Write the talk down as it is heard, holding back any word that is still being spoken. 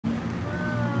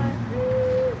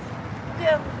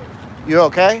You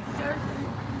okay?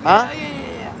 Huh?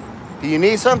 Yeah. Do you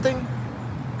need something?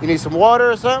 You need some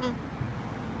water or something?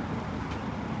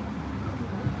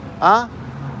 Huh?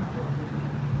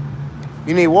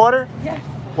 You need water? Yeah.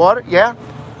 Water? Yeah?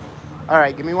 All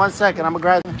right, give me 1 second. I'm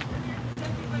going to grab...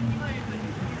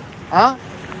 Huh?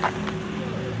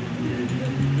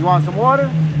 You want some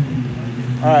water?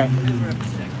 All right.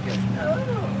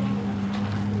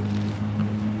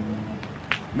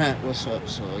 Matt, what's up?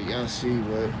 So y'all see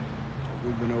what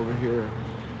we've been over here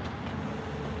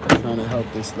trying to help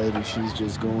this lady. She's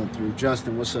just going through.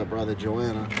 Justin, what's up, brother?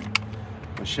 Joanna,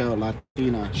 Michelle,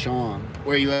 Latina, Sean.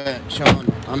 Where you at,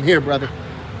 Sean? I'm here, brother.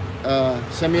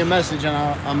 Send me a message and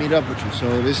I'll meet up with you.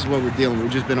 So this is what we're dealing with.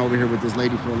 We've just been over here with this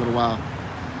lady for a little while.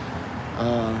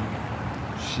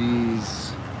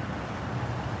 She's...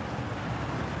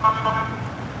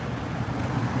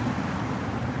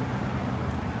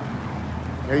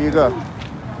 Here you go.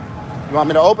 You want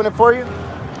me to open it for you?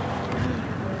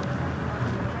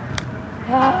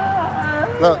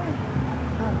 Look.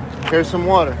 Here's some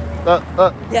water. Look.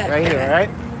 Yes, right here, all right?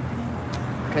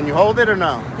 Can you hold it or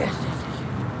no? Yes.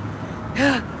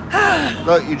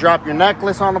 Look, you drop your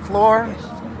necklace on the floor.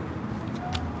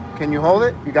 Can you hold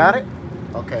it? You got it?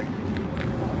 Okay.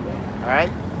 All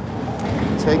right.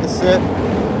 Take a sip.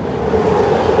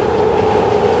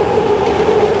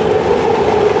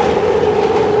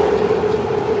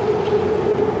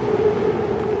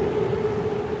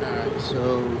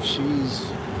 So she's,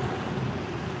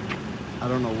 I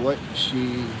don't know what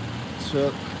she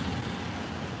took,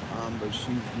 but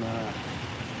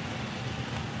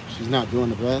she's not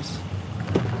doing the best.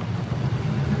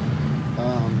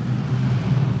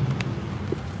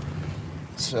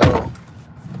 So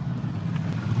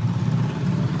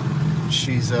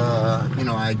she's,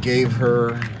 I gave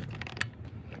her,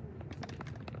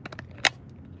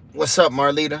 what's up,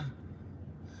 Marlita?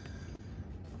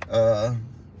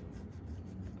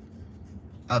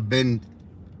 I've been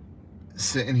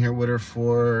sitting here with her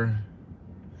for...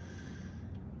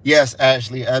 Yes,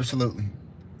 Ashley, absolutely.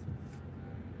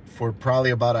 For probably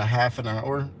about a half an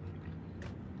hour.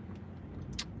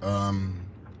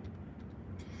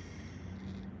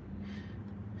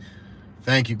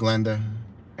 Thank you, Glenda.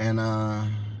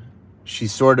 And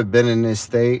she's sort of been in this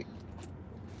state.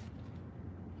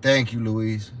 Thank you,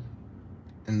 Louise.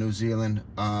 In New Zealand.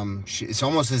 It's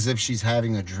almost as if she's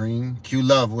having a dream. Q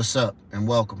Love, what's up? And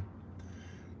welcome.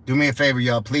 Do me a favor,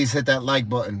 y'all. Please hit that like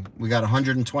button. We got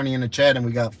 120 in the chat and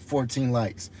we got 14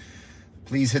 likes.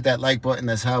 Please hit that like button.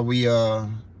 That's how we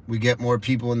get more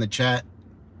people in the chat.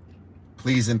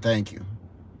 Please and thank you.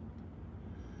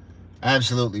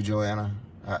 Absolutely, Joanna.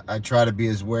 I try to be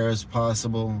as aware as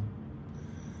possible.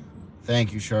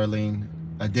 Thank you, Charlene.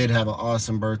 I did have an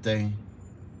awesome birthday.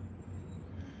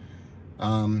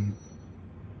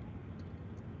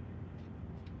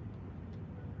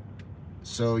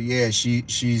 So yeah,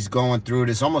 she's going through it.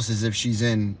 It's almost as if she's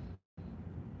in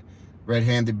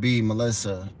Red-Handed Bee,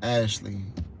 Melissa, Ashley.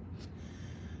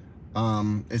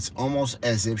 It's almost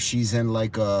as if she's in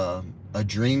like a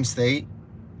dream state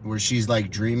where she's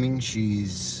like dreaming.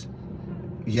 She's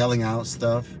yelling out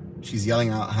stuff. She's yelling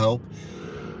out help.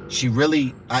 She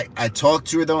really, I talked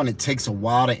to her though, and it takes a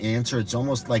while to answer. It's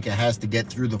almost like it has to get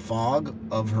through the fog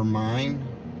of her mind.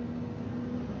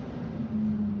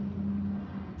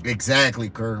 Exactly,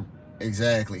 Kerr.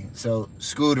 Exactly. So,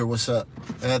 Scooter, what's up?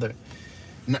 Heather.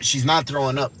 No, she's not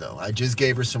throwing up though. I just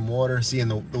gave her some water. See, and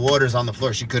the water's on the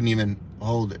floor. She couldn't even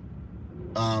hold it.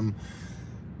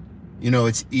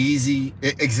 It's easy.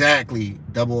 Exactly.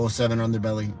 007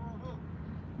 underbelly.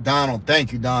 Donald,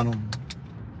 thank you, Donald.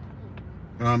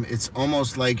 It's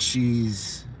almost like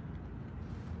she's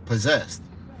possessed.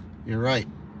 You're right.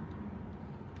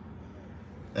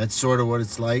 That's sort of what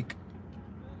it's like.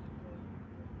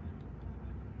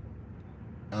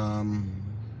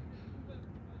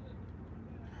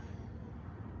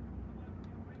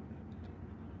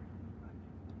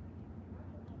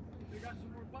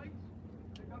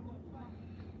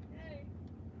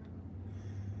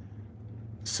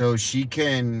 So she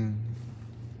can,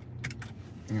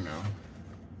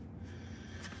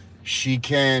 she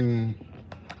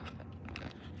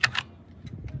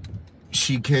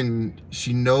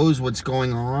knows what's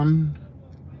going on.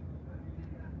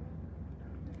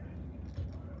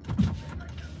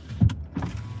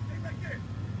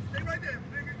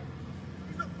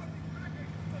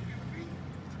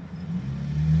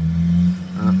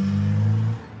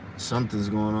 Something's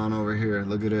going on over here.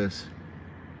 Look at this.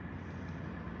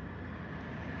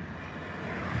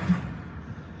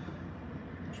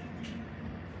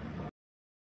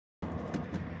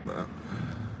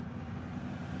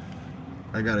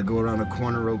 I gotta go around the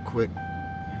corner real quick.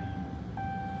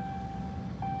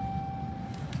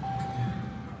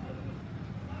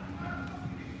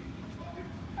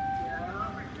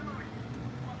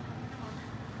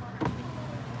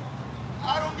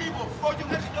 I don't give a fuck. You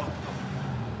let no,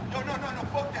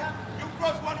 fuck that. You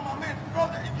cross one of my men's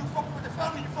brother and you fucking with the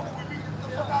family, you fucking with me. Get the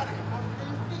fuck out of here, bro.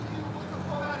 Get the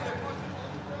fuck out of here, bro.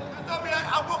 You tell me that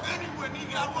I walk anywhere,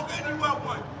 nigga. I walk anywhere I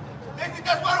want.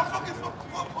 That's why I don't fucking fuck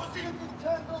pussy.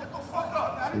 Shut the fuck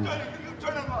up. I tell you, you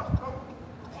turn them up, bro.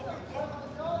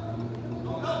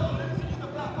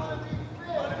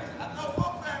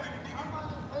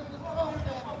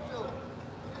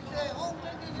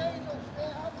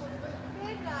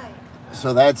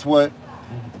 So that's what,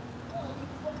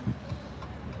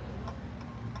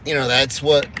 you know, that's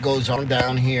what goes on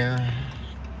down here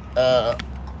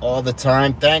all the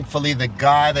time. Thankfully, the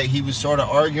guy that he was sort of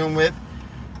arguing with,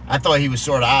 I thought he was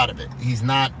sort of out of it. He's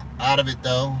not out of it,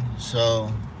 though.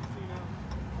 So,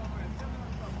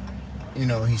 you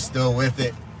know, he's still with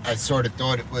it. I sort of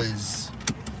thought it was,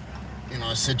 you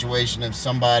know, a situation of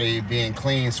somebody being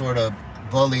clean, sort of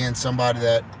bullying somebody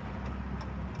that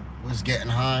was getting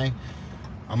high.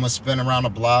 I'm gonna spin around the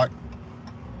block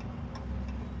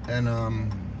and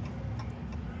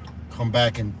come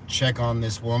back and check on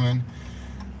this woman.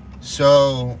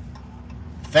 So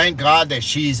thank God that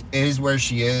is where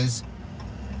she is.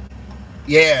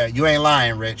 Yeah, you ain't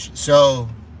lying, Rich. So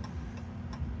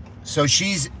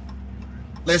she's,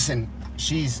 listen,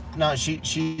 she's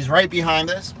right behind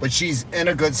us, but she's in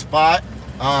a good spot.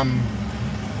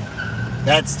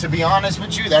 That's, to be honest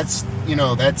with you, that's, you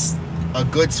know, that's a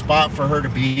good spot for her to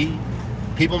be.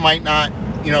 People might not,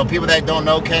 you know, people that don't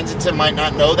know Kensington might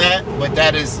not know that, but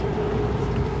that is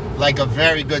like a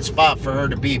very good spot for her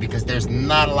to be because there's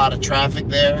not a lot of traffic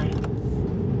there.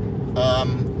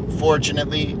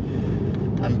 Fortunately,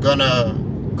 I'm gonna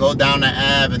go down the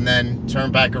Ave and then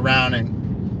turn back around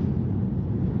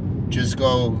and just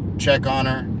go check on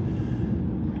her.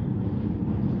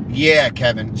 Yeah,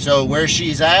 Kevin. So where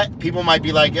she's at, people might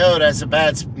be like, yo,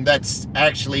 that's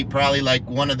actually probably like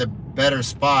one of the better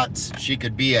spots she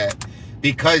could be at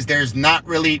because there's not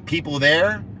really people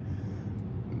there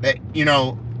that, you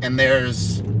know, and there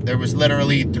was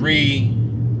literally three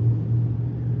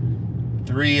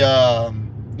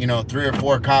you know, 3 or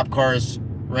 4 cop cars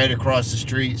right across the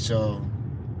street. So,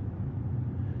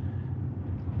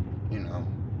 you know.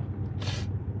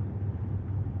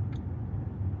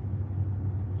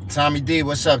 Tommy D,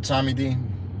 what's up, Tommy D?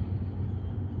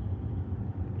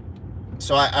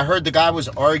 So I heard the guy was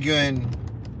arguing,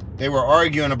 they were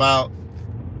arguing about,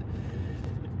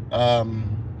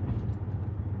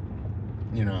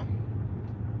 you know.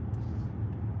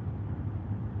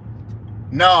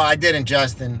 No, I didn't,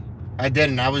 Justin. I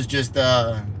didn't. I was just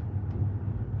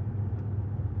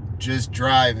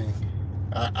driving.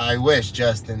 I wish,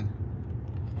 Justin.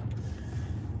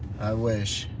 I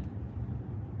wish.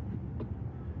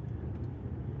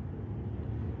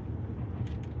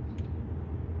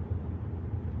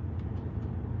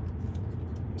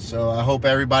 So I hope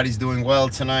everybody's doing well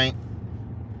tonight.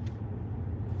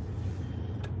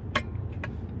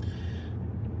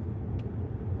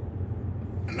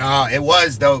 No, it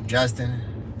was dope, Justin.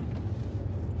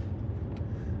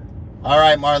 All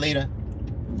right, Marlita.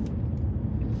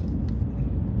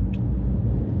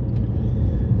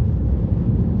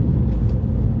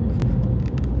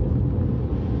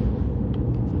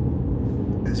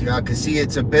 As y'all can see,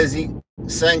 it's a busy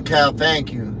Sencal.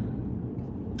 Thank you.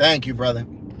 Thank you, brother.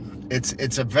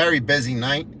 It's a very busy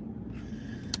night.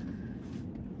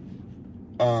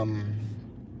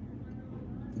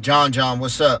 John,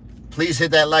 what's up? Please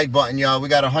hit that like button, y'all. We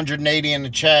got 180 in the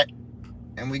chat,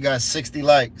 and we got 60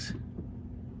 likes.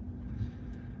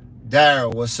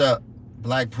 Daryl, what's up?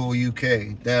 Blackpool,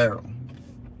 UK. Daryl.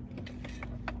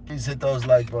 Please hit those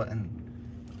like buttons.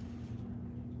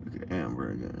 Look at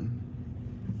Amber again.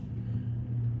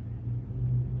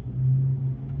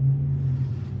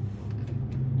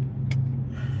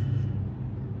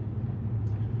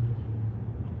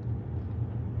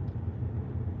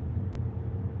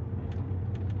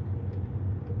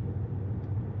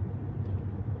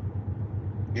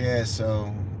 Yeah,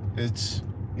 so it's,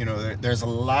 you know, there's a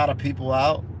lot of people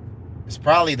out. It's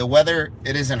probably the weather.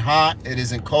 It isn't hot. It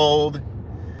isn't cold.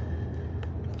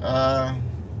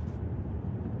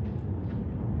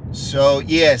 So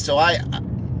yeah, so I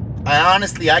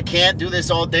honestly, I can't do this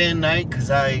all day and night because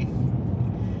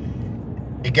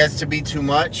it gets to be too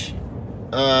much.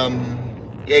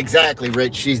 Exactly,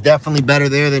 Rich. She's definitely better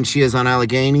there than she is on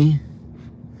Allegheny.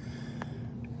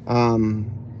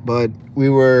 But we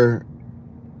were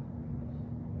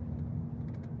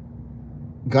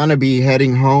gonna be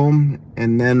heading home,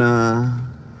 and then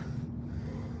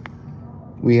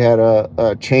we had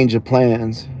a change of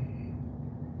plans.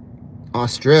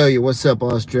 Australia, what's up,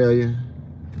 Australia?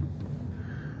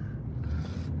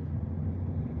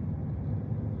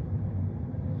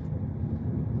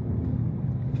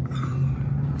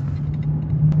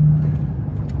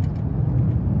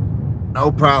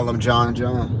 No problem, John.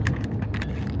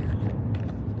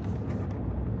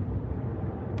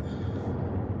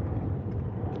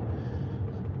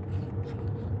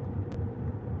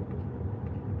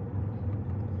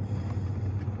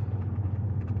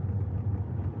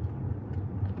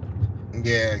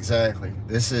 Yeah, exactly.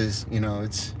 This is, you know,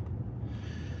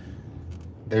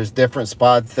 there's different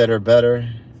spots that are better.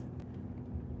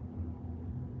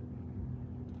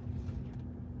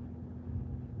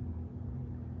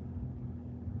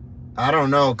 I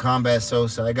don't know, Combat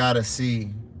Sosa. I gotta see.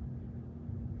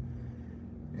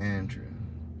 Andrew.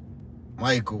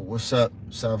 Michael, what's up,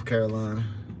 South Carolina?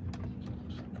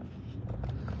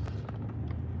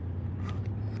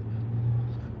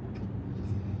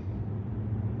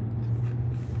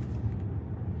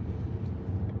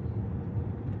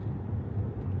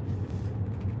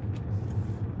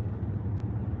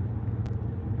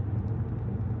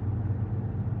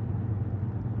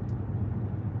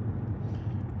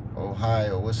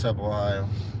 Ohio, what's up, Ohio?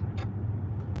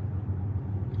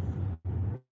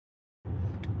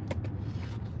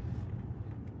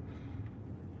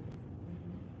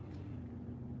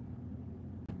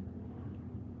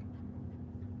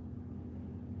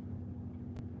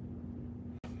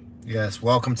 Yes,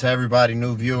 welcome to everybody,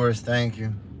 new viewers. Thank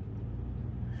you.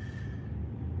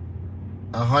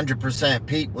 100%.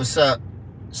 Pete, what's up?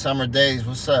 Summer Days,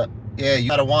 what's up? Yeah, you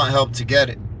gotta want help to get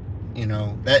it. You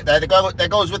know, that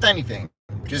goes with anything.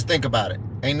 Just think about it.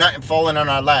 Ain't nothing falling on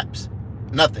our laps.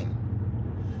 Nothing.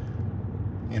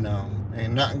 You know,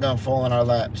 ain't nothing gonna fall on our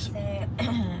laps. Say, if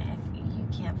you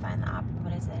can't find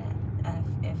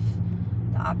if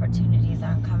the opportunities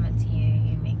aren't coming to you,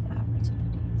 you make the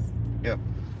opportunities. Yep.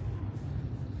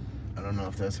 I don't know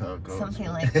if that's how it goes. Something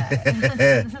like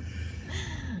that.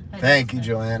 Thank you,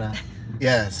 Joanna.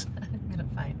 Yes. I'm gonna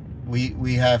find it.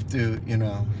 We have to, you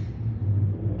know.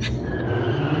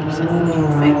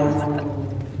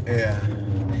 Yeah.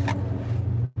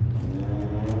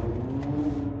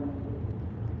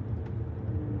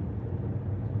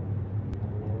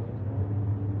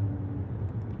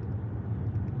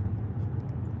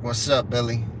 What's up,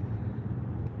 Billy?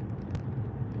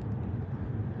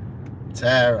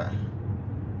 Tara.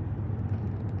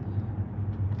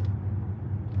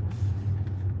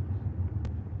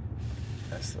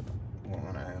 That's the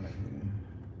woman I am.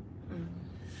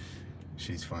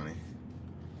 She's funny.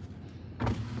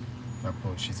 If I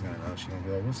post, she's gonna know. She's gonna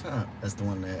be like, "What's up?" That's the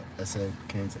one that I said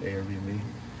came to the Airbnb.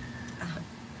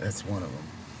 That's one of them.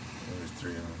 There's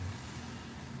three of them.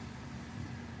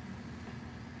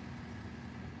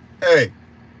 Hey,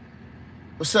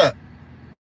 what's up?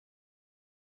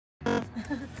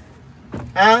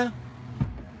 Huh?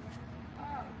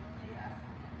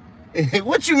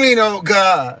 What you mean, oh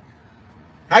God?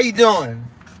 How you doing?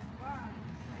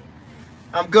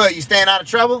 I'm good. You staying out of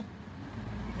trouble?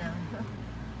 No.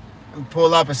 I'm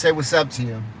pull up and say what's up to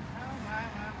you.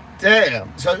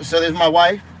 Damn. So there's my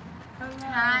wife.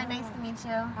 Hi, nice to meet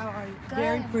you. How are you? Good.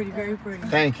 Very pretty, very pretty.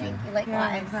 Thank you.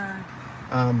 Likewise.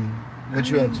 What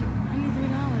you up to? I need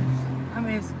 $3. I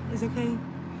mean, it's okay.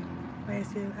 I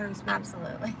ask you, I respect.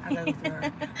 Absolutely. I love you,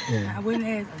 sir. Yeah. I wouldn't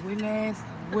ask.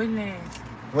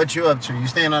 What you up to? You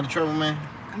staying out of trouble, man?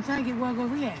 I'm trying to get where I go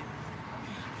rehab.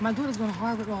 My daughter's going to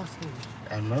Harvard Law School.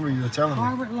 I remember you were telling me.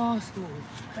 Harvard Law School.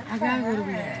 I gotta go to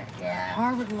rehab. Yeah.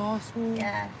 Harvard Law School.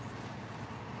 Yes.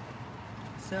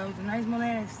 So tonight's my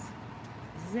last.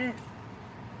 This is it.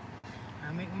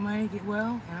 I make my money, get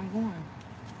well, and I'm going.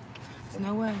 There's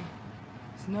no way.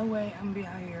 There's no way I'm gonna be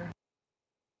out here.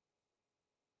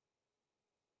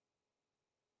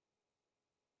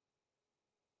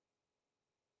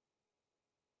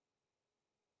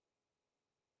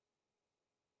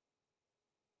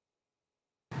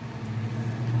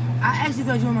 I actually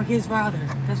thought you were my kid's father.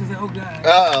 That's what I said, oh God.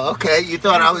 Oh, okay. You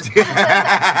thought I was.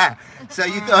 So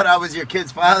you thought I was your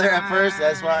kid's father at first?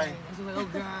 That's why. That's like, oh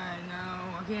God,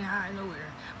 no, I can't hide nowhere.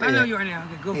 But I know you are now.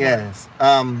 Okay, go for it. Yes.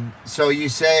 So you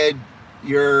said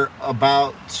you're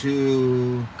about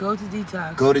to Go to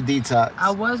detox. go to detox. I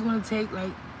was gonna take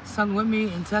like something with me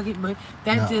and tuck it, but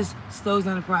that just slows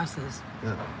down the process.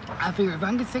 Yeah. I figure if I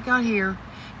can get sick out here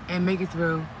and make it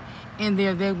through, and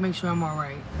they'll make sure I'm all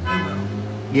right. They will.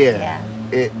 Yeah.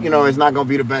 It's not gonna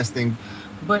be the best thing,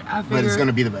 But I but figure it's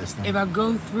gonna be the best thing. if I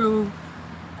go through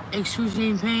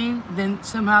excruciating pain, then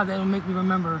somehow that'll make me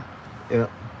remember. Yeah.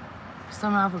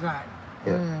 Somehow I forgot.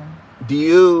 Yeah. Do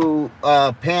you,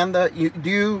 Panda, do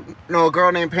you know a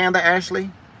girl named Panda,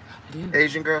 Ashley? I do.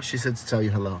 Asian girl? She said to tell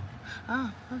you hello.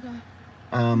 Oh, okay.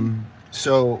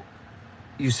 So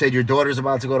you said your daughter's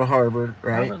about to go to Harvard,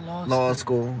 right? Harvard Law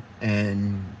school.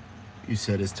 And you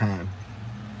said it's time.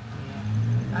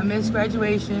 Yeah. I miss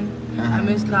graduation. I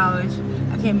miss college.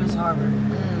 I can't miss Harvard.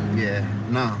 Yeah,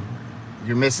 no.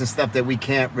 You're missing stuff that we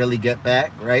can't really get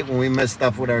back, right? When we miss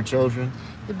stuff with our children.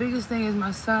 The biggest thing is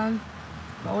my son,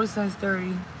 my oldest son's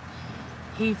 30.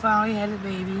 He finally had a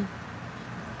baby,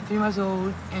 3 months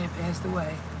old, and it passed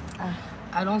away.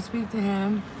 I don't speak to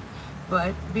him,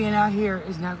 but being out here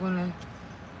is not going to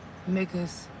make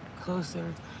us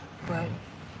closer. But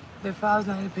their father's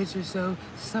not in the picture, so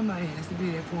somebody has to be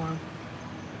there for him.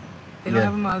 They don't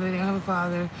have a mother, they don't have a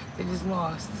father, they're just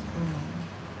lost.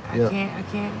 I can't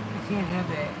have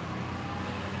that.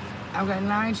 I've got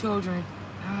 9 children,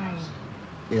 9.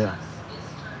 Yeah.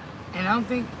 And I don't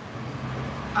think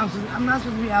I'm not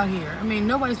supposed to be out here. I mean,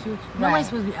 nobody's supposed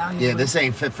to be out here. Yeah, this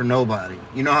ain't fit for nobody.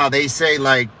 You know how they say,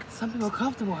 like, some people are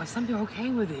comfortable, some people are okay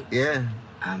with it. Yeah.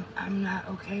 I'm not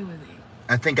okay with it.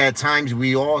 I think at times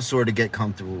we all sort of get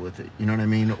comfortable with it. You know what I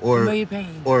mean? Or familiar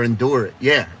pain. Or endure it.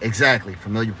 Yeah, exactly.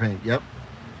 Familiar pain. Yep.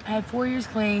 I had 4 years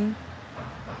clean,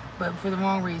 but for the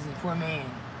wrong reason, for a man.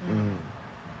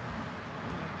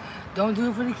 Don't do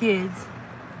it for the kids.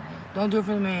 Don't do it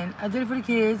for the man. I did it for the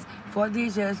kids, fought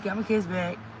DHS, got my kids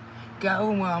back, got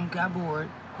overwhelmed, got bored,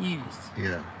 used.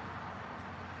 Yeah.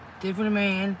 Did it for the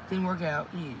man, didn't work out,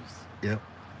 used. Yep.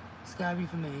 It's gotta be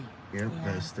for me. Yep,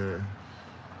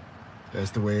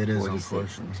 that's the way it is, 46,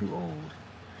 unfortunately. I'm too old.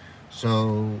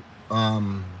 So,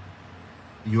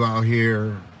 you out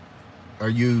here, are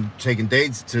you taking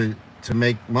dates to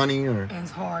make money, or? And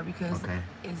it's hard because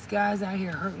it's guys out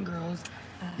here hurting girls.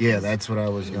 Yeah, that's what I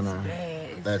was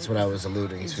That's what I was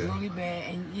alluding to. It's really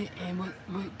bad, and what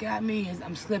got me is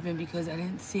I'm slipping because I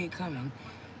didn't see it coming.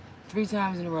 3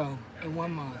 times in a row in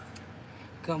 1 month.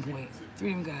 Gunpoint.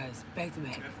 3 of them guys, back to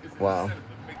back. Wow.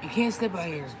 You can't slip out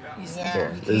here. This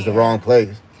is the wrong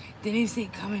place. They didn't see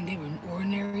it coming. They were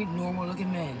ordinary,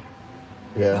 normal-looking men.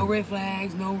 Yeah. No red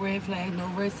flags, no red signs,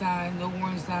 no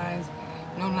warning signs,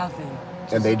 no nothing.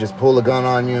 And they just pull a gun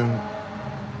on you.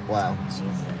 Wow. Jesus.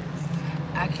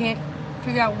 I can't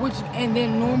figure out which, and they're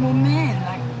normal men.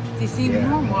 Like, they seem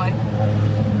normal. Like,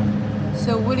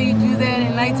 so what do you do that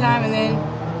at nighttime, and then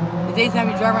the daytime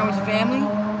you drive around with your family?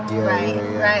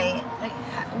 Right. Like,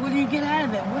 what do you get out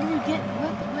of that? What do you get?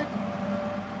 What?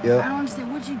 Yeah. I don't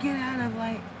understand what you get out of,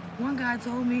 like, one guy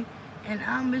told me, and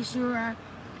I'll make sure I'll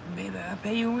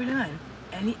pay you when we're done.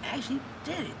 And he actually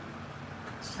did it.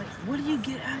 It's like, what do you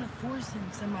get out of forcing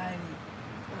somebody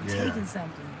or taking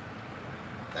something?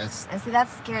 And see,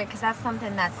 that's scary because that's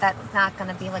something that's not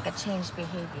going to be like a changed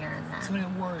behavior in that. It's when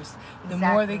it's worse. The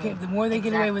more they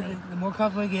get away with it, the more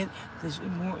comfortable they get. It's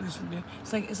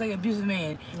like an abusive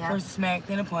man. First a smack,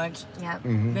 then a punch,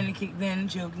 then a kick, then a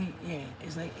choke. Yeah,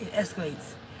 it's like it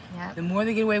escalates. Yep. The more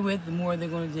they get away with, the more they're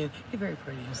going to do. You're very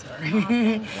pretty. I'm sorry. Oh,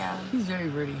 thank you. He's very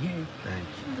pretty. Look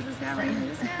at this guy right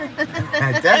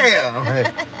here. Damn.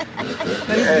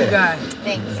 But he's a good guy.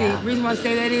 Thank you. See, the reason why I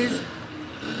say that is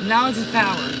knowledge is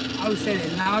power. I always say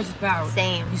that. Knowledge is power.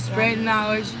 Same. You spread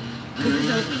knowledge.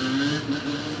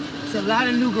 It's a lot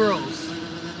of new girls.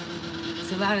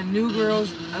 It's a lot of new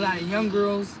girls, a lot of young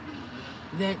girls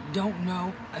that don't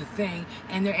know a thing,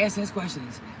 and they're asking us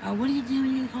questions. What do you do when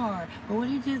you're in the car? Well, what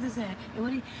do you do this and that?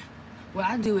 What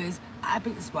I do is I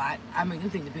pick the spot, I make them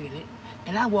think they're picking it,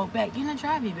 and I walk back. You're not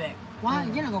driving me back. Why?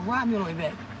 You're not gonna rob me on the way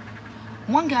back.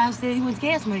 One guy said he wants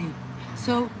gas money,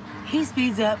 so he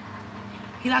speeds up.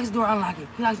 He locks the door, unlock it.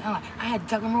 He locks it, unlock it. I had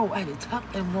to tuck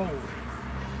and roll.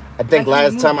 I think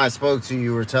last time I spoke to you,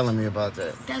 you were telling me about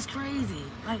that. That's crazy.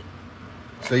 Like.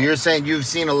 So you're saying you've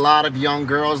seen a lot of young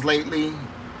girls lately?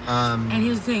 And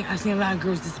here's the thing, I've seen a lot of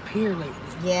girls disappear lately.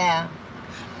 Yeah.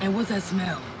 And what's that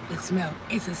smell?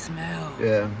 It's a smell.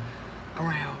 Yeah.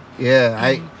 Around.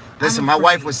 Yeah, listen, my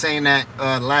wife was saying that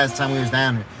last time we was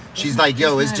down here. She's like,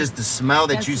 yo, it's just the smell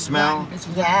that you smell.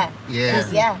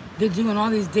 Yeah. They're doing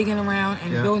all this digging around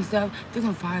and building stuff. They're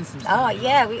going to find some stuff. Oh,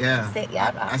 yeah.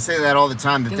 I say that all the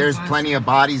time, that there's plenty of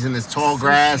bodies in this tall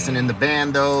grass and in the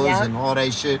bandos and all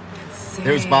that shit.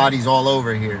 There's bodies all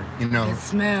over here, you know. That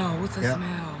smell. What's that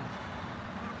smell?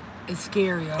 It's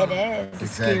scary, y'all. It is.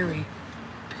 It's scary.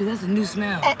 Because that's a new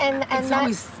smell. And it's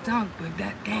always stunk, but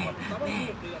not that.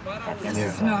 That's the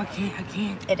smell I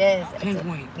can't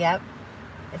pinpoint. Yep.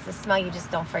 It's a smell you just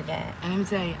don't forget. And I'm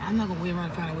telling you, I'm not going to wait around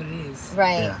and find out what it is.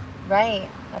 Right. Right.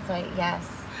 That's right. Yes.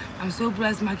 I'm so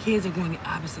blessed my kids are going the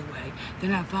opposite way. They're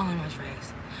not following my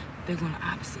tracks. They're going the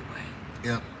opposite way.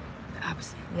 Yep. The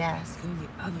opposite. Yes. Go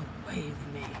the other way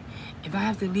than me. If I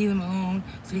have to leave them alone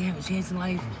so they have a chance in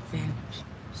life, then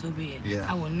so be it. Yeah.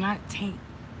 I will not taint.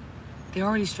 They're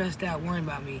already stressed out worrying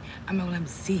about me. I'm not gonna let them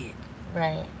see it.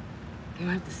 Right. They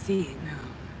don't have to see it, no.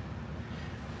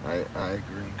 I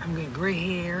agree. I'm getting gray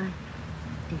hair.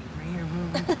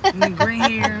 I'm getting gray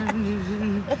hair.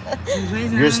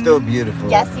 You're still beautiful.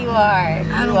 Yes, you are. I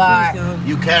You don't are. think so.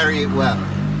 You carry it well.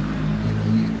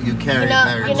 You carry it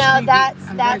very You well. know, that's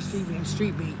I'm very street beat. I'm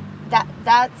street beat.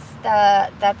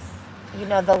 that's you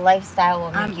know, the lifestyle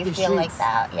will make you the feel like streets.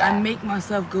 that. Yeah. I make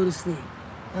myself go to sleep.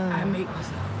 I make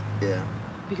myself. Yeah.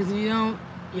 Because if you don't,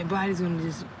 your body's gonna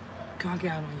just conk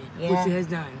out on you, Yeah. which it has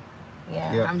done.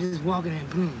 Yeah. Yep. I'm just walking and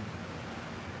boom.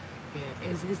 Yeah,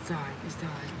 it's time. It's time.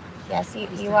 Yes, you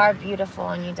It's are time. beautiful,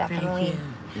 and you Thank definitely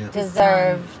you. Yep.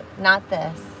 deserve not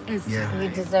this. It's Yeah. time. You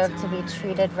it's deserve to be time.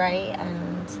 treated right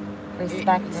and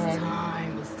respected. It's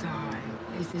time. It's time.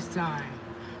 It's just time.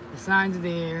 The signs are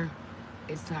there.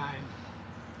 It's time.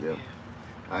 Yep.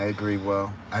 I agree.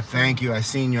 Well, I thank you. I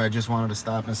seen you. I just wanted to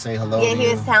stop and say hello. Yeah, to he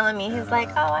you. was telling me. He was like,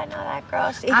 "Oh, I know that girl.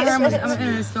 She I heard is." I'm an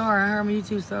internet star. I heard I'm a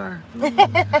YouTube star. No,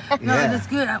 Yeah. that's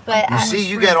good. But You I- see,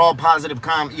 you get all positive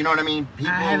you know what I mean?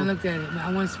 People. I haven't looked at it, but I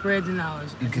want to spread the knowledge.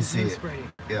 You I can just see wanna it. Spread it.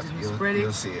 Yep, Just wanna you'll- spread it.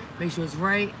 you'll see it. Make sure it's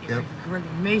right. Yep. Correct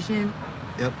information.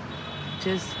 Yep.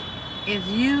 Just if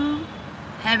you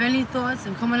have any thoughts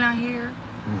of coming out here,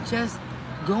 just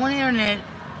go on the internet,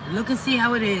 look and see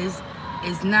how it is.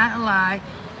 It's not a lie.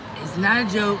 It's not a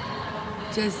joke.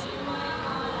 Just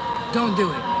don't do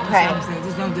it. That's Right. all I'm saying.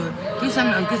 Just don't do it. Do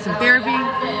something. Get some therapy.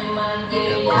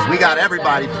 Because we got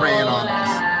everybody praying on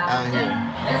us out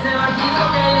here.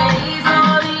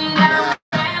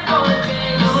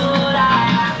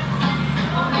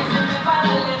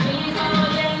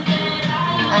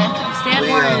 The sad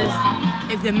part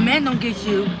is, if the men don't get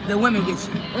you, the women get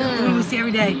you. The women we see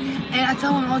every day. And I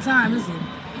tell them all the time, listen,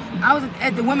 I was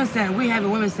at the women's center. We have a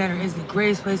women's center. It's the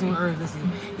greatest place on earth.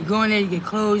 Listen, you go in there, you get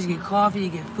clothes, you get coffee, you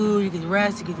get food, you get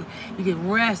rest,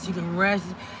 you get rest.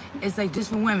 It's like just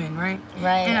for women, right?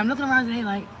 Right. And I'm looking around today,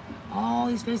 like all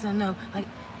these faces I know, like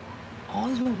all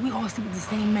these women, we all sleep with the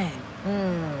same men.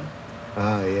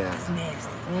 Oh, yeah. It's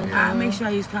nasty. I make sure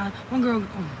I use condom. One girl,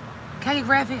 can I get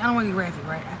graphic? I don't want to get graphic,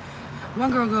 right?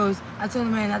 One girl goes, I told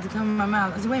the man not to come in my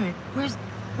mouth. I said, wait a minute, where's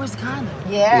the condom?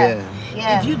 Yeah.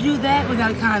 Yeah. If you do that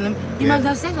without a condom, you might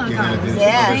have sex on a You're gonna condom. do It's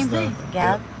Yeah. the same thing.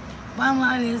 Yep. Bottom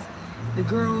line is, the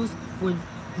girls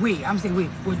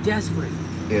we're desperate.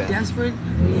 Yeah. We're desperate,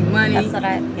 we need money. That's what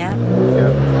yeah. Yep.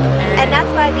 And that's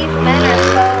why these men are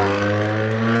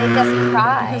so, they just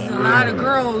cry. Because a lot of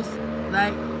girls,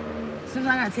 like, sometimes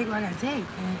I gotta take what I gotta take.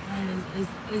 And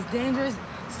it's dangerous.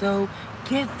 So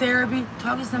get therapy,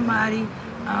 talk to somebody,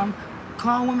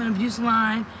 call Women Abuse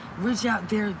Line, reach out.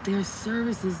 There's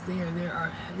services there.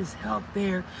 There's help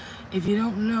there. If you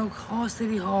don't know, call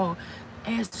City Hall,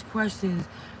 ask questions,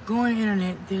 go on the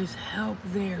internet. There's help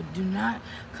there. Do not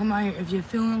come out here. If you're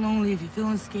feeling lonely, if you're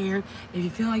feeling scared, if you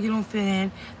feel like you don't fit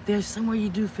in, there's somewhere you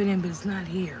do fit in, but it's not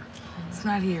here. It's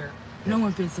not here. No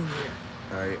one fits in here.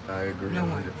 I agree No 100%.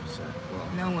 one. Well,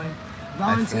 No one.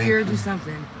 Volunteer, thank do you.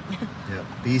 something. yeah.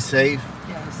 Be safe.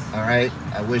 Yes. All right.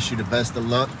 I wish you the best of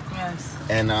luck. Yes.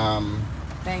 And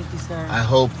Thank you, sir. I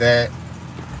hope that,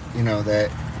 you know,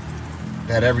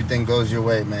 that everything goes your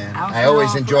way, man. I'll I always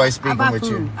offer- enjoy I speaking buy with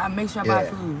food. you. I make sure I buy Yeah.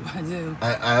 food. I do.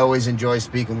 I always enjoy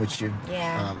speaking with you.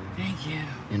 Yeah. Thank you.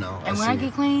 You know, And when I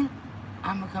get clean,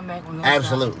 I'm gonna come back on the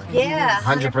Absolutely. Yeah.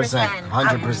 100%. I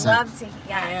would 100%. love to.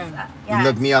 Yes. Yeah. You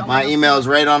look me up. My email's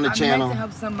right on the I'm channel. meant to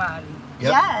help somebody.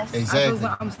 Yep, Yes. Exactly.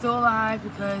 I'm still alive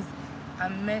because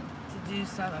I'm meant to do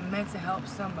something. I'm meant to help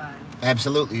somebody.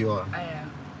 Absolutely, you are. I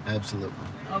am. Absolutely.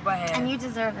 Hope I have. And you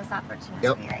deserve this opportunity.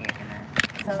 Yep. Yeah, you're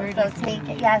gonna. Very So nice to take meet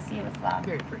it. you. Yes, you as well.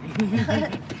 Very pretty.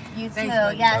 You too. Thanks,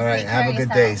 lady. Yes. All right. take Have care a of good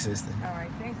day, yourself. sister. All right.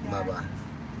 Thanks, guys. Bye bye.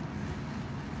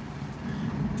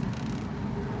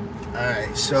 All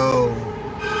right. So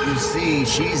you see,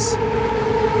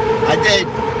 I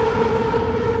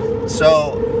did.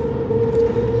 So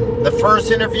the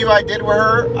first interview I did with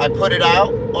her, I put it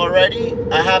out already.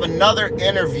 I have another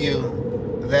interview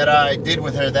that I did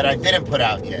with her that I didn't put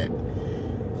out yet.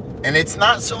 And it's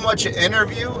not so much an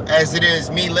interview as it is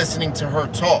me listening to her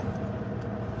talk.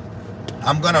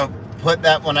 I'm going to put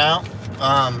that one out.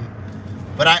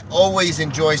 But I always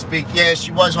enjoy speaking. Yeah,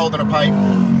 she was holding a pipe.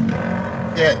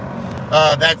 Yeah.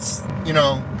 That's, you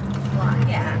know, Well,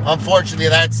 yeah. unfortunately,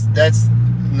 that's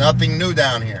nothing new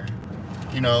down here.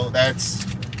 You know,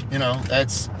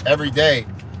 that's every day.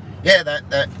 Yeah,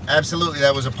 that absolutely,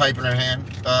 that was a pipe in her hand.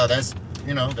 That's,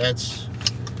 you know, that's...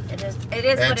 It is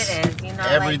what it is, you know.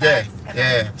 Every day.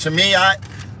 Yeah. To me,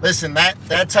 listen,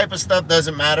 that type of stuff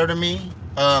doesn't matter to me.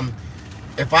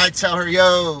 If I tell her,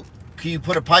 yo, can you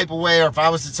put a pipe away? Or if I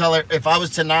was to tell her, if I was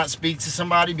to not speak to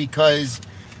somebody because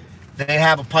they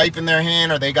have a pipe in their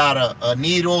hand or they got a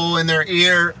needle in their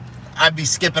ear, I'd be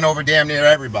skipping over damn near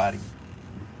everybody.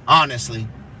 Honestly.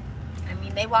 I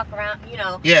mean, they walk around, you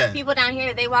know, people down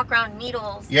here, they walk around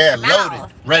needles. Yeah, in their loaded.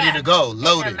 mouth. Ready to go.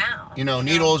 Loaded. In their mouth, you know,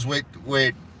 needles with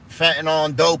fentanyl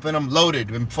and dope in them,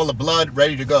 loaded and full of blood,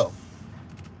 ready to go.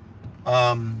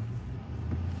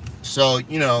 So,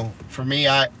 you know, for me,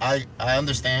 I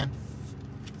understand.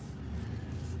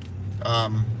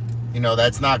 You know,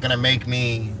 that's not gonna make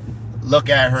me look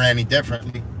at her any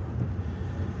differently.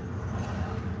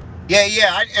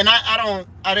 Yeah,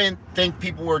 I didn't think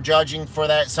people were judging for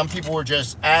that. Some people were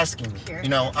just asking, you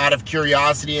know, out of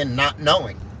curiosity and not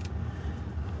knowing.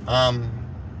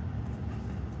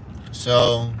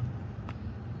 So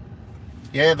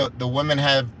yeah, the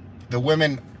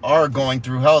women are going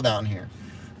through hell down here.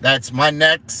 That's my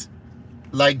next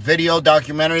like video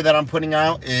documentary that I'm putting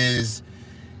out, is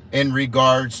in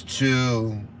regards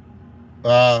to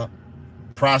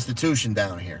prostitution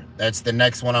down here. That's the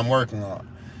next one I'm working on.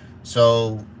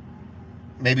 So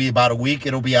maybe about a week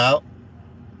it'll be out.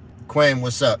 Quinn,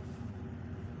 what's up?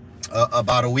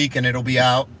 About a week and it'll be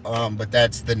out. But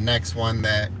that's the next one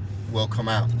that will come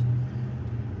out.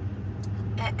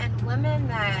 And women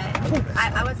that,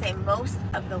 I would say most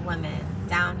of the women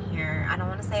down here, I don't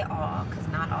want to say all, because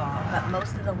not all, but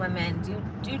most of the women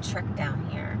do trick down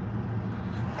here.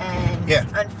 And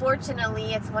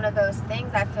unfortunately, it's one of those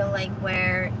things, I feel like,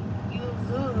 where you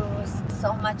lose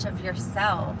so much of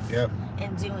yourself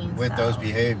in doing with those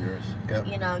behaviors.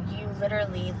 You know, you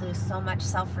literally lose so much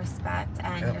self-respect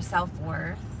and your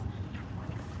self-worth.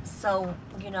 So,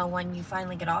 you know, when you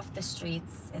finally get off the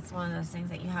streets, it's one of those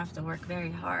things that you have to work very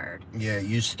hard. Yeah,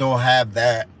 you still have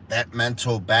that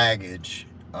mental baggage,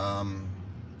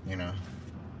 you know.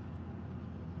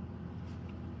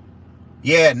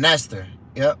 Yeah, Nestor.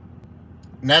 Yep.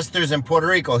 Nestor's in Puerto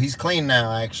Rico. He's clean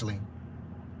now, actually.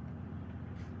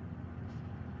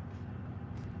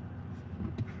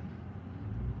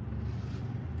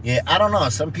 Yeah, I don't know.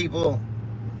 Some people...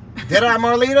 Did I,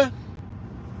 Marlita?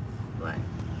 What?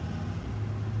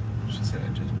 She said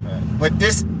it just bad. But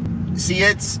this... See,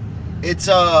 I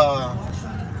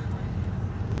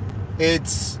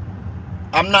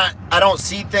don't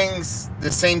see things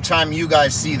the same time you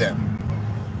guys see them.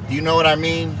 Do you know what I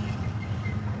mean?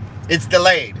 It's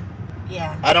delayed.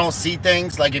 Yeah. I don't see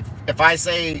things. Like if I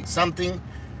say something,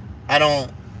 I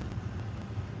don't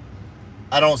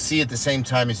see it the same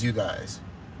time as you guys.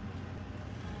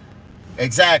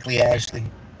 Exactly, Ashley.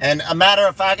 And a matter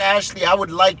of fact, Ashley, I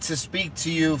would like to speak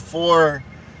to you for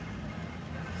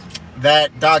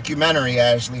that documentary,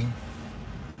 Ashley.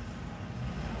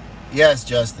 Yes,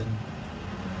 Justin.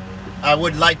 I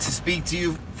would like to speak to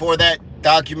you for that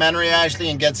documentary, Ashley,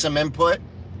 and get some input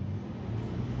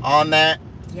on that.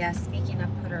 Yeah, speaking of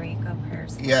Puerto Rico,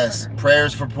 prayers for Yes, Puerto Rico.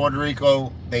 prayers for Puerto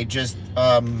Rico. They just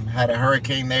had a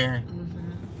hurricane there.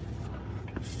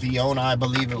 Fiona, I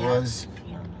believe it was.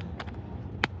 Fiona.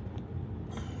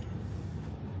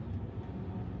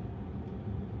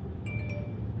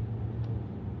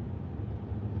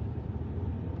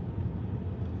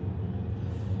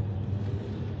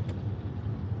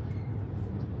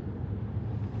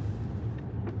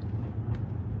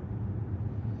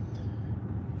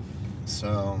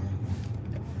 So,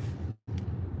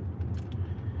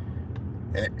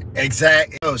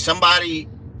 exactly. Oh, somebody,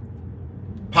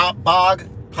 Pog,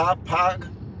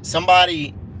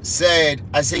 somebody said,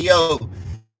 I say, yo,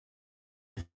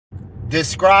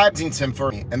 describe Kensington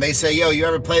for me. And they say, yo, you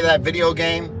ever play that video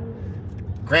game,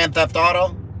 Grand Theft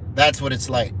Auto? That's what it's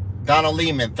like. Donald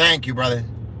Lehman, thank you, brother.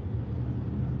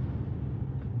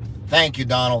 Thank you,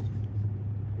 Donald.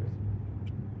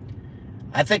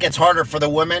 I think it's harder for the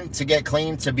women to get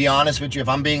clean, to be honest with you. If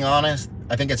I'm being honest,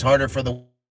 I think it's harder for the...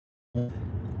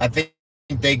 I think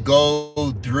they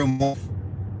go through more.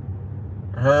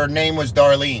 Her name was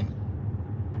Darlene.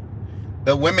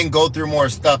 The women go through more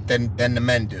stuff than the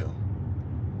men do.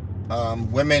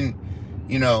 Women,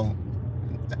 you know,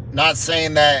 not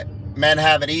saying that men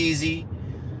have it easy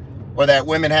or that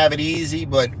women have it easy,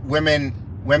 but women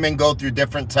go through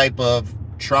different type of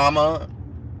trauma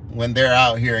when they're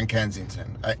out here in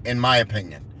Kensington, in my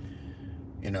opinion.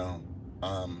 You know,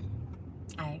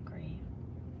 I agree.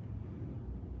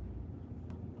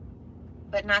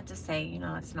 But not to say, you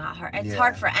know, it's not hard. It's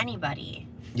hard for anybody.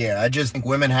 Yeah, I just think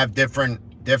women have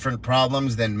different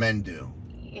problems than men do.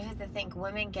 If you think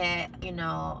women get, you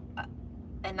know,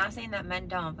 and not saying that men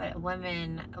don't, but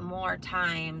women, more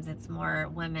times it's more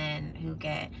women who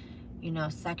get, you know,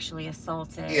 sexually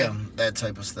assaulted. Yeah, that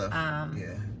type of stuff.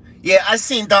 Yeah, I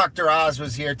seen Dr. Oz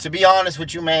was here. To be honest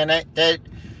with you, man, that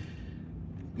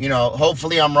you know,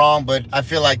 hopefully I'm wrong, but I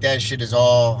feel like that shit is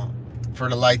all for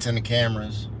the lights and the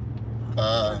cameras.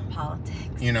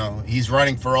 Politics. You know, he's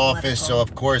running for office, so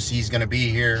of course he's going to be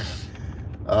here.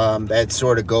 That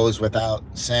sort of goes without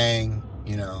saying,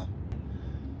 you know.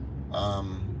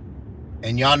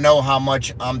 And y'all know how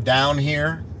much I'm down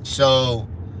here. So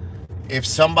if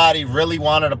somebody really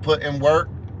wanted to put in work,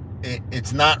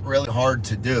 it's not really hard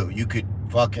to do. You could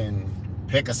fucking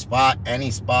pick a spot, any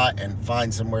spot, and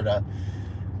find somewhere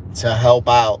to help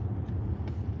out.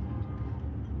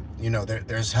 You know,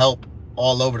 there's help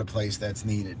all over the place that's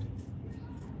needed.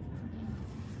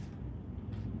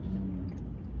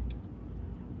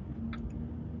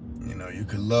 You know, you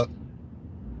could look.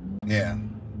 Yeah.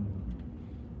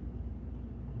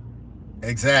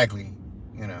 Exactly.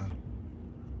 You know.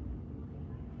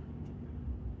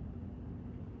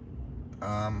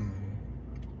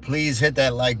 Please hit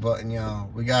that like button, y'all.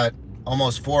 We got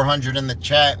almost 400 in the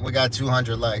chat. We got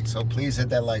 200 likes. So please hit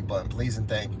that like button. Please and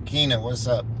thank you. Keena, what's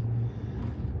up?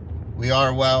 We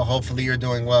are well. Hopefully you're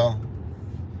doing well.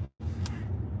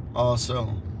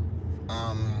 Also,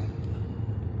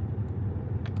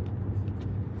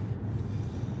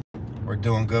 we're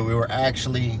doing good. We were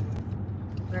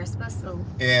supposed to.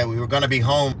 Yeah, we were going to be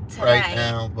home today, right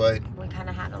now, but we kind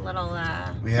of had a little,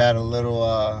 we had a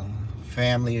little,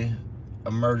 family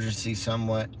emergency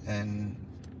somewhat and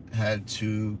had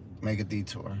to make a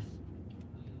detour.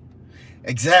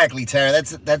 Exactly, Tara.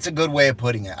 That's a good way of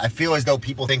putting it. I feel as though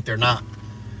people think they're not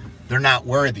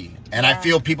worthy. And I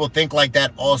feel people think like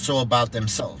that also about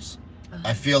themselves.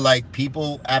 I feel like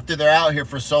people, after they're out here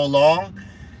for so long,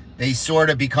 they sort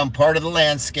of become part of the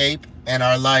landscape and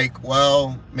are like,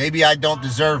 well, maybe I don't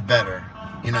deserve better,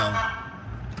 you know.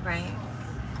 Right.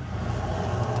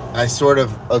 I sort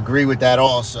of agree with that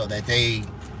also, that they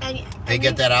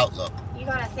get that outlook. You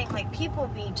gotta think, like, people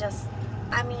be just,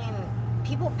 I mean,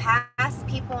 people pass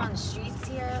people on the streets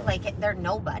here like they're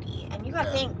nobody. And you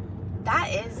gotta think, that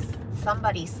is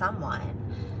someone.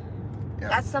 Yeah.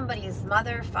 That's somebody's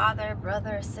mother, father,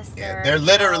 brother, sister. Yeah, they're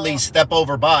literally step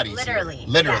over bodies. Literally.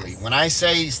 Yes. When I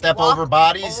say step over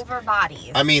bodies,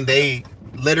 I mean they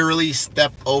literally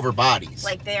step over bodies.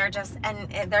 Like they are just,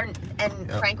 and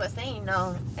Frank was saying, you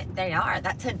know, they are.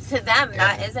 That to them,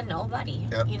 that is a nobody.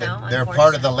 You know, they're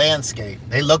part of the landscape.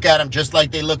 They look at them just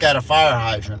like they look at a fire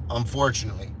hydrant,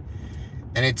 unfortunately.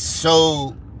 And it's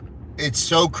so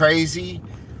crazy.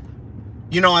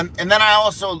 You know, and then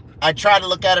I try to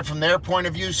look at it from their point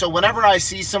of view. So whenever I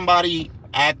see somebody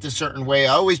act a certain way,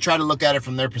 I always try to look at it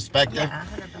from their perspective. Yeah,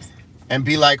 100%. And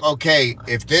be like, okay,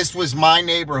 if this was my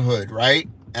neighborhood, right?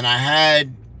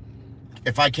 And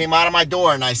if I came out of my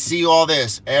door and I see all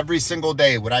this every single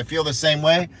day, would I feel the same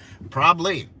way?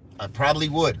 Probably. I probably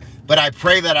would. But I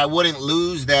pray that I wouldn't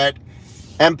lose that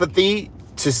empathy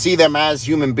to see them as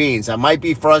human beings. I might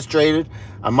be frustrated.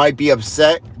 I might be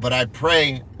upset, but I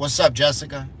pray. What's up,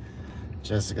 Jessica?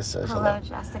 Jessica says hello. Hello,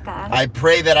 Jessica. I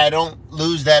pray that I don't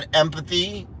lose that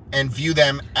empathy and view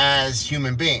them as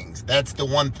human beings. That's the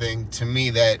one thing to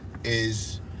me that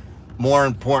is more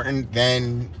important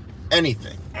than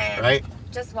anything, and right?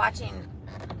 Just watching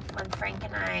when Frank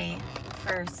and I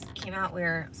first came out, we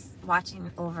were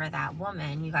watching over that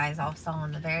woman you guys all saw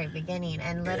in the very beginning,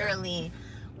 and literally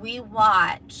we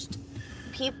watched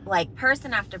people, like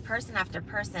person after person after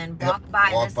person, walk by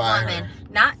this woman,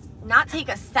 not take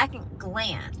a second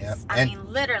glance. I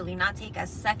mean, literally not take a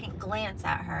second glance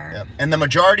at her. And the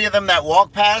majority of them that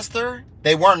walked past her,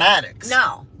 they weren't addicts.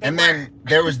 No, they weren't. Then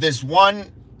there was this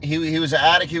one, he was an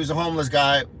addict, he was a homeless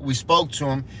guy. We spoke to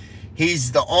him.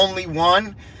 He's the only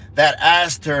one that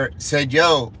asked her, said,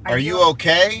 yo, are you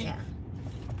okay? Yeah.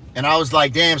 And I was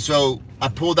like, damn. So I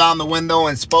pulled down the window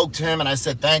and spoke to him, and I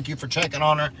said, thank you for checking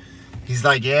on her. He's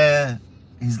like, yeah.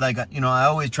 He's like, you know, I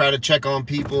always try to check on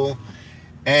people.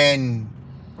 And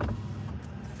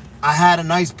I had a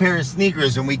nice pair of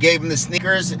sneakers, and we gave him the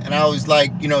sneakers, and I was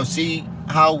like, you know, see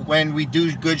how when we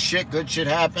do good shit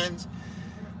happens,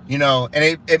 you know,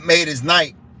 and it made his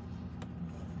night.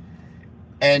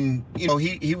 And, you know,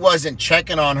 he wasn't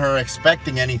checking on her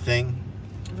expecting anything.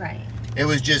 Right. It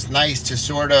was just nice to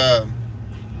sort of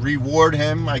reward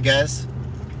him, I guess.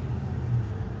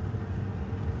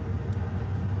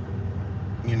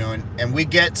 You know, and we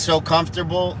get so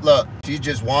comfortable. Look, she's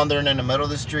just wandering in the middle of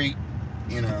the street,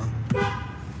 you know.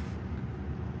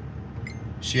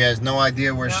 She has no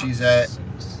idea where she's at.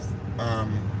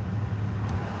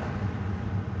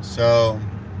 So,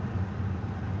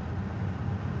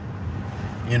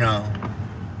 you know,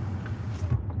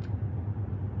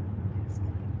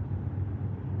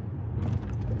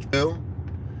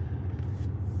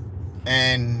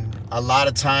 and a lot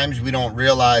of times we don't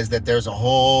realize that there's a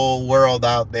whole world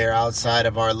out there outside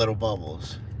of our little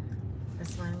bubbles.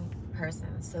 This one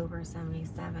person, Sober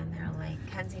 77, they're like,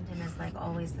 Kensington is like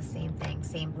always the same thing.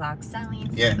 Same block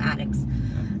selling, same addicts.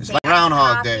 It's like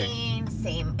Groundhog Day.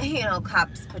 Same, you know,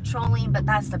 cops patrolling, but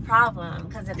that's the problem.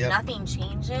 Because if nothing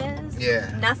changes,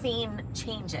 nothing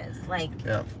changes. Like,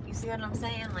 you see what I'm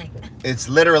saying? Like, it's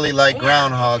literally like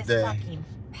Groundhog Day. It's fucking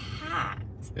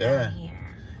packed down here.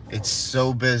 It's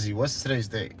so busy. What's today's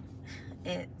date?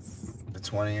 It's the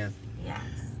 20th. Yes.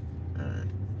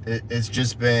 It's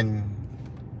just been.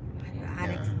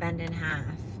 Addicts bend in half.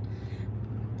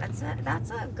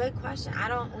 That's a good question.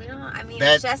 I mean,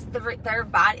 that, it's just their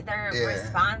body, their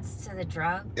response to the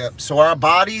drug. Yep. So our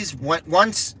bodies,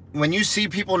 when you see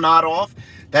people nod off,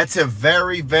 that's a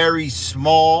very, very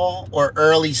small or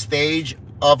early stage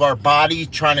of our body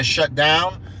trying to shut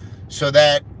down so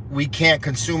that we can't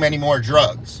consume any more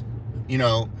drugs. You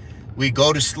know, we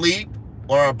go to sleep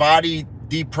or our body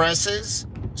depresses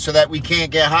so that we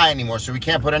can't get high anymore, so we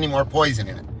can't put any more poison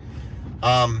in it.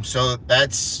 So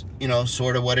that's, you know,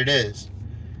 sort of what it is.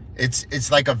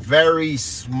 It's like a very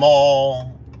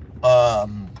small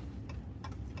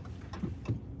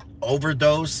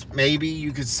overdose, maybe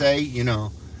you could say, you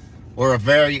know, or a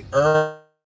very early,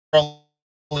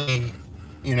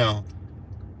 you know,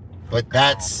 but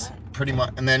that's pretty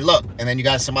much. And then look, and then you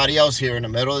got somebody else here in the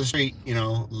middle of the street, you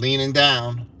know, leaning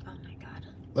down. Oh my God.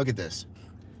 Look at this.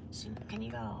 Can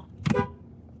you go?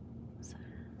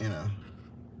 You know,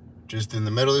 just in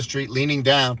the middle of the street, leaning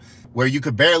down, where you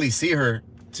could barely see her,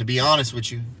 to be honest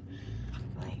with you.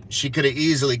 She could have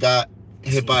easily got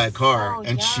hit by a car, so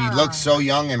and young. She looked so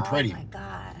young and pretty. Oh my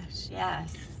gosh,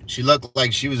 yes. She looked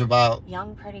like she was about,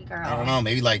 young, pretty girl. I don't know,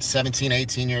 maybe like 17,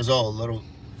 18 years old, little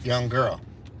young girl.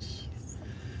 Jeez.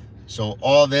 So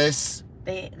all this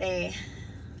they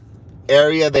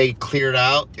area they cleared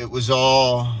out, it was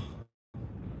all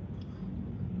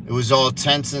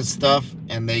tents and stuff,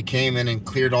 and they came in and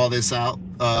cleared all this out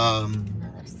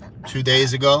 2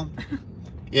 days ago.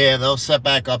 Yeah, they'll set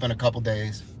back up in a couple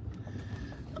days.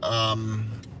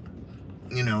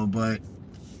 You know, but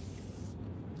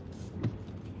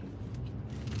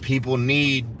people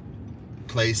need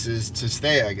places to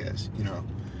stay, I guess, you know,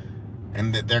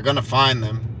 and they're gonna find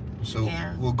them. So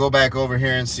we'll go back over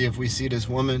here and see if we see this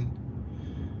woman.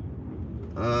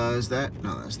 Is that?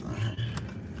 No, that's not her.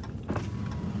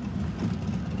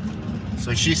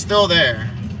 So she's still there.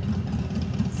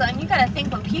 So, and you gotta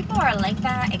think, when people are like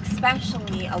that,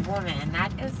 especially a woman,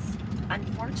 that is,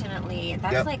 unfortunately,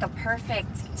 that's like a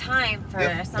perfect time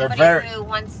for somebody who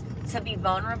wants to be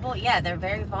vulnerable. Yeah, they're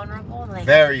very vulnerable. Like,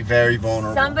 very, very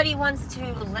vulnerable. Somebody wants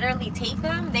to literally take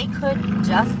them, they could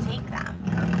just take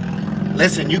them.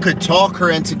 Listen, you could talk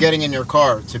her into getting in your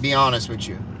car, to be honest with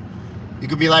you. You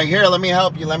could be like, here, let me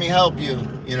help you,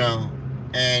 you know,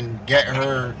 and get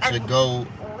her to go.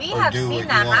 We have seen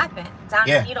that happen down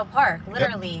in Needle Park,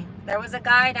 literally. There was a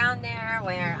guy down there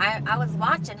where I was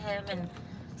watching him and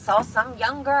saw some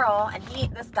young girl, and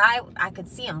this guy, I could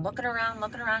see him looking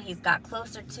around. He's got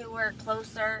closer to her,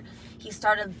 He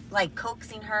started like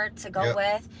coaxing her to go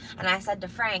with, and I said to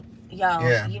Frank, yo,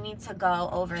 you need to go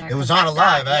over there. It was on a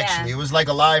live, actually. It was like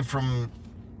a live from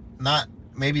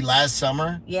maybe last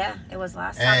summer. Yeah, it was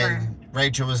last summer. And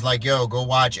Rachel was like, yo, go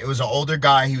watch. It was an older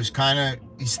guy. He was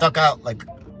he stuck out like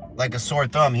a sore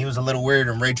thumb. He was a little weird,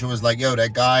 and Rachel was like, yo,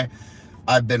 that guy,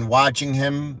 I've been watching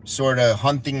him sort of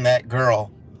hunting that girl.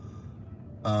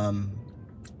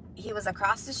 He was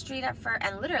across the street at first,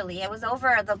 and literally it was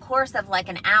over the course of like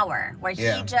an hour where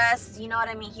he just, you know what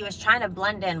I mean, he was trying to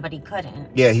blend in, but he couldn't.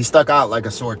 Yeah, he stuck out like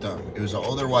a sore thumb. It was an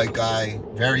older white guy,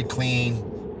 very clean.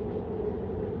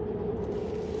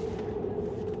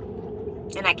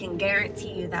 And I can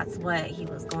guarantee you that's what he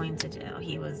was going to do.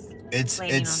 He was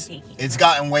planning on taking it's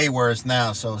gotten way worse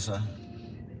now, Sosa.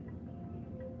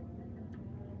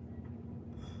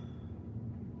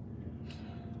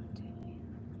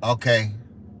 Okay.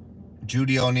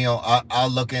 Judy O'Neill, I'll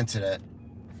look into that.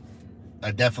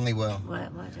 I definitely will.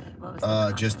 What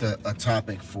was just a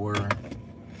topic for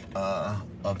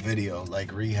a video,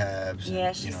 like rehabs.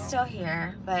 Yeah, she's still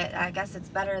here, but I guess it's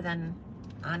better than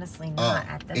honestly not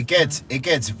at this It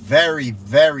gets very,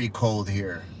 very cold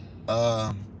here.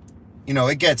 You know,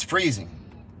 it gets freezing.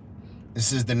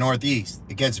 This is the Northeast.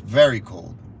 It gets very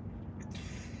cold.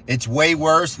 It's way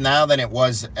worse now than it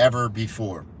was ever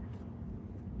before,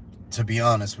 to be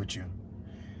honest with you.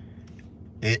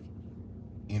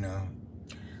 you know.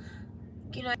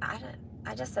 You know,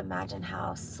 I just imagine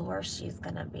how sore she's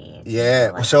gonna be.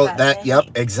 Yeah, Like so that that, yep,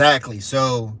 exactly.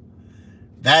 So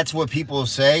that's what people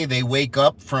say. They wake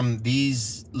up from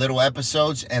these little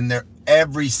episodes and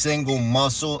every single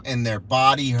muscle in their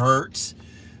body hurts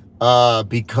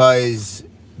because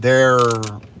they're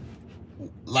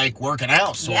like working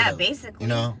out, sort of. Yeah, basically. You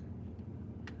know,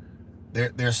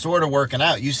 they're sort of working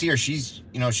out. You see her, she's,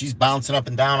 you know, she's bouncing up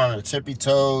and down on her tippy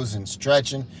toes and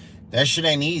stretching. That shit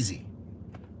ain't easy.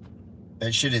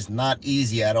 That shit is not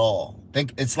easy at all.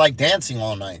 Think it's like dancing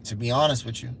all night, to be honest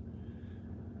with you.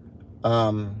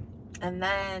 And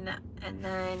then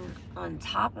on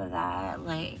top of that,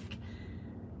 like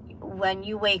when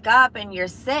you wake up and you're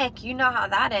sick, you know how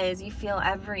that is. You feel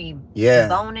every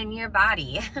bone in your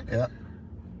body. Yeah.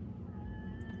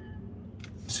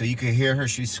 So you can hear her,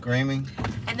 she's screaming.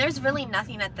 And there's really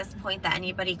nothing at this point that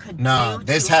anybody could do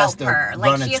this to has help to her. run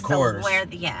Like, she its has course. to wear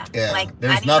Like,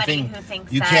 there's anybody nothing, who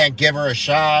thinks you can't give her a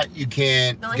shot, you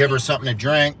can't give her something to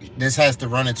drink. This has to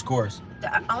run its course.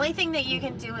 The only thing that you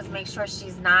can do is make sure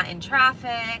she's not in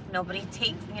traffic, nobody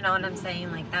takes, you know what I'm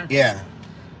saying? Like that. Yeah.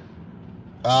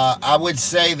 I would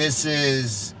say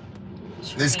this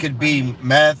could be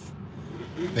meth,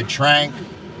 the trank,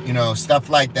 you know, stuff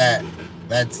like that.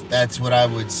 That's what I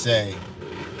would say.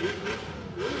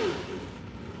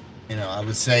 You know, I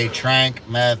would say trank,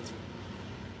 meth,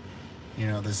 you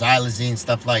know, the xylazine,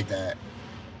 stuff like that.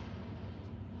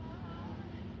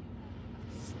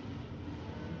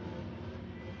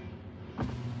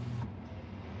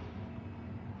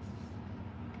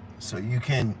 So you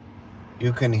can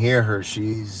hear her.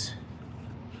 She's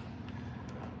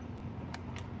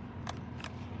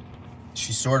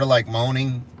sort of like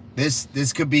moaning.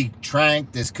 This could be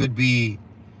trank, this could be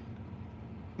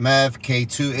meth,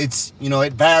 K2. It's, you know,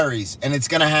 it varies, and it's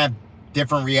gonna have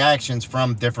different reactions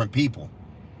from different people.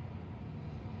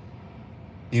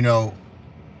 You know,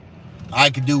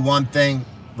 I could do one thing,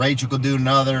 Rachel could do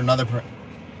another.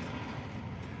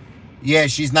 Yeah,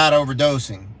 she's not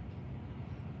overdosing.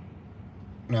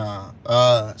 No.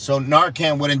 So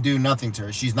Narcan wouldn't do nothing to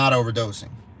her. She's not overdosing.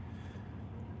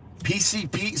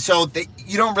 PCP, so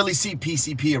you don't really see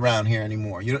PCP around here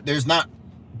anymore. There's not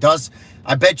dust.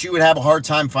 I bet you would have a hard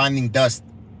time finding dust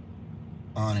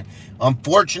on it.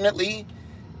 Unfortunately,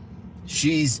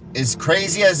 she's as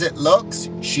crazy as it looks.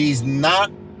 She's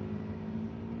not.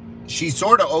 She's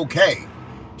sort of okay.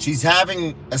 She's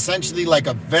having essentially like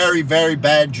a very, very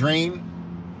bad dream.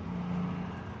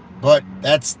 But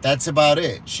that's about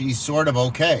it. She's sort of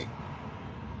okay.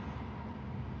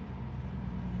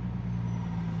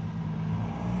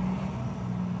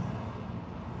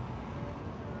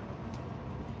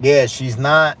 Yeah, she's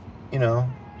not, you know,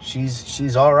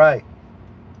 she's all right.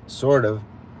 Sort of.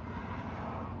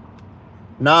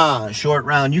 Nah, short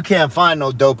round. You can't find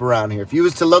no dope around here. If you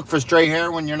was to look for straight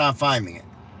heroin, you're not finding it.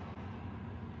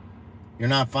 You're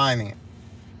not finding it.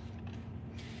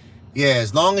 Yeah,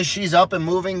 as long as she's up and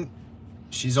moving,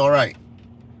 she's all right.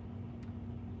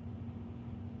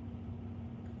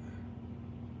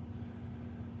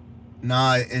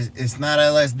 Nah, it's not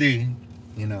LSD,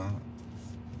 you know.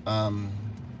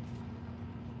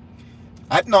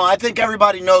 I think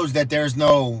everybody knows that there's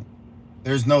no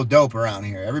dope around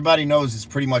here. Everybody knows it's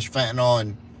pretty much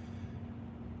fentanyl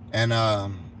and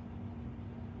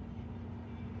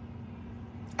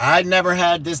I never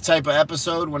had this type of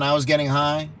episode when I was getting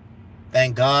high.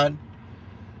 Thank God.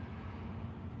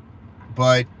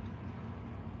 But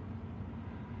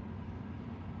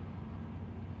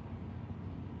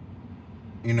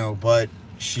you know, I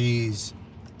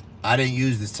didn't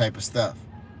use this type of stuff.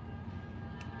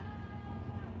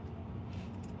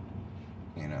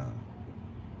 You know.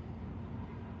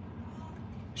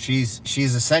 She's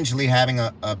essentially having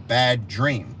a bad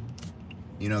dream.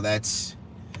 You know, that's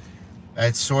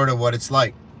sort of what it's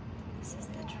like. This is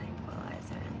the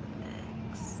tranquilizer in the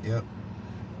mix. Yep.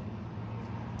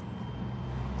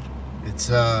 It's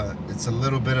a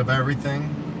little bit of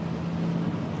everything.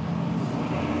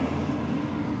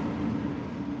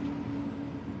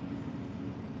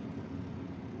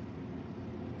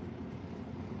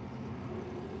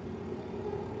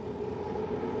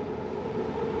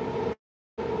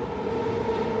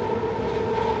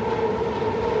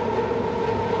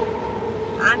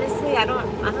 Honestly, I don't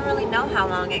really know how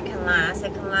long it can last.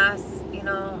 It can last, you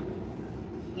know,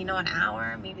 an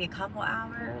hour, maybe a couple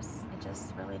hours. It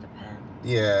just really depends.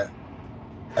 Yeah.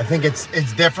 I think it's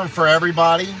different for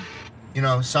everybody. You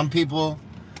know, some people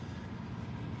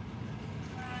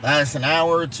last an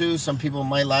hour or two, some people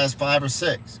might last 5 or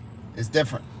 6. It's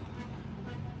different.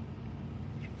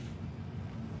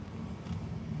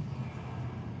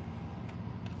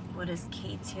 is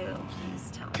K2? Please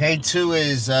tell me. K2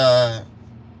 is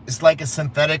it's like a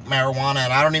synthetic marijuana,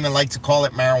 and I don't even like to call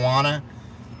it marijuana.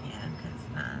 Yeah, because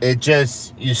not. It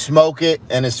just, you smoke it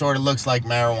and it sort of looks like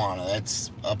marijuana.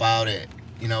 That's about it.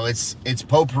 You know, it's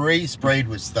potpourri sprayed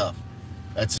with stuff.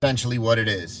 That's essentially what it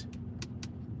is.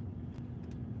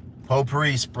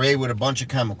 Potpourri sprayed with a bunch of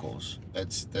chemicals.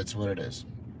 That's what it is.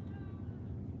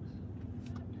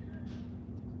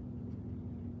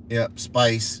 Yep,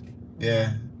 spice.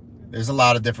 Yeah. There's a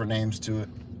lot of different names to it.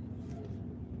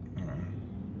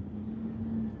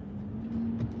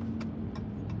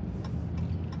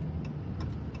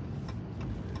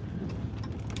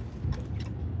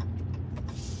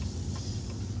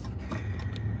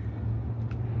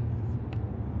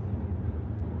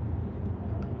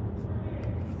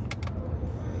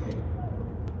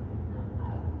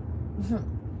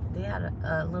 They had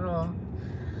a little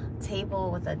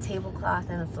table with a tablecloth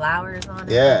and flowers on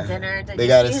it. Yeah. Dinner. They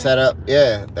got it set up.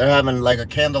 Yeah. They're having like a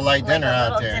candlelight dinner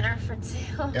out there. Dinner for two.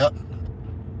 Yep.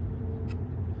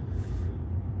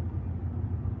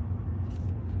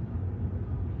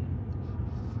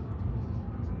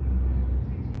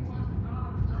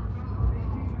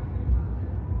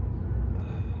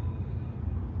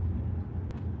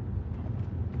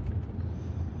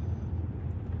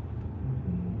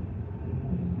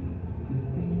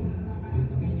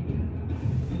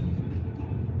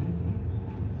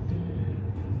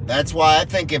 That's why I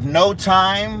think if no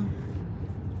time,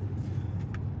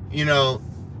 you know,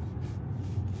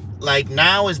 like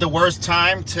now is the worst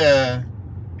time to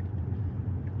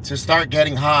start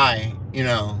getting high, you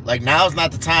know. Like now is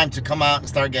not the time to come out and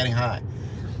start getting high.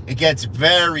 It gets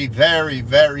very, very,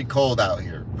 very cold out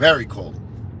here. Very cold.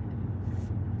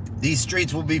 These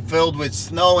streets will be filled with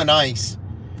snow and ice.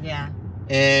 Yeah.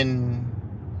 In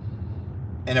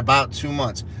about 2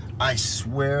 months. I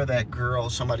swear that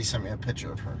girl, somebody sent me a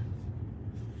picture of her.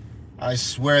 I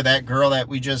swear that girl that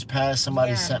we just passed,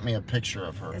 somebody sent me a picture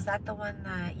of her. Is that the one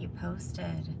that you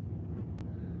posted?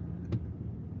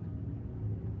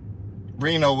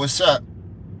 Reno, what's up?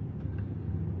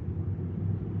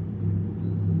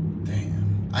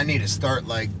 Damn. I need to start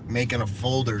like making a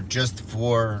folder just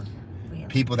for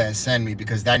people that send me,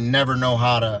 because I never know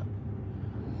how to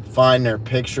find their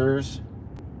pictures.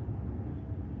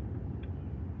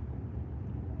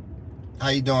 How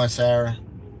you doing, Sarah?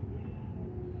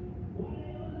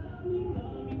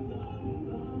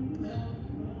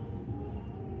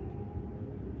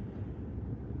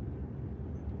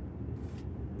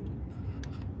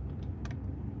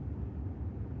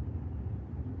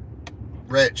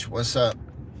 Rich, what's up?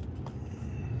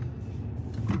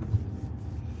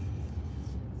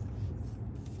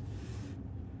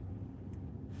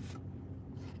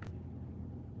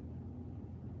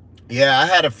 Yeah, I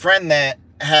had a friend that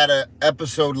had an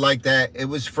episode like that. It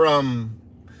was from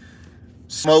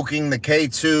smoking the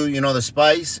K2, you know, the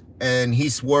spice, and he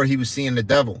swore he was seeing the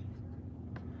devil.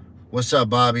 What's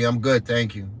up, Bobby? I'm good,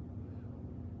 thank you.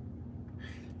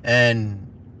 And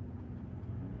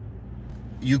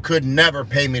you could never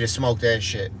pay me to smoke that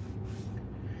shit.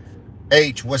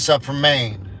 H, what's up from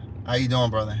Maine? How you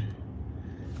doing, brother?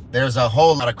 There's a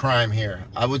whole lot of crime here.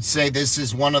 I would say this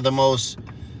is one of the most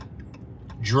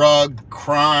drug,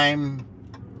 crime,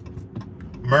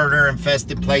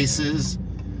 murder-infested places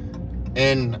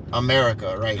in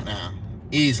America right now.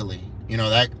 Easily. You know,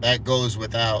 that goes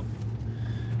without.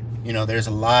 You know, there's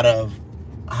a lot of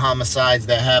homicides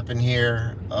that happen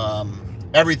here.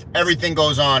 Everything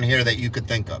goes on here that you could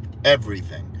think of.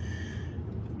 Everything.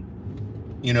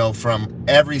 You know, from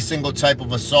every single type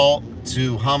of assault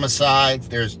to homicides.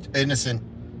 There's innocent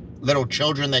little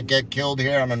children that get killed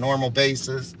here on a normal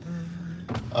basis.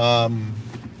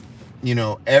 You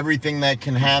know, everything that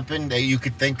can happen that you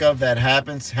could think of that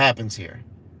happens here.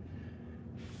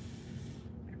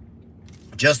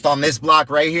 Just on this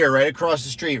block right here, right across the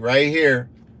street, right here,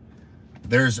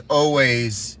 there's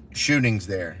always shootings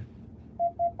there.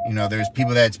 You know, there's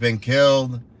people that's been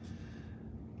killed.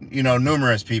 You know,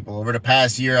 numerous people. Over the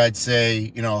past year, I'd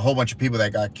say, you know, a whole bunch of people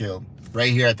that got killed.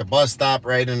 Right here at the bus stop,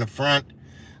 right in the front,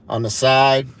 on the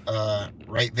side,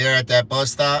 right there at that bus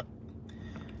stop.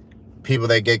 People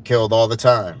that get killed all the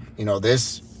time. You know,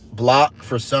 this block,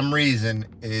 for some reason,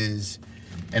 is,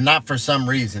 and not for some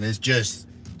reason, it's just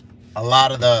a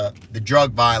lot of the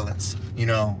drug violence, you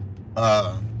know,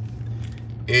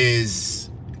 is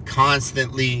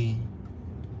constantly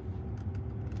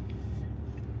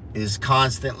they're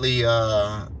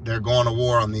going to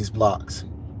war on these blocks,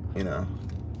 you know.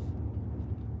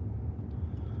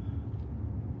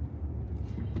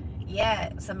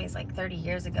 Yeah, somebody's like 30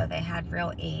 years ago they had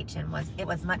real H and it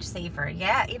was much safer.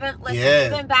 Yeah, even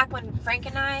back when Frank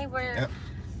and I were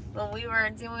when we were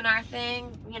doing our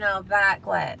thing, you know, back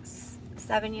what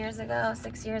 7 years ago,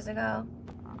 6 years ago,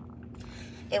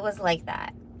 it was like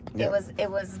that. Yeah.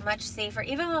 It was much safer.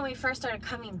 Even when we first started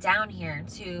coming down here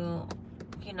to,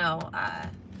 you know,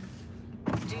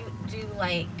 do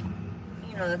like,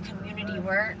 you know, the community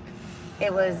work,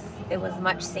 it was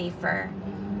much safer.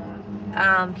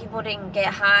 People didn't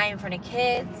get high in front of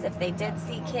kids. If they did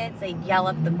see kids, they'd yell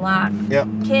up the block. Yep.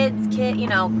 Kids, you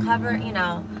know, cover, you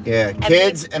know. Yeah,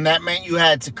 kids, and that meant you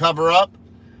had to cover up.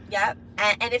 Yep.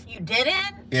 And if you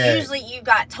didn't, usually you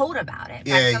got told about it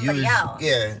by somebody else.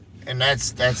 Yeah, and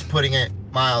that's putting it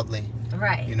mildly.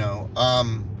 Right. You know,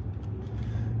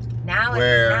 now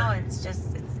it's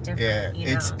different. Yeah,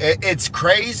 you know? it's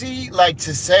crazy, like,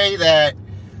 to say that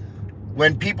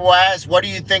when people ask, what do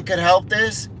you think could help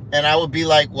this? And I would be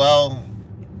like, well,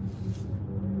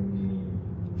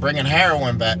 bringing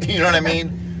heroin back. You know what I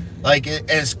mean? Like,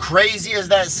 as crazy as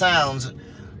that sounds,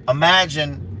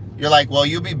 imagine you're like, well,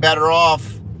 you'd be better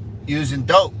off using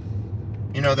dope.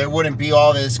 You know, there wouldn't be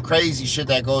all this crazy shit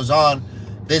that goes on.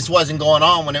 This wasn't going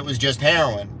on when it was just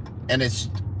heroin. And it's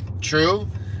true,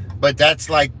 but that's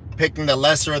like picking the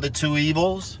lesser of the two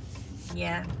evils.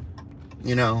 Yeah.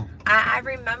 You know? I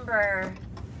remember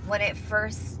when it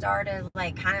first started,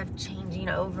 like, kind of changing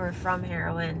over from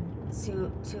heroin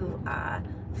to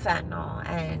fentanyl,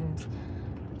 and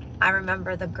I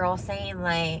remember the girl saying,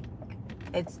 like,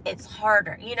 it's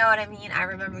harder. You know what I mean? I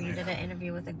remember you did an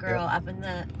interview with a girl up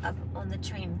on the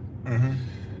train,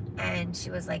 and she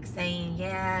was like saying,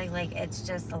 yeah, like, it's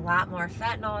just a lot more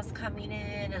fentanyl is coming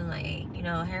in, and, like, you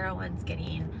know, heroin's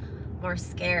getting more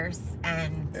scarce,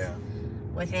 and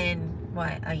within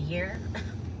what, a year?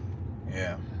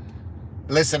 Yeah.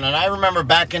 Listen, and I remember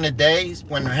back in the days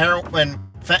when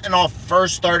fentanyl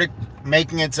first started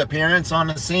making its appearance on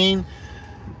the scene,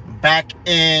 back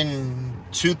in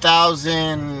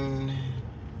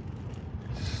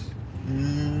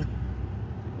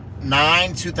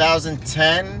 2009,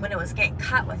 2010. When it was getting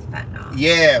cut with fentanyl.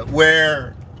 Yeah,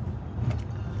 where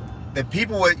the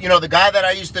people would, you know, the guy that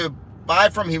I used to buy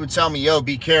from, he would tell me, yo,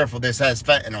 be careful, this has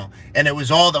fentanyl. And it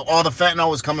was all the fentanyl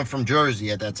was coming from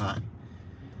Jersey at that time.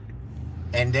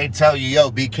 And they tell you, yo,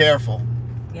 be careful.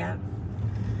 Yeah.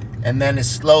 And then it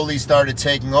slowly started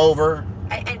taking over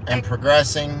and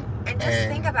progressing. And just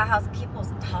think about how people's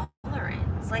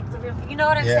tolerance. Like, you know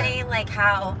what I'm saying? Like,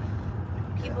 how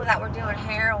people that were doing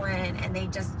heroin and they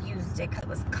just used it because it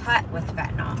was cut with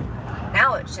fentanyl.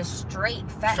 Now it's just straight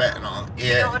fentanyl. Yeah.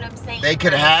 You know what I'm saying? They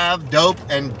could have dope,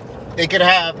 and they could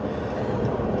have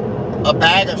a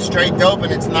bag of straight dope,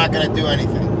 and it's not going to do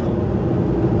anything.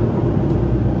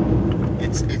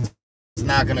 It's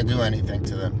not going to do anything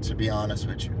to them, to be honest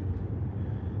with you.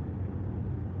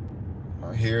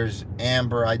 Well, here's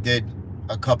Amber. I did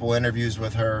a couple interviews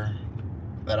with her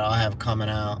that I'll have coming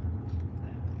out.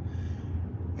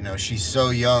 You know, she's so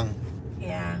young.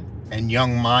 Yeah. And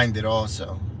young-minded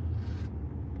also.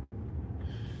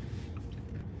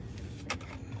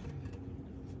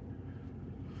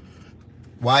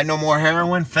 Why no more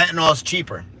heroin? Fentanyl is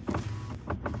cheaper.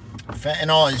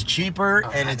 Fentanyl is cheaper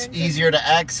and it's easier to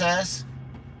access.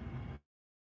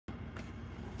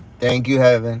 Thank you,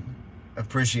 Heaven.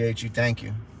 Appreciate you. Thank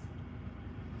you.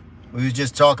 We was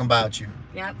just talking about you.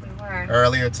 Yep, we were.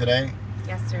 Earlier today.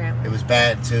 Yesterday. It was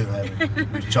bad too, Heaven. We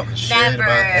was talking shit never.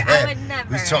 about Heaven. I would never.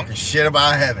 We was talking shit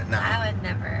about Heaven. No. I would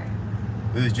never.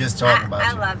 We was just talking about you.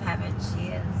 I love Heaven.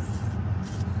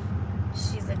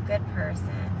 She's a good person.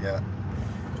 Yeah.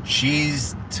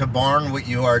 She's to Barn what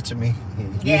you are to me.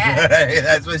 Yeah.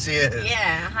 That's what she is.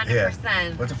 Yeah, 100%.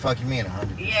 Yeah. What the fuck you mean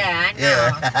 100%? Yeah, I know.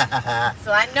 Yeah.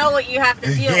 So I know what you have to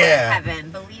deal with,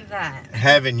 Heaven. Believe that.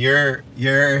 Heaven, you're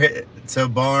to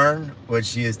Barn what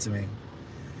she is to me.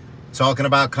 Talking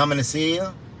about coming to see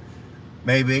you?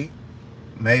 Maybe.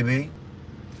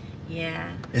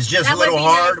 Yeah. It's just a little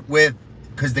hard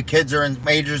because the kids are in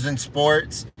majors in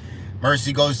sports.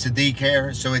 Mercy goes to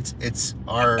daycare, so it's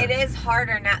our. It is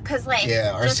harder now, cause like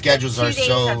our schedules are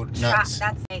so nuts.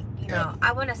 That's like, you know,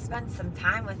 I want to spend some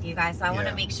time with you guys, so I want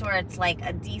to make sure it's like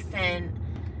a decent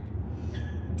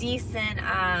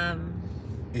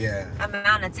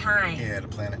amount of time. Yeah, to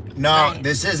plan it. No,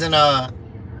 this isn't a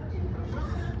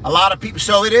lot of people.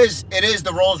 So it is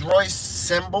the Rolls Royce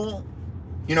symbol.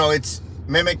 You know, it's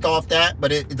mimicked off that,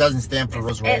 but it doesn't stand for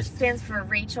Rolls Royce. It stands for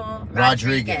Rachel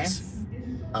Rodriguez.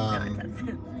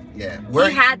 Yeah,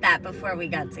 we had that before we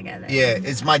got together. Yeah,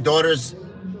 it's my daughter's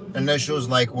initials,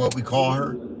 like what we call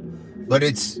her, but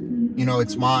it's, you know,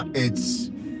 it's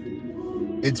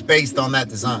it's based on that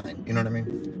design. You know what I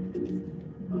mean?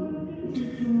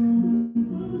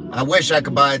 I wish I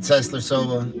could buy a Tesla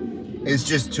Sova. It's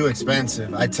just too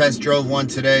expensive. I test drove one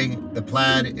today, the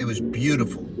Plaid. It was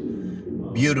beautiful.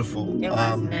 Beautiful. It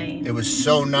was nice. It was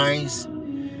so nice.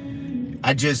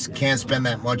 I just can't spend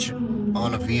that much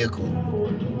on a vehicle.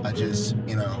 I just,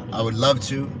 you know, I would love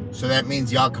to. So that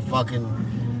means y'all can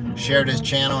fucking share this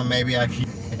channel and maybe I can,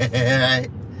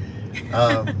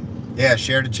 yeah,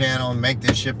 share the channel and make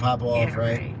this shit pop off, Yeah,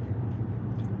 right?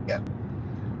 Yeah.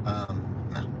 No.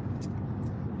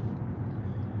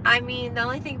 I mean, the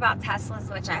only thing about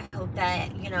Teslas, which I hope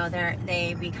that, you know,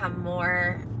 they become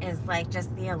more, is like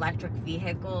just the electric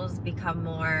vehicles become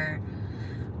more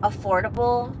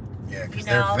affordable. Yeah, because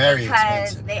you know, they're very because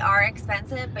expensive. they are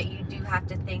expensive, but you do have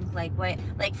to think like what,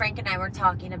 like Frank and I were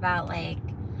talking about, like,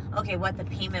 okay, what the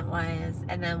payment was,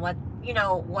 and then what, you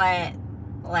know, what,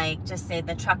 like, just say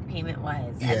the truck payment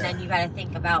was, Yeah. and then you got to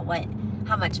think about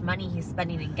how much money he's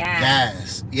spending in gas.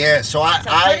 Gas. Yeah, so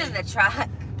put in the truck.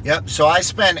 Yep, so I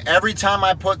spend every time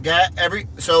I put gas,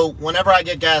 so whenever I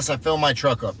get gas, I fill my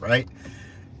truck up, right?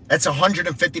 That's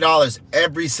 $150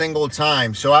 every single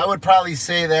time. So I would probably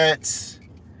say that's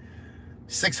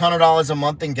 $600 a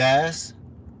month in gas.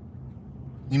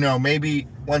 You know, maybe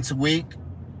once a week.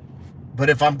 But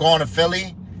if I'm going to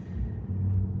Philly,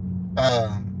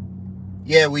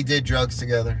 yeah, we did drugs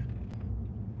together.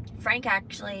 Frank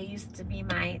actually used to be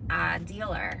my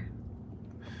dealer.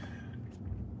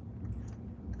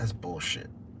 That's bullshit.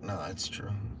 No, it's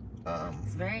true.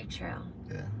 It's very true.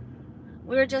 Yeah.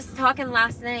 We were just talking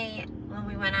last night when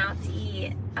we went out to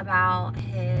eat about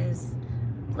his,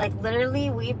 like,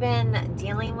 literally we've been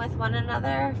dealing with one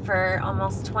another for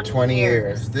almost 20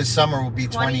 years. This summer will be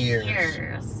 20 years.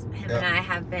 Him Yep. and I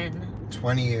have been.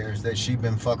 20 years that she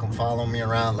been fucking following me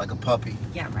around like a puppy.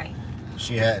 Yeah, right.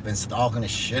 She had been stalking the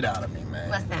shit out of me,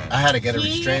 man. Listen, I had to get a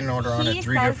restraining order on her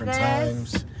 3 different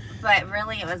times. But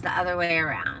really, it was the other way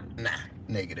around. Nah,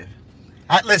 negative.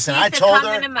 I told come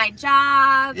her. into my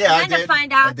job. Yeah, and then to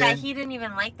find out that he didn't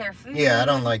even like their food. Yeah, I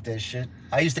don't like that shit.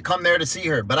 I used to come there to see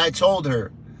her, but I told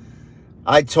her,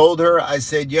 I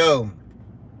said, yo,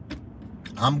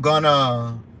 I'm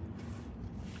gonna,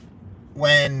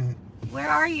 when. Where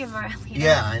are you, Marlena?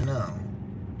 Yeah, I know.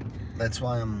 That's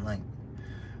why I'm like,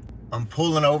 I'm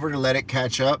pulling over to let it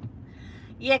catch up.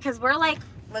 Yeah, because we're like,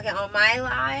 look at on my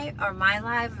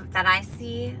live that I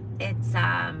see, it's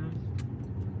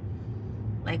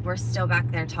like we're still back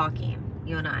there talking,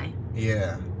 you and I.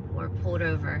 Yeah. We're pulled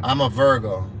over. I'm a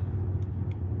Virgo.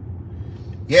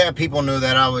 Yeah, people knew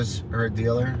that I was her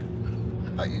dealer.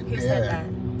 Who said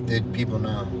that? Did people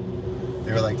know?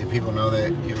 They were like, did people know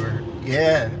that you were?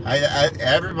 Yeah,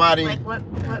 everybody. Like what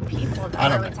people? I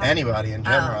don't know, anybody in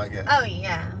general, I guess. Oh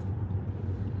yeah.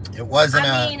 It wasn't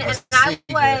I mean, and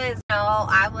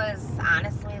I was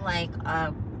honestly like,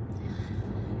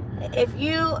 if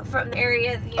you from the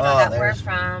area, you know, that we're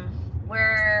from,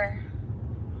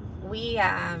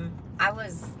 I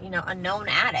was, you know, a known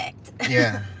addict.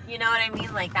 Yeah. You know what I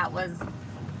mean? Like that was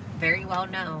very well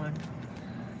known.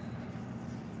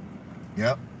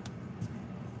 Yep.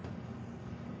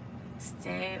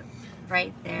 Stay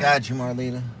right there. Got you,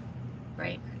 Marlena.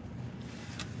 Break.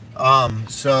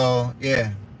 So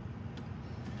yeah.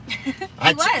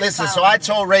 Listen, so following I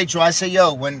told Rachel, I said,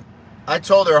 yo, when I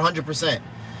told her 100%,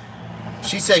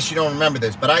 she says she don't remember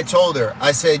this, but I told her,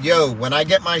 I said, yo, when I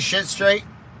get my shit straight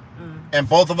and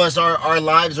both of us, our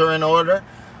lives are in order,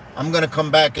 I'm going to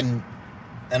come back and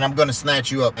I'm going to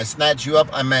snatch you up. I snatch you up,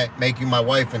 I meant make you my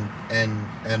wife and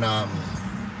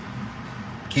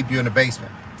keep you in the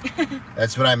basement.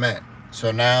 That's what I meant.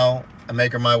 So now I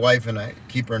make her my wife and I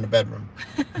keep her in the bedroom.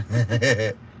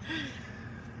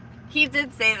 He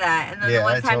did say that, and then the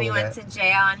one time he went to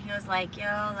jail, and he was like, "Yo,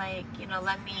 like, you know,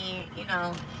 let me, you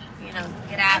know, get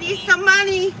at me. I need some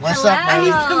money. What's up, Hello.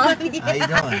 baby? I need some money. How you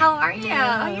doing? How are you?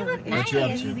 Oh, you look nice. What you up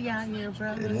to? Easy out here,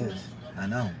 bro. It is. I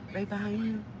know. Right behind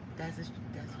you. That's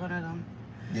one of them.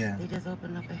 Yeah. They just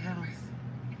opened up a house.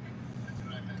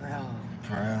 Bro.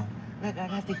 For real. Look, I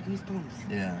got the goosebumps.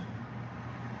 Yeah.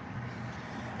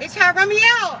 They tried to run me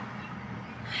out.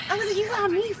 I was like, you got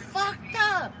me fucked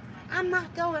up. I'm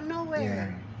not going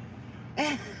nowhere.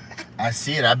 Yeah. I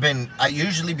see it. I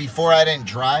usually before I didn't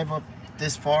drive up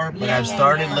this far, but I've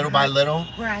started little by little.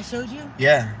 Where I showed you?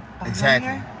 Yeah, Behind exactly.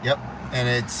 her? Yep. And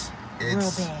it's Real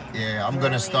bad. yeah, I'm Really,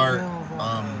 gonna start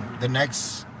real the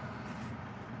next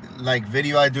like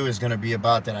video I do is gonna be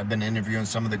about that. I've been interviewing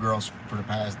some of the girls for the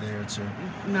past day or two.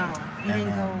 No, you And,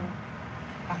 didn't go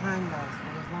behind us.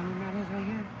 There's laundromat is right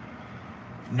here.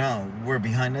 No, we're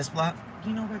behind this block.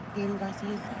 You know where Danny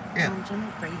Garcia's Yeah. gym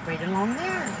is? Right along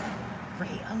there.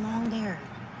 right along there.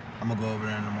 I'm gonna go over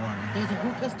there in the morning. There's a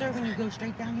hookah store when you go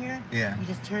straight down here. Yeah. You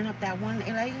just turn up that one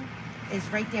lane. It's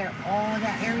right there. All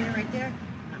that area right there.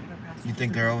 You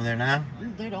think they're over there now?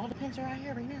 All the pins are out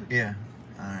here right now. Yeah.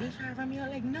 All right. They try to run me out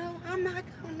like, no, I'm not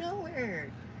going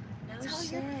nowhere. No Tell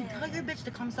shit. your bitch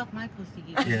to come suck my pussy.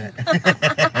 Yeah.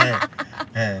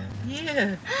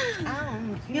 Yeah.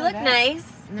 You look nice.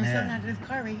 And there's something out of this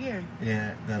car right here.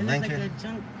 Yeah. The It looks Lincoln. like a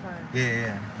junk car.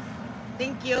 Yeah.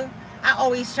 Thank you. I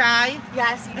always try.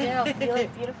 Yes, you do. You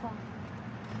look beautiful.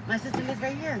 My sister lives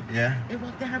right here. Yeah. They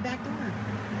walked in her back door.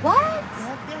 What? They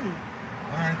walked in.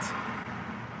 What?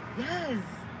 Yes.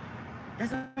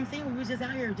 That's what I'm saying. We was just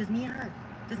out here, just me and her.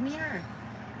 Just me and her.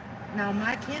 Now,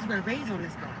 my kids were raised on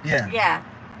this block. Yeah. Yeah.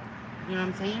 You know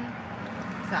what I'm saying?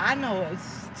 So I know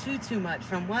it's too much.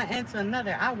 From one end to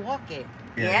another, I walk it.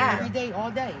 Yeah. Every day,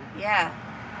 all day. Yeah.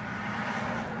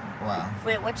 Wow.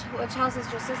 Wait, which house is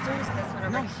your sister's? This one or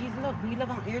No, mine? we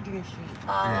live on Adrian Street.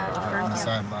 On the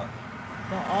side block.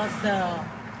 But all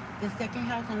the second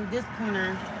house on this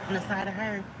corner, on the side of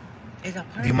her, is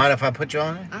apartment. Do you mind if I put you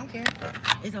on it? I don't care.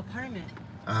 It's apartment.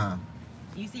 Uh-huh.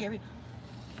 You see you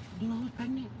know who's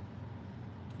pregnant?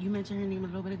 You mentioned her name a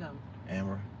little bit ago.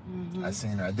 Amber. Mm-hmm. I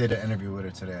seen her. I did an interview with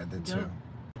her today. I did too.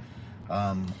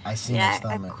 I seen her Yeah, I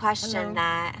stomach. questioned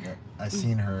that. Yep. I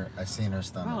seen her Bro,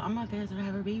 stomach. I'm about to ask her to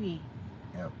have her baby.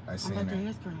 Yep. I I'm seen about to her.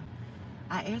 ask her.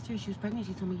 I asked her if she was pregnant.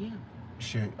 She told me yeah.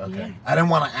 Shit. Okay. Yeah. I didn't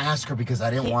want to ask her because I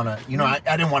didn't want to. You know, I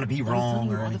didn't want to be I'm telling wrong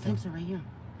you, or all the anything. pimps are right here.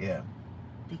 Yeah.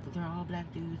 They're all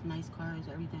black dudes, nice cars,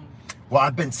 everything. Well,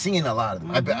 I've been seeing a lot of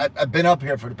them. I've been up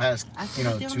here for the past, I see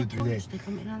 2-3 days. They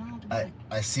come in and out the back.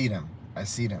 I see them.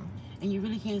 And you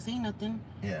really can't say nothing.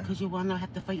 Yeah. Because you will not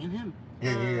have to fight in him.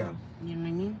 Yeah. You know what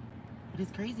I mean? But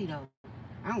it's crazy though.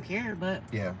 I don't care, but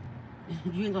Yeah.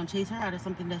 you ain't gonna chase her out of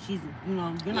something that she's, you're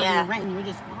not even renting. You're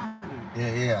just spawning. Yeah.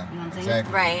 You know what I'm saying?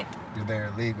 Exactly. Right. You're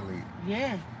there legally.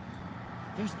 Yeah.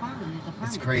 They're spawning.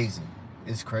 It's crazy.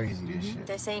 It's crazy, this shit.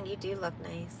 They're saying you do look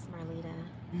nice,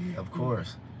 Marlita. Of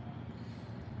course.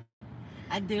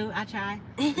 I do. I try.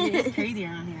 It's crazy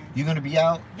around here. You gonna be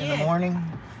out in the morning?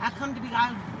 I come to be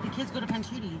out. The kids go to Penn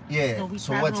Treaty. Yeah. So we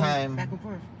So what travel time? back and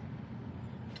forth.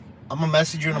 I'm gonna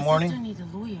message you in the My morning. sister needs a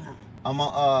lawyer. I'm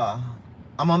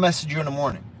gonna message you in the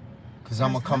morning, cause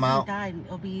I'm gonna come out. Died.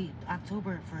 It'll be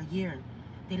October for a year.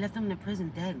 They left him in the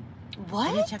prison dead. What?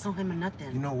 They didn't check on him or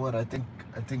nothing. You know what? I think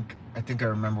I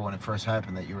remember when it first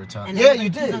happened that you were talking. And Yeah, you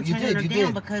everybody did. keeps You on turning did. her You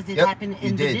down did. because it Yep, happened you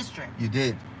in the did. district. You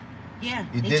did. Yeah.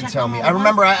 You they did checked tell on me. him I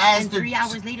remember I once, asked and her 3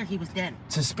 hours later he was dead.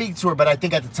 to speak to her, but I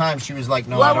think at the time she was like,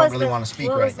 "No, What I don't was really the- want to speak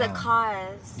what right was the now."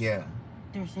 cause? Yeah.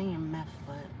 They're saying meth,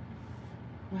 but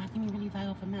how can you really die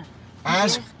off of meth?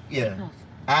 Ask. Yeah.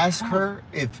 Ask Come on. her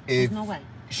if There's no way.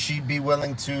 she'd be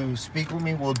willing to speak with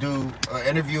me. We'll do an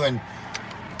interview and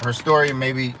her story.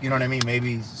 Maybe, you know what I mean?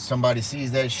 Maybe somebody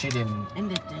sees that shit and In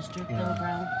the district, Yeah. though,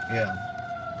 bro. yeah,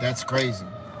 that's crazy.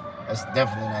 That's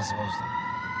definitely not supposed to.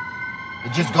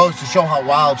 It just goes to show how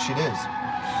wild shit is.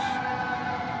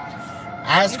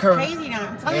 Ask It's her. crazy now.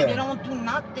 I'm telling Yeah. you, they don't do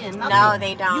nothing. No,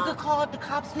 they don't. You could call up the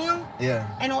cops now, Yeah.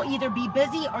 and it'll either be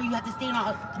busy or you have to stay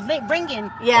on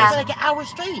ringing Yeah. for like an hour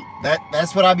straight.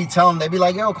 That's what I be telling them. They be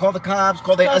like, "Yo, call the cops."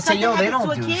 Call they. So I if say, "Yo, something they happens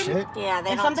don't to a do kid, shit." Yeah, they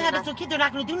If don't something do happens to nothing. a kid, they're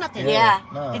not going to do nothing. Yeah.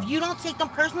 No. If you don't take them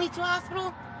personally to the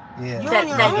hospital, Yeah. You're on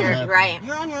your own. You're right.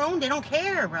 you're on your own. They don't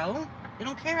care, bro. They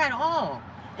don't care at all.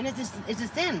 And it's a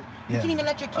sin. You Yeah. can't even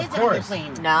let your kids Of out on the course.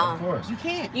 plane. No. Of course. You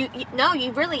can't. No,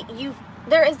 you really,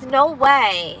 there is no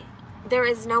way. There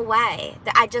is no way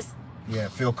that I just, Yeah.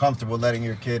 Feel comfortable letting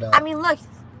your kid out. I mean, look,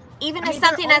 even if they're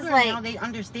something as older like, now, they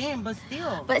understand, but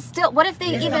still. but still, what if they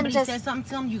Yeah. If even somebody just, says something to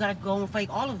them, you gotta go and fight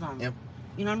all of them. Yep.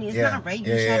 You know what I mean? It's Yeah. not right. You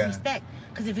Yeah, should yeah. have respect.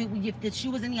 Because if the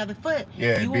shoe was any other foot, Yeah,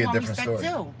 it'd you be would a want different respect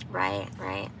story. too. right.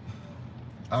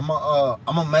 I'm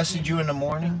gonna message you in the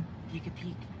morning You could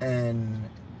peek. and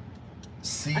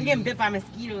see. I'm getting bit by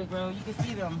mosquitoes, bro. You can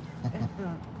see them.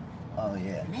 Oh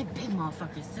yeah. And they're big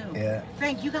motherfuckers too. Yeah.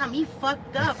 Frank, you got me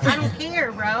fucked up. I don't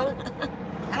care, bro.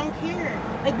 I don't care.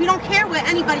 Like, we don't care what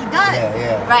anybody does.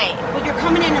 Yeah. Right. But you're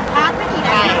coming in and popping me,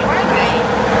 that's not right.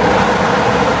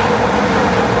 Right.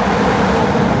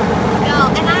 No,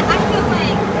 and I feel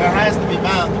like, There has to be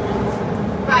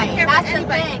boundaries. right, care that's what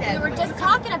the anybody thing. says. We were just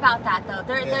talking about that though.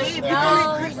 There's Yeah, no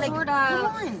yeah. sort Come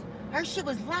of, on. Her shit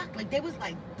was locked. Like, they was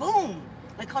like, boom.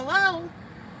 Like, hello.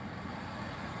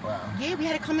 Wow. Yeah, we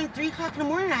had to come in 3 o'clock in the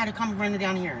morning. I had to come running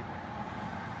down here.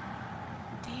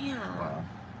 damn. Wow.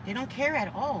 They don't care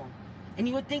at all. And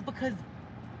you would think because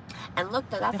And look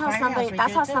though, that's The how firehouse somebody, right that's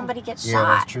there, how too. somebody gets Yeah, shot.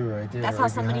 that's true right there. That's how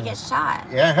right somebody behind gets us. shot.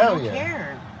 Yeah, they hell don't yeah.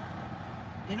 care.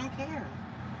 They don't care.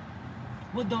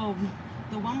 Well,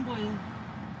 the one boy,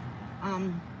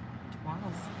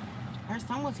 Her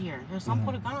son was here. Her son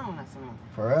put a gun on us.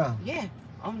 For real? Yeah.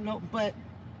 No, but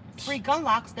free gun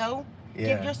locks though.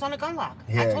 Yeah. Give your son a gun lock.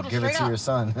 Yeah, I told her give it to your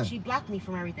son. She blocked me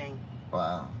from everything.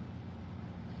 Wow.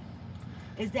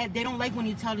 Is that they don't like when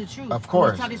you tell the truth. Of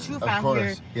course. When you tell the truth of out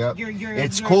course. here. Yep.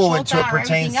 It's cool until it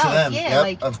pertains to them. Yeah, yep.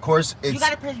 like, of course. It's, we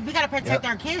gotta protect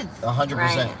our kids. 100%.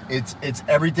 Right. It's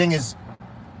everything is,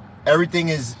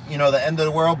 you know, the end of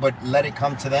the world, but let it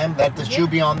come to them. Let the shoe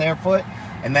be on their foot.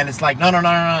 And then it's like, no,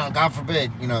 God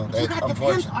forbid, you know. You got the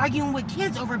pimps arguing with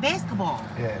kids over basketball.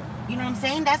 Yeah. You know what I'm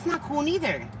saying? That's not cool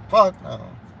neither. Fuck no.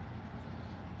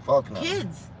 Fuck no.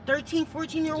 Kids, 13,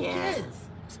 14-year-old kids,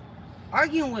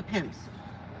 arguing with pimps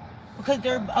because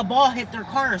a ball hit their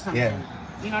car or something. Yeah.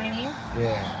 You know what I mean?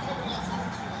 Yeah.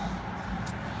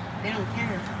 They don't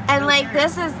care. And like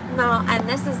this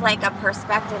is like a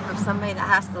perspective of somebody that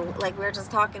has to, like we were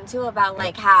just talking too about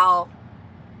like how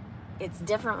it's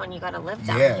different when you gotta live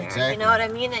down here. Exactly. You know what I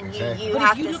mean? And you but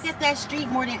have if you to look at that street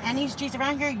more than any streets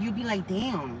around here, you'd be like,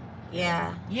 damn.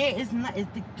 Yeah. Yeah, it's not.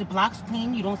 The block's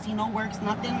clean. You don't see no works,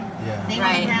 nothing. Yeah. They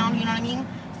on the ground. You know what I mean?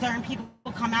 Certain people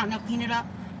come out and they'll clean it up.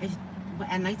 But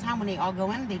at nighttime when they all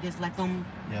go in, they just let them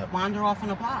wander off on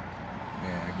the block.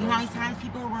 Yeah. You know how many times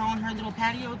people were on her little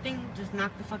patio thing, just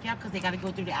knocked the fuck out because they got to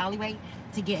go through the alleyway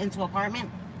to get into an apartment.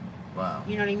 Wow.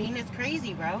 You know what I mean? It's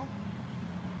crazy, bro.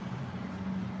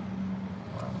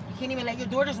 You can't even let your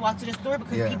daughters walk to the store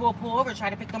because people will pull over, try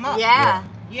to pick them up. Yeah.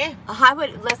 Yeah. I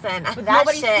would listen. But that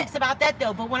nobody shit. speaks about that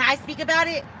though. But when I speak about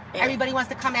it, everybody wants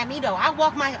to come at me though. I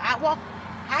walk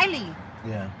highly.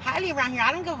 Yeah. Highly around here.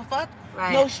 I don't give a fuck.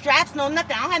 Right. No straps, no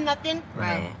nothing. I don't have nothing.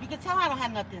 Right. You can tell I don't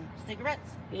have nothing.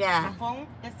 Cigarettes. Yeah. My phone.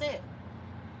 That's it.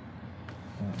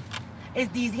 It's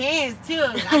these hands too.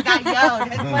 I got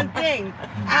that's one thing.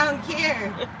 I don't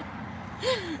care.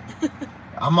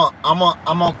 I'm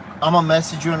gonna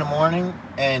message you in the morning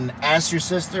and ask your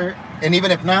sister, and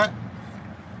even if not,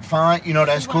 fine. You know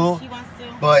that's cool. She wants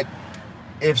to. But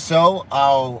if so,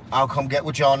 I'll come get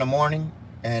with y'all in the morning,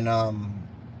 and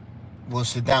we'll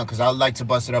sit down because I'd like to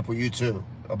bust it up with you too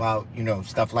about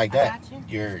stuff like that. I got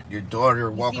you. Your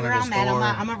daughter walking to the store.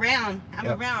 I'm around. I'm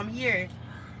around. I'm here.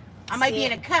 I might be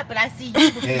in a cut, but I see you.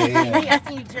 I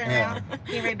see you turn around.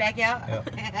 Get right back out.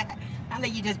 I'm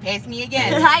like, you just passed me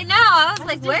again. I know. I was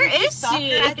like, where is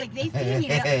she? I was like, they see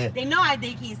me. They know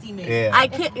they can't see me. Yeah. I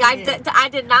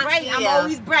did not bright, see I'm you.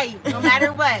 always bright, no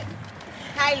matter what.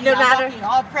 Kylie, No I'm matter. walking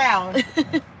all proud.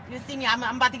 You see me? I'm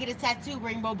about to get a tattoo,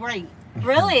 rainbow bright.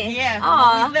 Really? Yeah.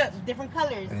 Aw. Always look, different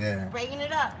colors. Yeah. Brighten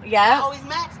it up. Yeah. I always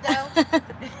match though.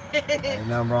 Ain't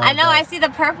nothing wrong I with know. that. I see the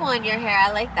purple in your hair. I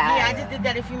like that. Yeah, I just did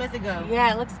that a few months ago.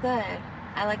 Yeah, it looks good.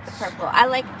 I like the purple. I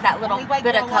like that little Only white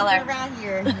bit girl of color. walking around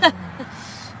here.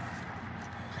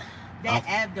 That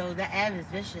ab though, that ab is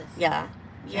vicious. Yeah.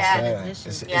 Yeah. Yeah.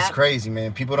 It's crazy,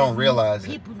 man. People don't realize it.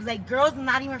 People like girls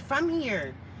not even from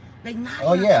here. Like not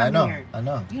Oh even yeah, from I know. here. I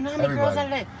know. You know how many girls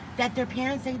Everybody. that their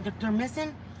parents say that they're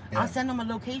missing? Yeah. I'll send them a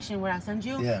location where I send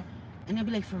you. Yeah. And they'll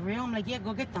be like, for real? I'm like, yeah,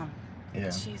 go get them. Yeah.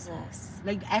 Jesus.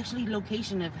 Like actually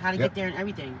location of how to get there and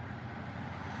everything.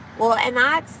 Well, and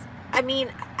that's, I mean,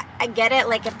 I get it.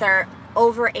 Like if they're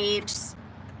overaged,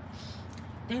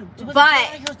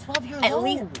 but 12 years at old.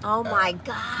 least, oh my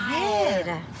God.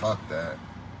 Yeah. Fuck that.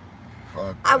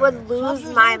 Fuck I would that. 12 lose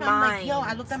years my old, I'm mind. like, yo,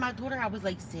 I looked at my daughter. I was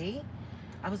like, see?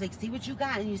 I was like, see what you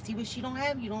got, and you see what she don't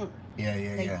have. You don't. Yeah.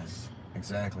 like, Yes.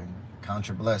 Exactly. Count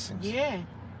your blessings. Yeah.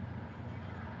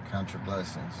 Count your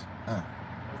blessings. Huh.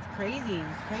 It's crazy.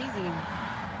 It's crazy.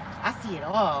 I see it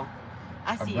all.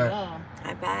 I see it all.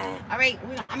 I bet. All right,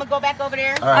 I'm gonna go back over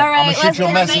there. All right. I'm let's gonna shoot you a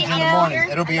get message to in the you. morning.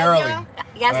 It'll be I love early. y'all.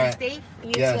 Yes, All it's right. safe.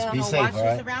 You Yes, too. be safe, Watch all your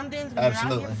right? surroundings when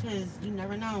Absolutely. you're out here, because you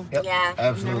never know. Yep. Yeah.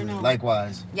 Absolutely. You never know.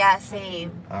 Likewise. Yeah,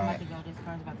 same. All I'm right. about to go. This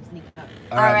car's about to sneak up.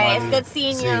 All right, Marley. it's good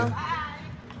seeing See you.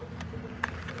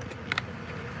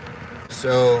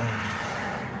 So,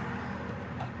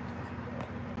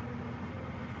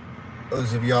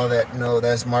 those of y'all that know,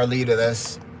 that's Marlita.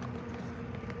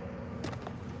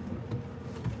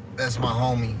 That's my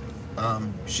homie.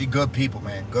 She good people,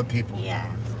 man. Good people.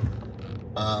 Yeah.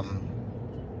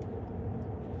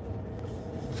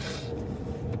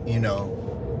 You know,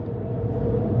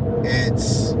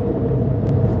 it's,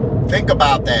 think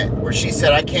about that, where she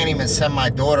said, I can't even send my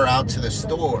daughter out to the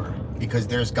store because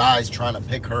there's guys trying to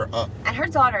pick her up. And her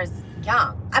daughter's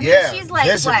young. I mean, Yeah, she's like,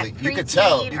 visibly. what, You could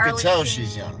tell. preteen, You could early tell teen?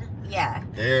 she's young. Yeah.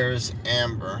 There's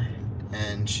Amber,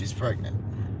 and she's pregnant.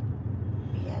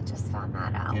 Yeah, just found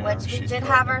that out. You know, Which we she's did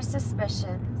have pregnant. our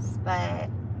suspicions, but,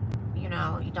 you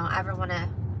know, you don't ever want to,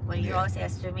 well, you always say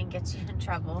assuming gets you in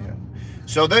trouble. Yeah.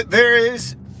 So there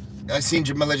is, I seen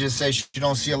Jamila just say she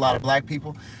don't see a lot of black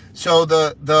people. So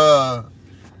the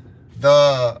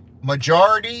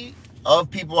majority of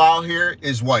people out here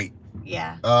is white.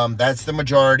 Yeah. That's the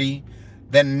majority.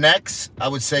 Then next, I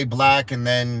would say black, and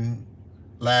then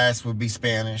last would be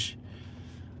Spanish.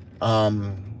 But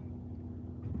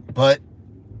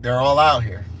they're all out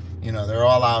here. You know, they're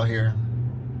all out here.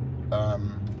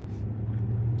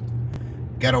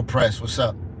 Ghetto Press, what's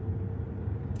up?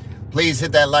 Please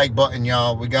hit that like button,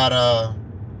 y'all. We got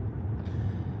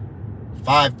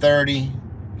 530,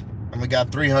 and we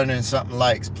got 300 and something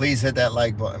likes. Please hit that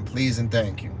like button, please and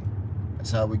thank you.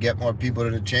 That's how we get more people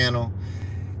to the channel.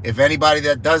 If anybody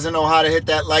that doesn't know how to hit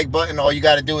that like button, all you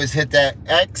got to do is hit that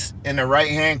X in the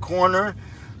right-hand corner,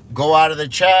 go out of the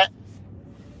chat,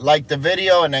 like the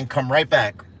video, and then come right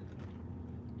back.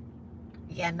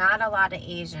 Yeah, not a lot of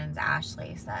Asians,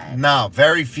 Ashley said. No,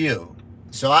 very few.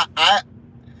 So I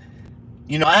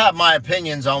you know, I have my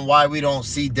opinions on why we don't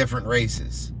see different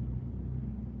races.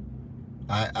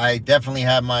 I definitely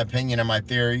have my opinion and my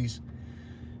theories.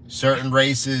 Certain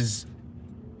races,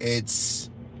 it's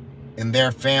in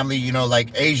their family, you know,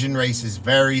 like Asian races,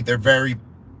 they're very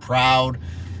proud,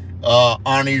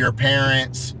 honor your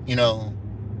parents, you know.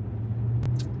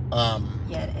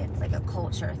 Yeah, it's like a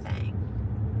culture thing.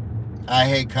 I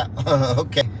hate cops.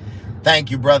 Okay.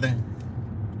 Thank you, brother.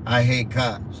 I hate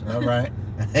cops. All right.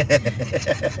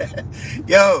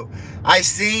 Yo,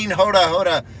 hold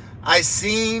on. I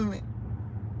seen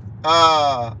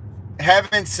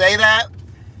Heaven say that,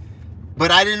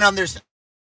 but I didn't understand.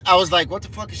 I was like, what the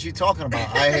fuck is she talking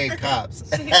about? I hate cops.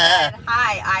 She said,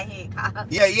 hi, I hate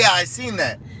cops. Yeah, I seen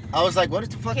that. I was like, what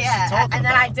the fuck is she talking about? And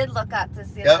then I did look up to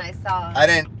see what I saw. I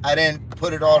didn't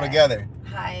put it all together.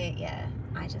 Hi, yeah.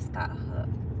 I just got hooked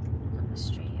on the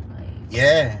street. Like,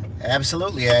 yeah,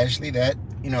 absolutely, Ashley. That,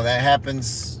 you know, that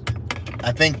happens.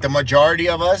 I think the majority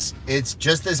of us, it's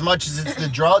just as much as it's the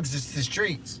drugs, it's the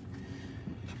streets.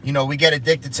 You know, we get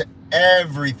addicted to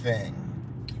everything.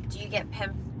 Do you get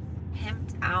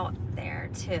pimped out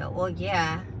there too? Well,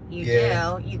 yeah, you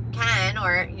do. You can,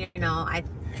 or, you know,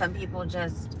 some people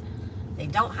just, they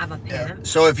don't have a pimp. Yeah.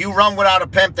 So if you run without a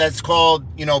pimp, that's called,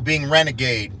 you know, being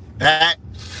renegade. That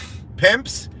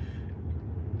pimps,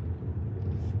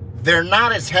 they're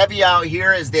not as heavy out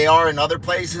here as they are in other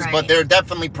places, but they're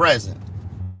definitely present.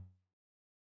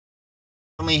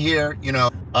 Definitely here, you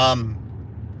know,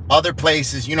 other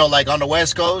places, you know, like on the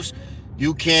West Coast,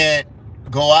 you can't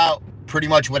go out pretty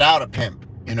much without a pimp,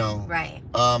 you know. Right.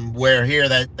 Where here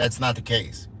that's not the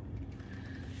case.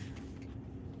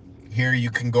 Here you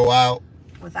can go out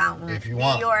without one. If you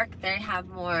want. New York, they have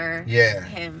more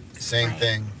pimps. Same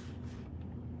thing.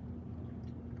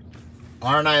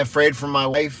 Aren't I afraid for my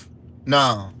wife?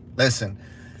 No. Listen,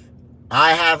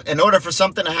 in order for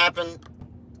something to happen,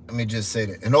 let me just say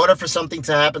that. In order for something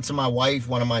to happen to my wife,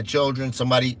 one of my children,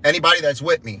 anybody that's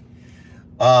with me,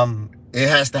 it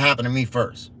has to happen to me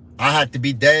first. I have to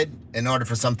be dead in order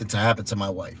for something to happen to my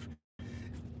wife.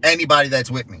 Anybody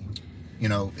that's with me, you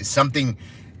know, it's something,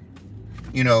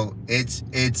 you know,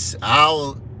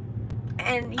 I'll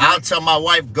tell my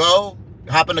wife, go,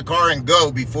 hop in the car and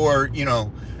go before, you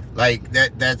know, like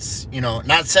that's, you know,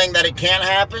 not saying that it can't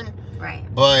happen, right?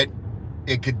 But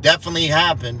it could definitely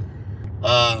happen.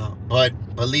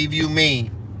 But believe you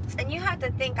me. And you have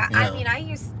to think, I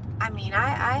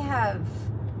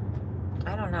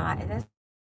don't know, this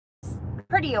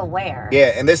pretty aware.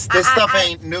 Yeah, and this stuff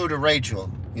ain't new to Rachel,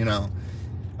 you know.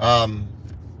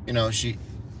 You know, she's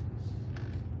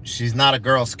not a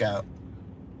Girl Scout.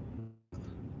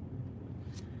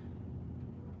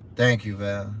 Thank you,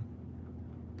 Val.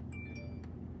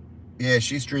 Yeah,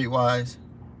 she's streetwise.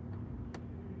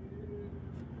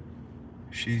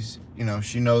 She's, you know,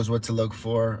 she knows what to look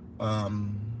for.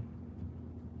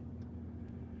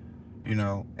 You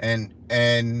know,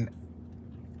 and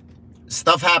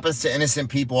stuff happens to innocent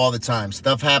people all the time.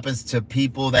 Stuff happens to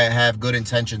people that have good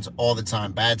intentions all the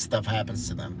time. Bad stuff happens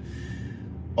to them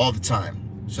all the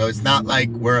time. So it's not like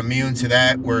we're immune to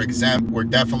that. We're exempt. We're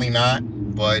definitely not.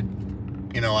 But,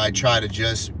 you know, I try to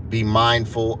just be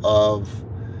mindful of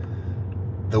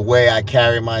the way I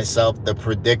carry myself, the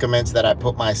predicaments that I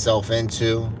put myself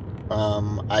into.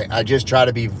 I just try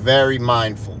to be very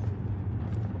mindful.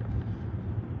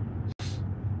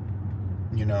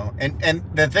 You know, and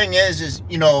the thing is,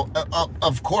 you know,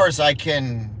 of course I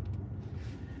can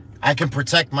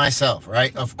protect myself,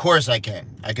 right? Of course I can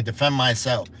defend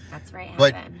myself. That's right.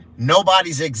 But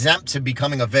nobody's exempt to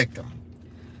becoming a victim.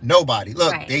 Nobody.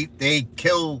 Look, they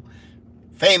kill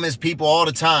famous people all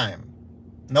the time.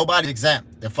 Nobody's exempt.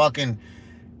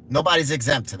 Nobody's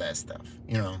exempt to that stuff,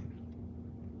 you know.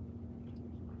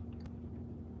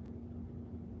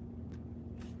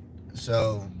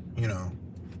 So you know,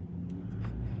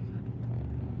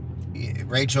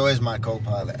 Rachel is my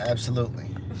co-pilot. Absolutely.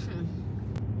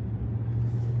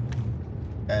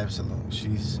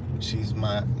 Absolutely. She's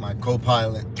my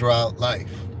co-pilot throughout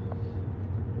life.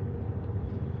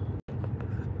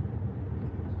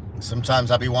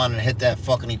 Sometimes I be wanting to hit that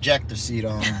fucking ejector seat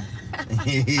on.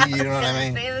 You know what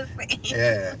I mean?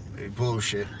 Yeah.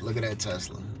 Bullshit. Look at that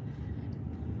Tesla.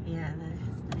 Yeah, that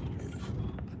is nice.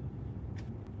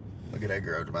 Look at that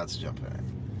girl about to jump in.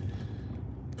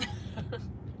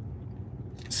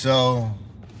 So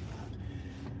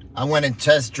I went and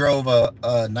test drove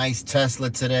a nice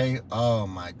Tesla today. Oh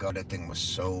my God, that thing was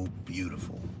so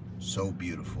beautiful. So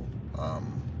beautiful.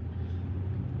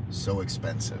 So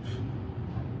expensive.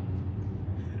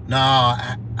 No,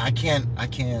 I can't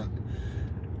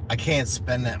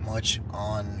spend that much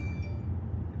on,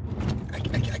 I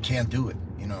can't do it,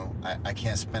 you know. I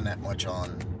can't spend that much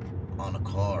on a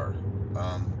car.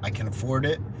 I can afford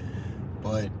it,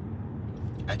 but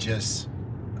I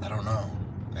don't know.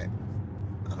 I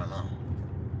don't know.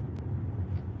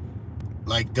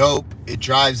 Like, dope, it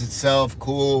drives itself,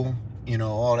 cool, you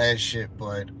know, all that shit,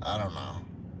 but I don't know.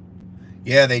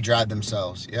 Yeah, they drive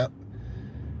themselves, yep.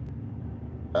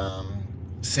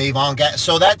 Save on gas.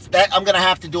 So that I'm gonna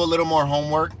have to do a little more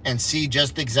homework and see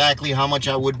just exactly how much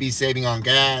I would be saving on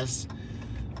gas,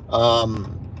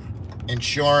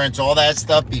 insurance, all that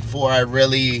stuff before I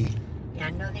really. Yeah,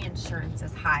 I know the insurance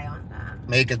is high on that.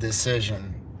 Make a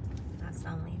decision. That's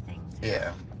the only thing. Too.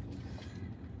 Yeah.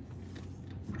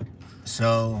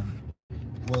 So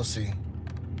we'll see.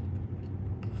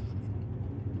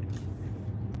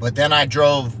 But then I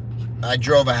drove a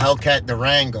Hellcat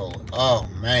Durango. Oh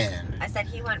man. I said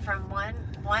he went from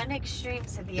one extreme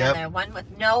to the other. One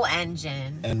with no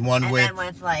engine. And one with then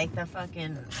with like the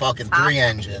fucking 3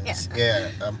 engines.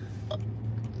 Yeah.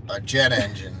 A jet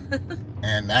engine.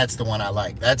 And that's the one I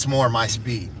like. That's more my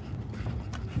speed.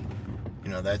 You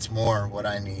know, that's more what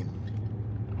I need.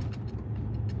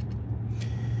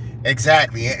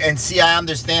 Exactly. And see, I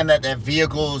understand that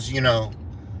vehicles, you know,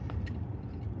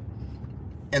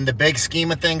 in the big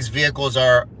scheme of things, vehicles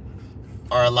are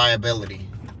a liability.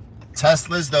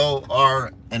 Teslas, though,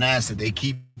 are an asset. They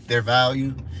keep their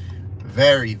value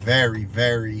very, very,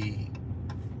 very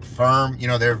firm. You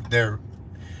know, they're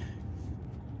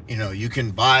you know, you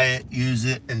can buy it, use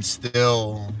it, and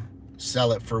still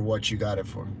sell it for what you got it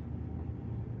for.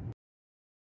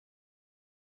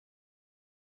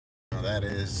 That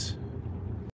is.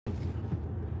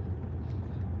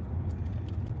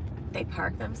 They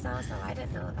park themselves? Oh, I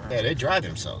didn't know that. Yeah, they drive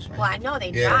themselves, man. Well, I know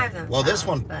they drive themselves. Well, this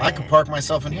one, I could park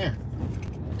myself in here.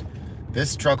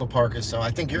 This truck will park itself.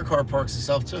 I think your car parks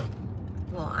itself, too.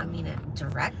 Well, I mean, it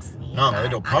directs me. No,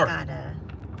 it'll park. I gotta...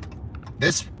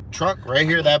 This truck right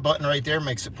here, that button right there,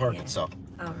 makes it park itself.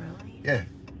 Oh, really? Yeah.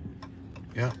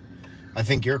 Yeah. I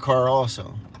think your car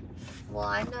also. Well,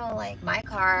 I know, like, my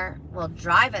car will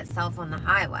drive itself on the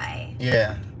highway.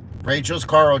 Yeah. Rachel's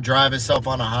car will drive itself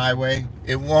on a highway.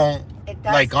 It won't,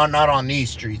 like, not on these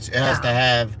streets. It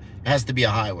has to be a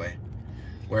highway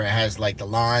where it has, like, the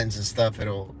lines and stuff.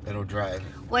 It'll drive.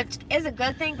 Which is a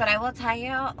good thing, but I will tell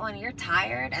you, when you're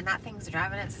tired and that thing's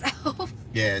driving itself,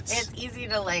 yeah, it's easy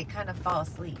to, like, kind of fall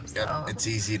asleep. So. Yep, it's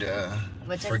easy to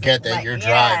forget that you're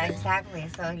driving. Yeah, exactly.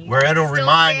 So where it'll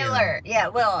remind you. Yeah,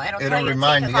 it will. It'll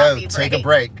remind you, yo, take a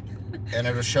break. And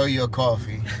it'll show you a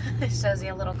coffee. It shows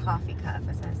you a little coffee cup.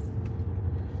 It says.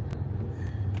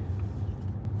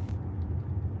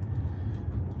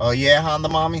 Oh yeah, Honda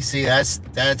mommy. See, that's.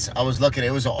 I was looking.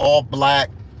 It was an all black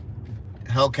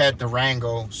Hellcat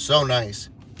Durango, so nice.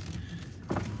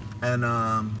 And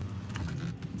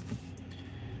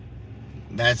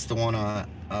that's the one I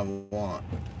want.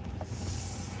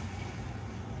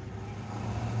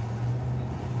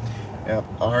 Yep.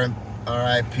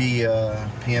 R.I.P.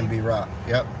 PNB Rock.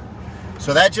 Yep.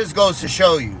 So that just goes to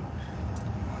show you,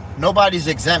 nobody's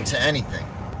exempt to anything.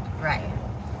 Right.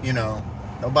 You know.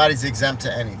 Nobody's exempt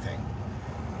to anything.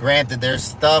 Granted, there's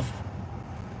stuff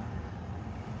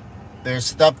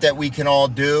that we can all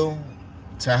do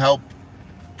to help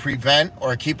prevent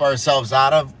or keep ourselves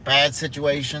out of bad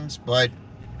situations, but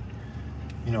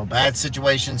you know, bad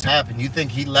situations happen. You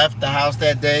think he left the house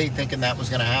that day thinking that was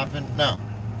going to happen? No.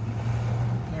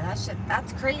 Yeah,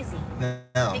 that's crazy. No.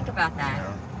 Think about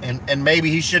that. You know? And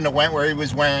maybe he shouldn't have went where he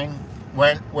was went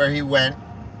where he went.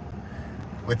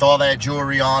 With all that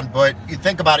jewelry on, but you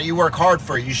think about it, you work hard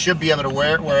for it. You should be able to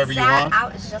wear it wherever you want.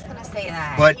 I was just gonna say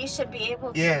that. But you should be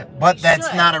able to. Yeah, but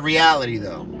that's not a reality,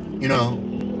 though. You know,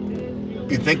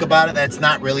 you think about it, that's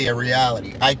not really a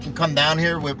reality. I can come down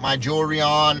here with my jewelry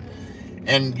on,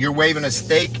 and you're waving a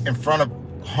steak in front of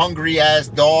hungry ass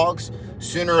dogs,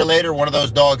 sooner or later one of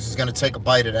those dogs is gonna take a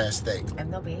bite of that steak.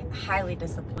 And they'll be highly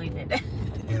disappointed.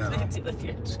 You know. They do with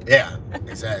your chicken. Yeah,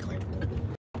 exactly.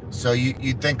 So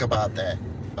you think about that.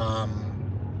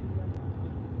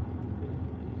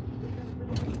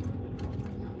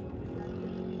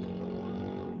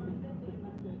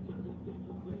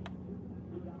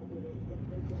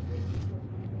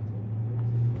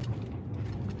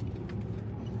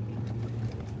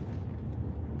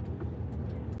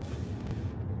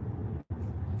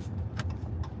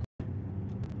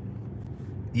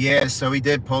 Yeah, so he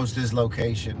did post his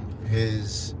location.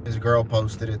 His girl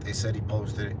posted it. They said he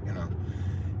posted it, you know.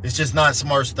 It's just not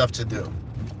smart stuff to do.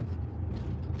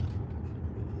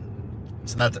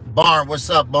 It's not the Barn, what's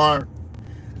up, Barn?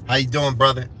 How you doing,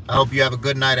 brother? I hope you have a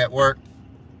good night at work.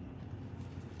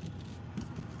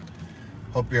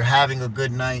 Hope you're having a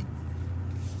good night.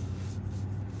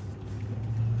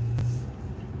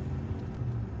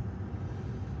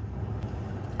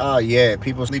 Oh yeah,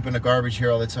 people sleep in the garbage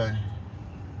here all the time.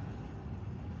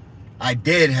 I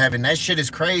did, Heaven. That shit is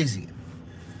crazy.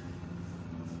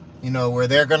 You know, where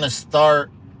they're gonna start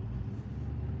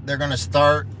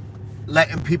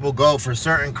letting people go for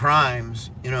certain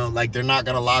crimes, you know, like they're not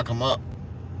gonna lock them up.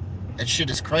 That shit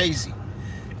is crazy.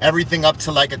 Everything up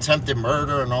to like attempted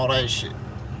murder and all that shit.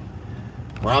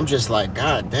 Where I'm just like,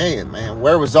 God damn, man,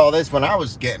 where was all this when I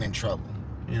was getting in trouble,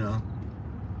 you know?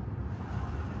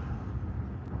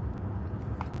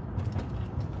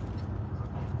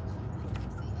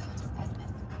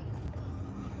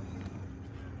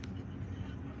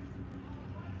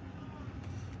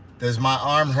 Does my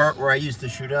arm hurt where I used to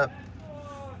shoot up?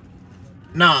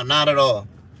 No, not at all.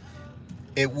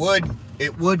 It would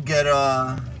get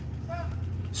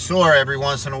sore every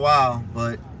once in a while,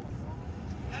 but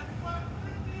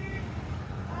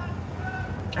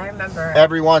I remember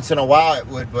every once in a while it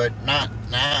would, but not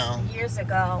now. Years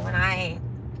ago when I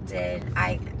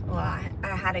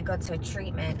had to go to a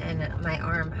treatment and my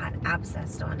arm had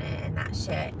abscess on it and that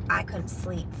shit. I couldn't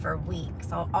sleep for weeks.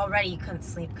 So already you couldn't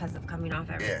sleep because of coming off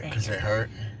everything. Yeah, because it hurt.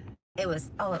 It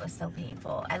was so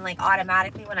painful. And like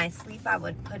automatically when I sleep, I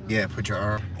would put your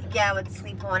arm. Yeah, I would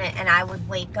sleep on it and I would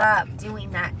wake up doing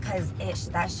that because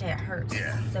that shit hurts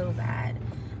so bad.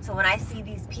 So when I see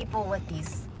these people with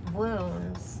these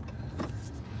wounds,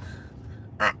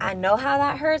 I know how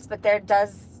that hurts, but there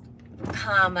does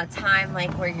come a time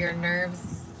like where your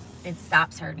nerves, it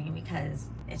stops hurting because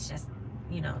it's just,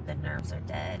 you know, the nerves are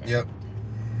dead. Yep.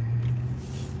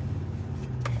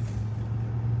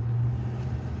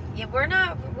 Yeah,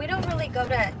 we don't really go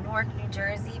to Newark, New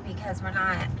Jersey because we're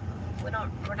not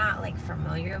like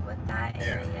familiar with that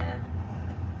area.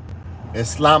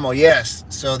 Islamo, yes.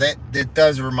 So that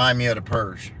does remind me of the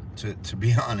Purge, to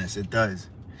be honest, it does.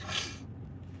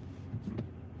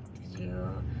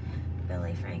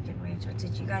 Billy, Frank, and Rachel,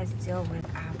 did you guys deal with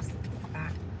abscess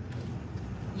back?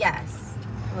 Yes,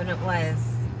 when it was,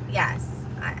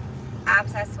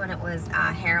 abscess when it was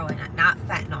heroin, not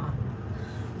fentanyl.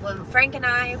 When Frank and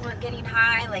I were getting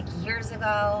high, like years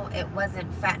ago, it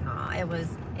wasn't fentanyl,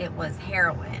 it was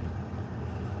heroin.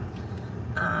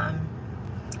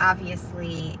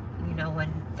 Obviously, you know,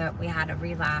 when we had a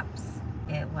relapse,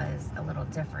 it was a little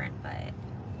different, but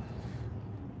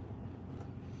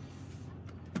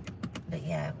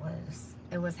yeah,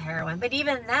 it was heroin. But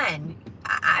even then,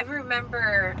 I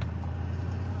remember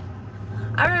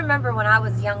when I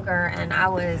was younger and I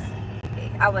was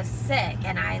sick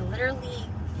and I literally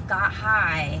got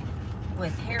high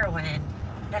with heroin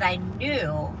that I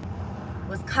knew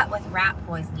was cut with rat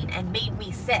poisoning and made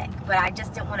me sick, but I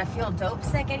just didn't want to feel dope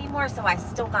sick anymore, so I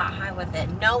still got high with it,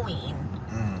 knowing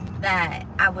that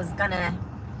I was gonna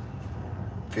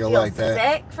feel like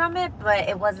sick from it, but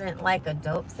it wasn't like a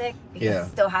dope sick because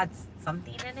it still had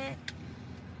something in it.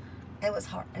 It was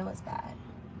hard. It was bad.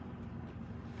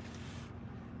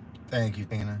 Thank you,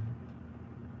 Tina.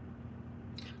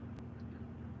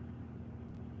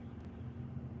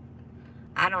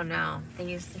 I don't know. They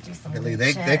used to do some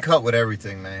they cut with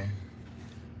everything, man.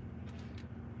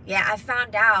 Yeah, I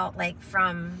found out like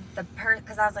from the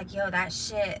because I was like, yo, that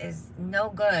shit is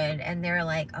no good, and they're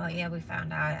like, oh yeah, we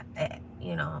found out it,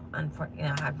 you know,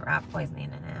 had rat poisoning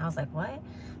in it. I was like, what?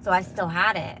 So I still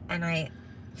had it, and I,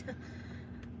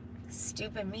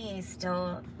 stupid me,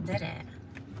 still did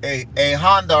it. Hey,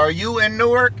 Honda, are you in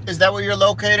Newark? Is that where you're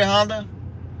located, Honda?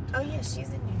 Oh yeah, she's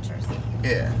in New Jersey.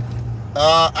 Yeah.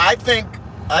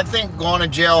 I think going to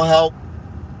jail helped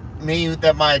me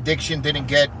that my addiction didn't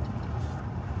get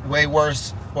way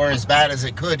worse or as bad as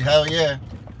it could. Hell yeah.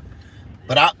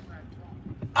 But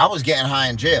I was getting high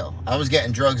in jail. I was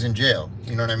getting drugs in jail.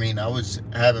 You know what I mean? I was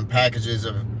having packages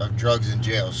of drugs in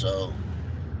jail. So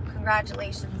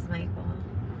congratulations, Michael.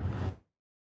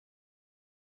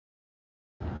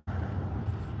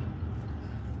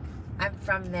 I'm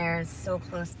from there, so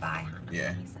close by, huh?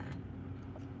 Yeah. He said.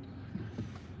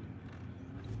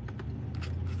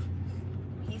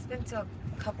 He's been to a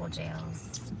couple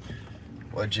jails.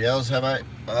 What jails have I?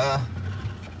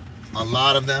 A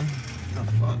lot of them. Oh,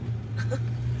 fuck.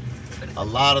 A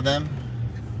lot of them.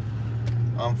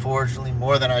 Unfortunately,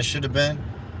 more than I should have been.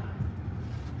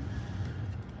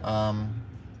 Well,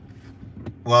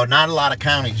 not a lot of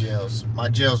county jails. My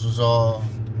jails was all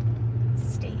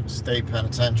state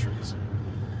penitentiaries.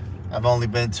 I've only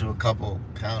been to a couple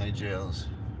county jails.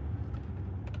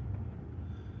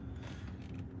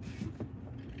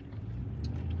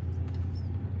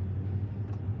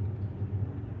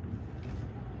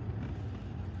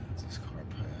 This car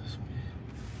passed me.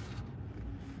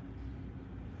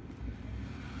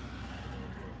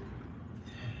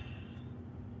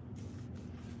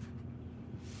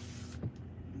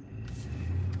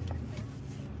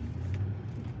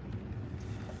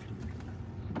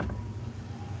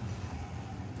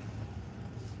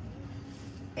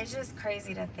 It's just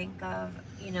crazy to think of,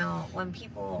 you know, when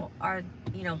people are,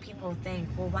 you know, people think,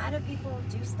 well, why do people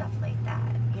do stuff like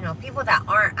that? You know, people that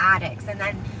aren't addicts. And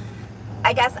then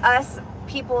I guess us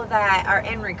people that are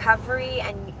in recovery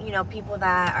and, you know, people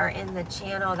that are in the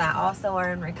channel that also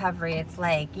are in recovery, it's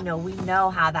like, you know, we know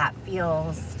how that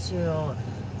feels to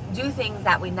do things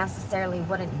that we necessarily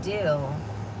wouldn't do,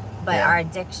 but our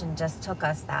addiction just took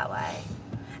us that way.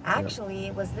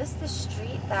 Actually, was this the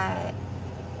street that...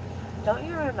 Don't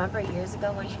you remember years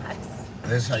ago when you had to...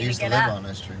 This I used to live on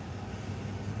this street.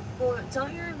 Well,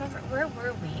 don't you remember? Where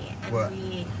were we? And what?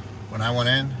 When I went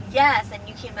in? Yes, and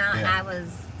you came out and I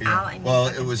was out. And well,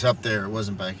 it was up there. It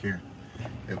wasn't back here.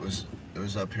 It was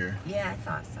up here. Yeah, I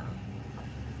thought so.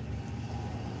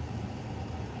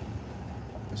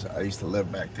 I used to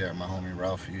live back there. My homie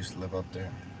Ralphie used to live up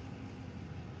there.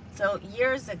 So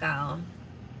years ago,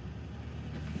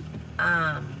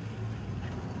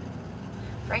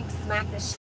 Frank smacked the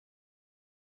shit.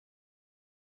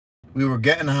 We were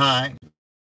getting high.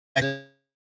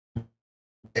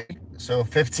 So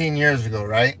 15 years ago,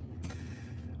 right?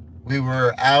 We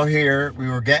were out here. We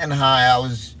were getting high. I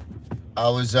was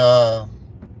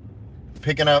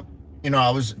picking up. You know, I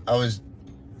was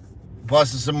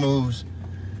busting some moves.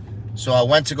 So I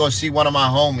went to go see one of my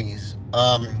homies.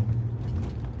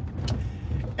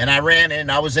 And I ran in.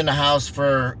 I was in the house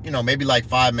for, you know, maybe like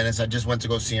 5 minutes. I just went to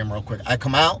go see him real quick. I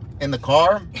come out in the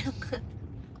car,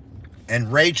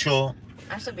 and Rachel...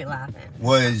 I should be laughing.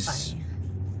 ...was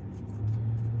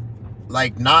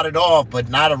like nodded off, but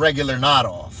not a regular nod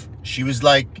off. She was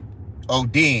like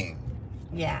ODing.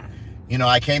 Yeah. You know,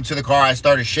 I came to the car. I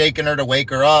started shaking her to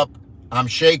wake her up. I'm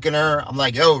shaking her. I'm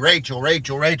like, yo, Rachel,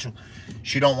 Rachel, Rachel.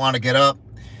 She don't want to get up.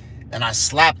 And I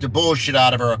slapped the bullshit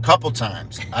out of her a couple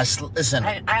times. Listen.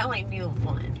 I only knew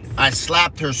once. I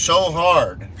slapped her so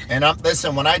hard. And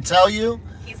listen, when I tell you,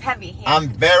 he's heavy-handed. I'm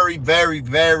very, very,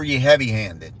 very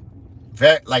heavy-handed.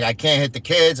 Like I can't hit the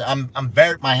kids.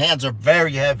 My hands are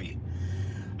very heavy.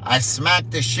 I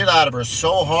smacked the shit out of her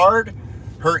so hard,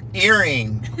 her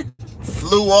earring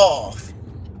flew off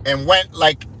and went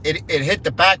like it hit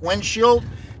the back windshield,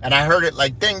 and I heard it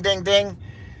like ding, ding, ding.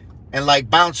 And like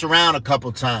bounce around a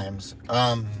couple times.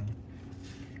 And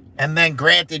then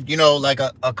granted, you know, like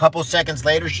a couple seconds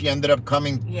later, she ended up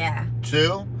coming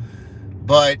to.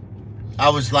 But I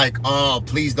was like, oh,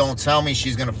 please don't tell me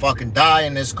she's gonna fucking die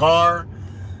in this car.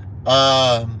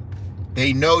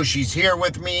 They know she's here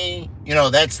with me. You know,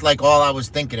 that's like all I was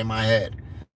thinking in my head.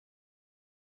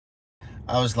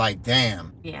 I was like,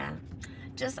 damn. Yeah.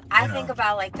 Just, I think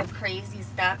about like the crazy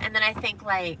stuff. And then I think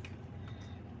like,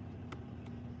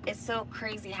 it's so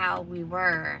crazy how we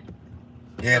were.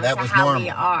 Yeah, that was how normal. we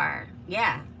are.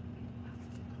 Yeah.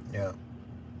 Yeah.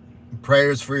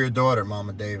 Prayers for your daughter,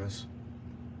 Mama Davis.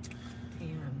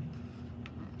 Damn.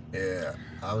 Yeah.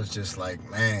 I was just like,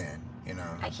 man, you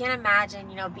know. I can't imagine,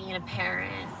 you know, being a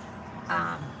parent.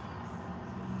 I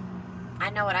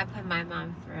know what I put my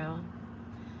mom through.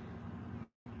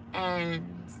 And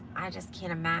I just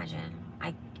can't imagine.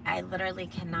 I literally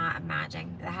cannot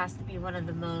imagine. That has to be one of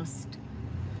the most...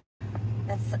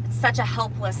 That's such a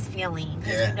helpless feeling.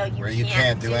 Because you know you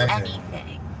can't do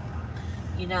anything.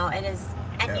 You know, it is...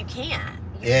 And you can't.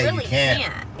 You really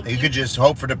can't. Like you could just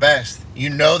hope for the best. You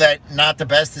know that not the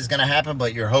best is going to happen,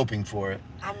 but you're hoping for it.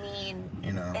 I mean...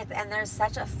 You know. And there's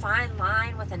such a fine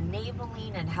line with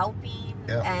enabling and helping.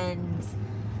 Yep. And,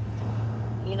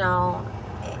 you know,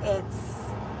 it's...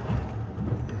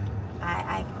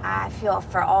 I feel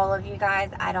for all of you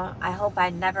guys. I hope I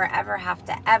never ever have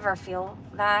to ever feel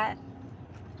that.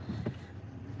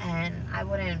 And I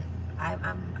wouldn't, I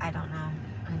don't know.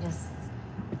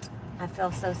 I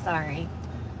feel so sorry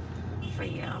for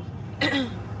you.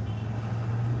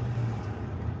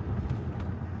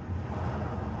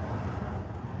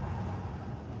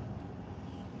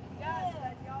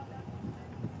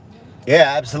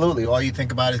 Yeah, absolutely. All you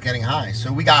think about is getting high.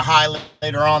 So we got high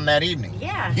later on that evening.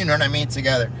 Yeah. You know what I mean?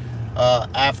 Together.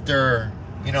 After,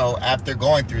 you know, after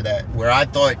going through that, where I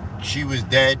thought she was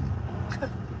dead.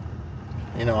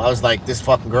 You know, I was like, this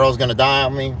fucking girl's gonna die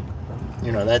on me.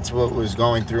 You know, that's what was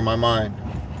going through my mind.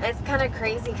 It's kind of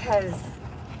crazy because,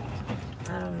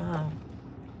 I don't know.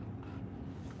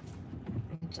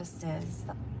 It just is.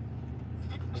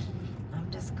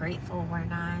 I'm just grateful we're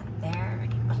not there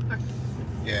anymore.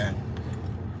 Yeah.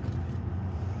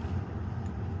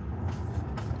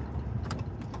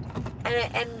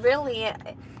 And really,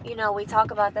 you know, we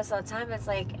talk about this all the time. It's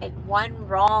like one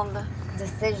wrong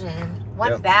decision,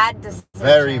 one bad decision.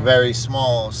 Very, very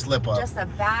small slip up. Just a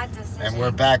bad decision. And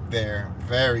we're back there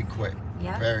very quick.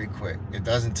 Yeah. Very quick. It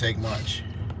doesn't take much.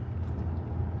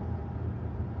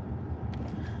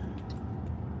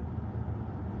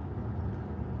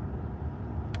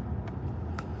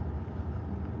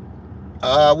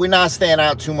 We're not staying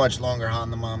out too much longer,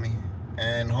 Honda Mommy.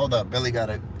 And hold up, Billy got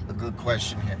a good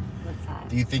question here. What's that?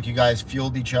 Do you think you guys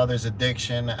fueled each other's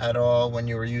addiction at all when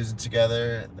you were using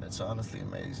together? That's honestly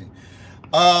amazing.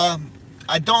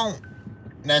 I don't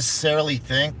necessarily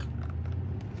think.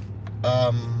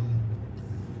 I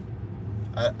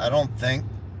don't think.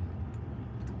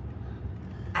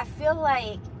 I feel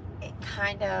like it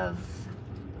kind of,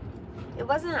 it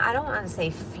wasn't, I don't want to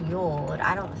say fueled.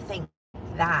 I don't think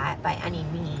that by any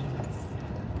means.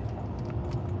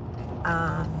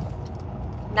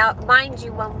 Now, mind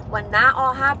you, when that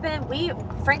all happened,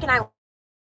 Frank and I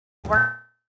were,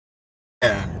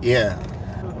 Yeah.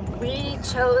 we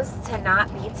chose to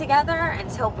not be together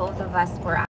until both of us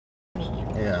were clean.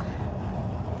 Yeah.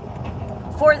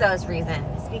 For those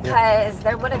reasons, because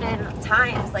there would have been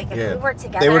times like if we were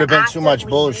together, there would have been too much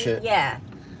bullshit. Yeah,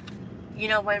 you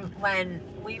know, when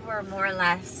we were more or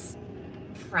less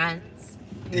friends.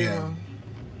 Yeah.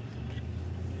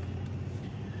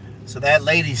 So that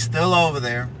lady's still over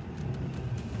there.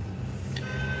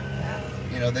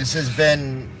 You know, this has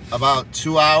been about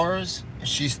 2 hours.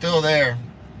 She's still there.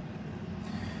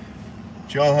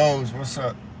 Joe Hose, what's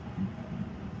up?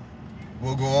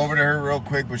 We'll go over to her real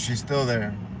quick, but she's still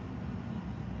there.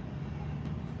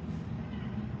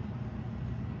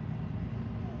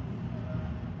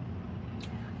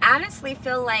 I honestly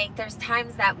feel like there's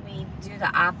times that we do the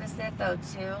opposite though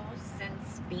too.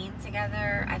 Since being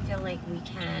together, I feel like we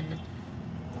can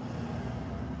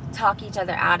talk each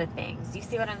other out of things. You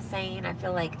see what I'm saying? I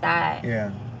feel like that.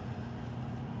 Yeah.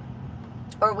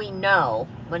 Or we know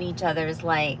when each other is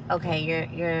like, okay,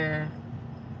 you're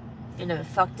in a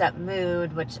fucked up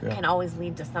mood, which can always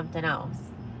lead to something else.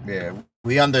 Yeah.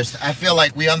 We understand. I feel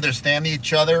like we understand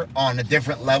each other on a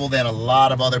different level than a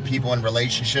lot of other people in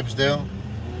relationships do.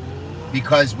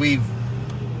 Because we've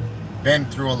been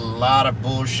through a lot of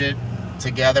bullshit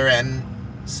together and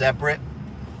separate.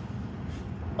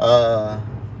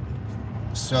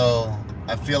 So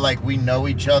I feel like we know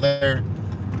each other,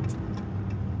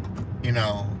 you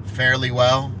know, fairly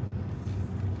well.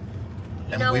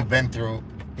 And we've been through,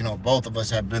 you know, both of us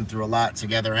have been through a lot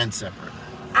together and separate.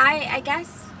 I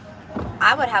guess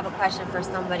I would have a question for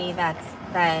somebody that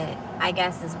I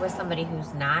guess is with somebody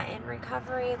who's not in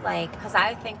recovery. Like, because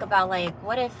I think about like,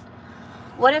 what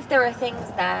if there were things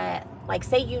that, like,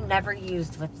 say you never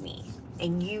used with me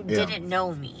and you didn't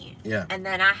know me. Yeah. And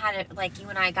then I had it, like, you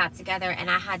and I got together and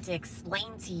I had to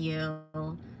explain to you,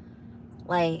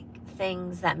 like,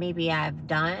 things that maybe I've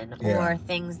done or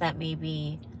things that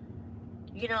maybe,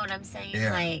 you know what I'm saying?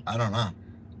 Yeah. Like, I don't know.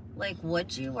 Like,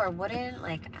 would you or wouldn't?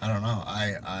 Like, I don't know.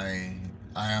 I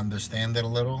understand it a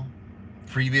little.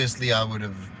 Previously, I would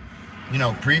have, you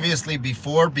know,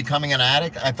 before becoming an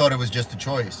addict, I thought it was just a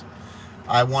choice.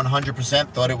 I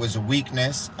 100% thought it was a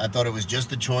weakness. I thought it was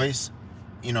just a choice.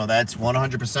 You know, that's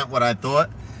 100% what I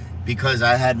thought, because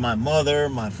I had my mother,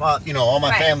 my father, you know, all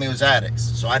my family was addicts.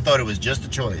 So I thought it was just a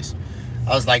choice.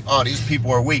 I was like, oh, these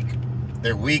people are weak.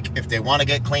 They're weak. If they want to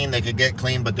get clean, they could get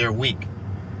clean, but they're weak.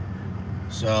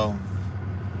 So.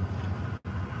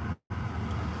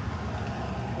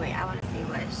 Wait, I want to see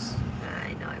what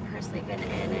I know. I've personally been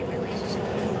in a relationship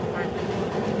with someone.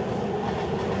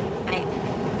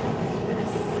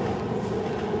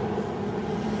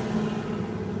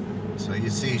 So you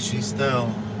see, she's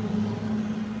still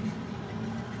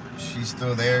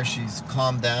still there. She's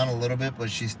calmed down a little bit, but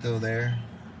she's still there.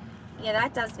 Yeah,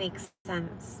 that does make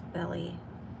sense, Billy.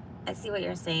 I see what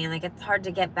you're saying. Like, it's hard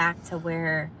to get back to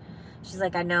where she's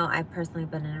like, I know I've personally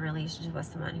been in a relationship with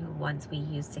someone who once we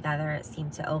used together, it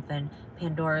seemed to open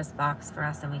Pandora's box for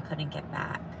us and we couldn't get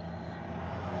back.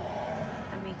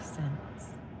 That makes sense.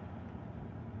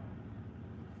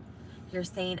 You're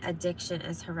saying addiction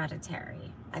is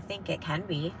hereditary. I think it can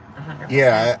be 100%.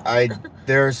 Yeah,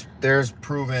 there's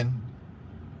proven.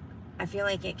 I feel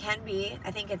like it can be. I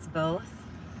think it's both.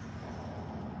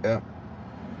 Yeah.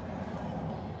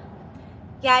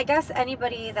 Yeah, I guess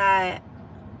anybody that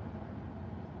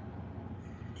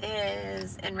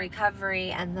is in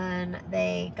recovery and then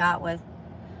they got with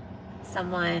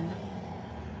someone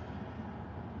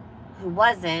who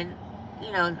wasn't,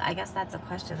 you know, I guess that's a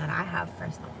question that I have for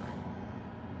someone.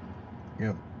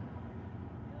 Yep.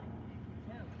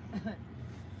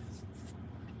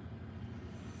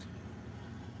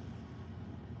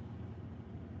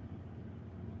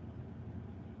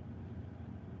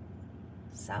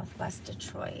 Southwest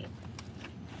Detroit.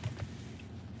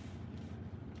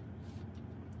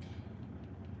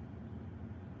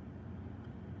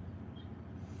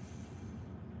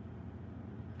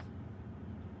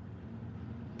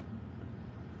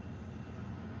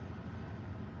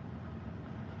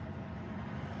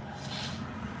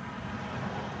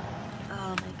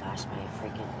 Oh my gosh, my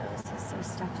freaking nose is so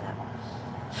stuffed up.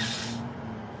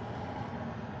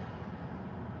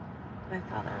 My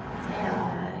father was a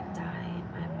heroin addict, died.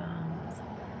 My mom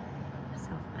was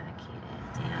self-medicated.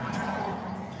 Damn.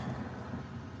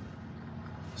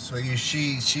 So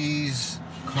she's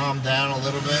calmed down a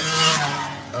little bit.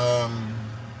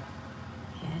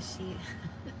 Yeah, she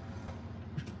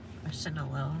rushing a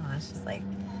little, huh? She's like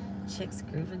chicks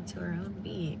grooving to her own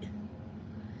beat.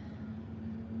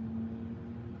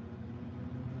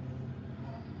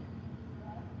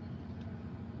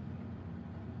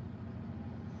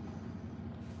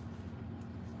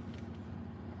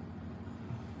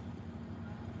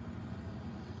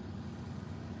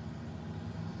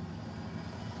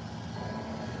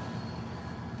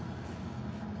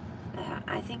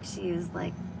 I think she's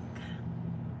like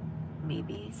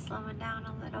maybe slowing down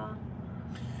a little.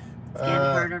 It's getting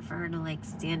harder for her to like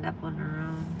stand up on her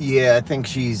own. Yeah, I think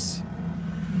she's.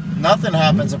 Nothing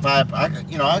happens if I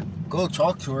go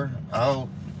talk to her. I'll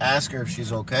ask her if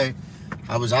she's okay.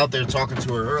 I was out there talking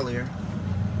to her earlier.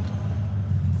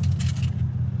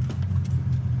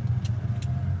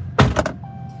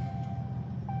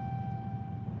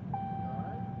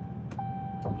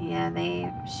 Yeah,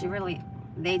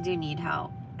 they do need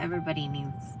help. Everybody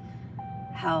needs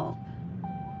help.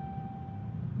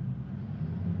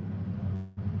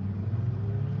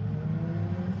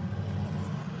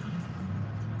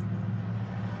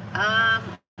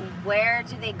 Where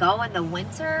do they go in the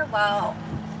winter? Well,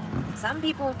 some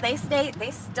people, they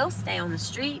still stay on the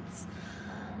streets.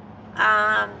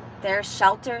 There's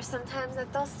shelters sometimes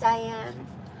that they'll stay in.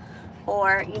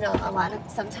 Or, you know,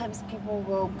 sometimes people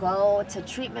will go to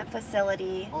treatment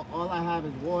facility. All I have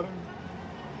is water.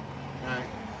 All right.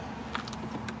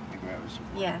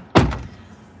 Yeah.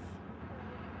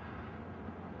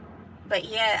 But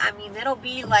yeah, I mean, it'll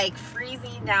be like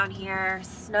freezing down here,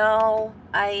 snow,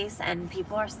 ice, and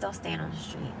people are still staying on the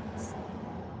streets.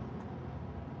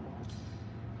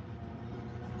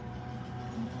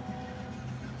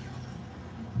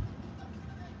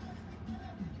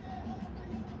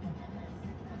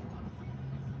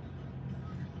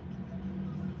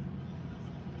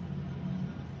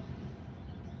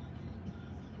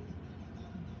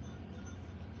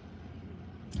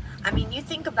 I mean, you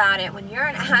think about it, when you're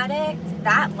an addict,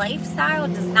 that lifestyle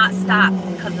does not stop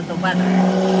because of the weather.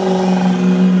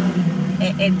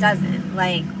 It doesn't.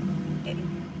 Like,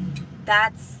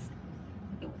 that's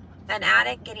an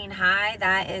addict getting high.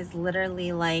 That is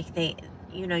literally like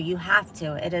you have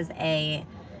to. It is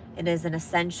an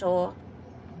essential.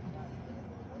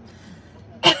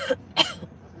 Matter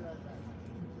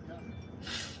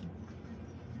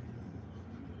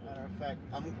of fact,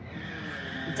 I'm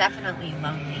definitely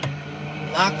lonely.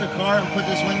 Lock the car and put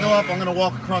this window up. I'm gonna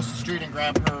walk across the street and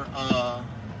grab her.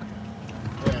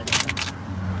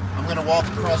 I'm gonna walk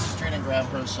across the street and grab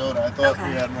her soda. I thought we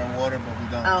had more water, but we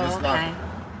don't. Oh, just okay.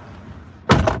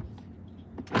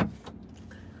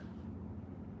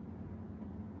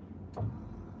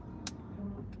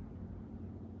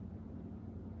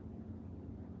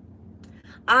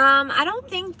 I don't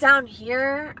think down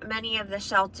here many of the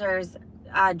shelters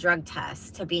drug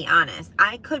tests, to be honest.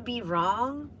 I could be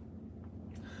wrong.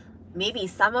 Maybe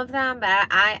some of them, but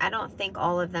I don't think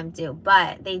all of them do.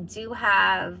 But they do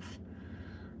have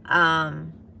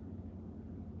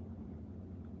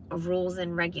rules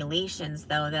and regulations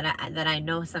though that I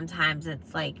know sometimes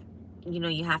it's like, you know,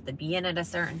 you have to be in at a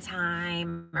certain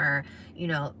time, or, you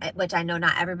know, which I know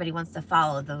not everybody wants to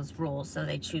follow those rules, so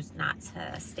they choose not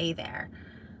to stay there.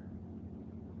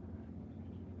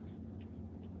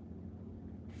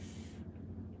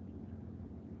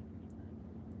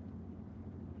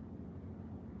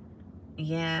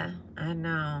 Yeah, I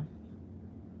know.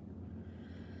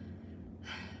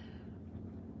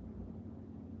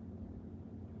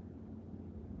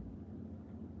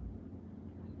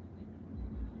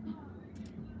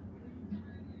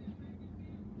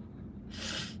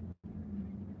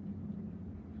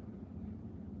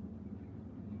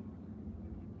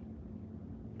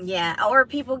 Yeah, or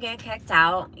people get kicked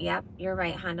out. Yep, you're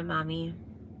right, Honda Mommy.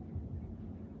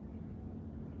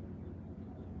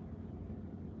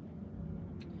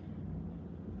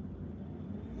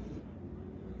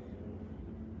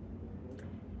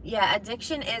 Yeah,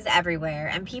 addiction is everywhere,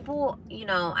 and people, you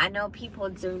know, I know people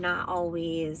do not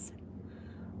always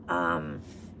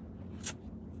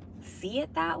see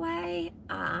it that way,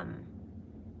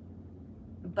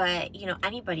 but, you know,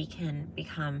 anybody can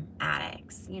become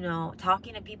addicts. You know,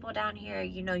 talking to people down here,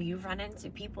 you know, you run into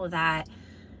people that,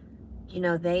 you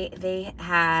know, they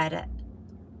had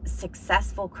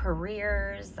successful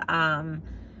careers, and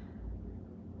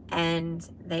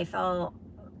they felt,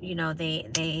 you know,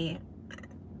 they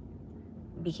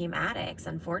became addicts,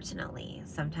 unfortunately.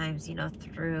 Sometimes, you know,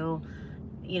 through,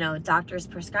 you know, doctors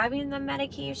prescribing them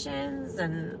medications,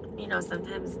 and, you know,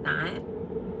 sometimes not.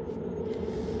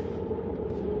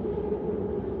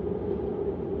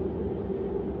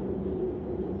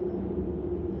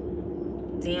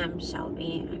 Damn,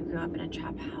 Shelby, I grew up in a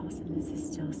trap house, and this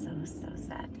is still so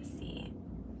sad to see.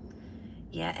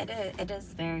 Yeah, it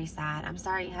is very sad. I'm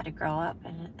sorry you had to grow up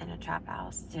in a trap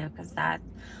house too, because that,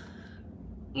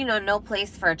 you know, no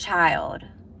place for a child.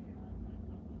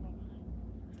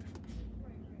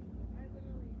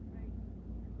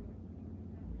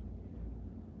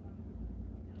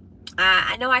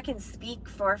 I know I can speak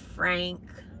for Frank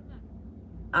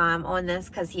on this,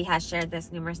 because he has shared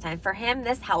this numerous times. For him,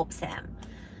 this helps him.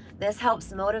 This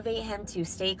helps motivate him to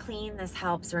stay clean. This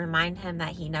helps remind him that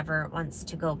he never wants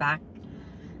to go back.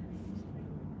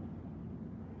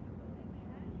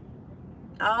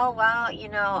 Oh, well, you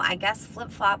know, I guess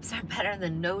flip-flops are better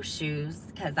than no shoes,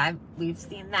 because we've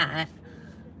seen that.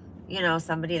 You know,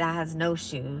 somebody that has no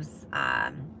shoes. Oh,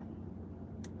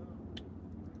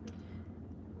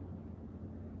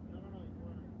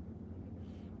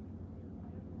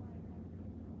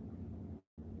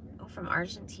 from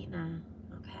Argentina.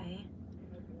 Okay.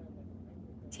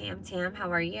 Tam,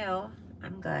 how are you?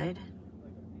 I'm good.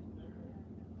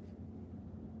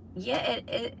 Yeah,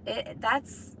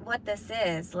 that's what this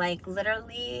is. Like,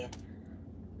 literally,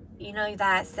 you know,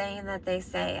 that saying that they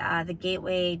say, the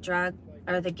gateway drug,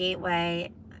 or the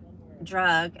gateway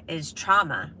drug is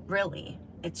trauma. Really,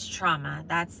 it's trauma.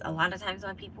 That's a lot of times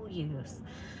why people use.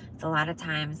 It's a lot of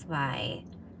times why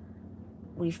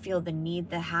we feel the need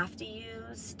to have to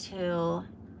use to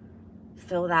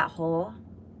fill that hole.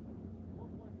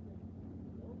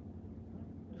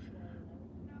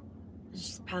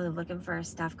 She's probably looking for her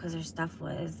stuff, because her stuff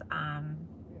was kind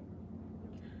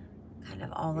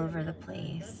of all over the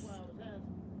place.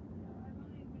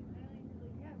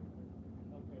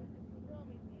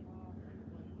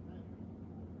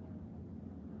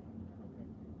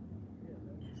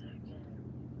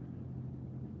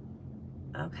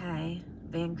 Okay,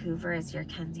 Vancouver is your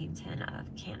Kensington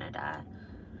of Canada.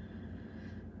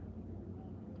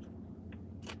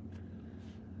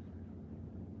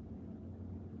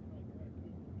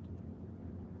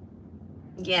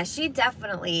 Yeah, she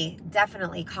definitely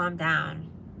calmed down.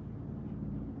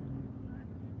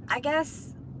 I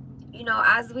guess, you know,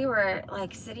 as we were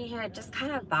like sitting here, it just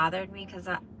kind of bothered me, because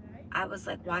I was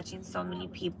like watching so many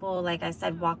people, like I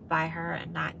said, walk by her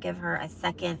and not give her a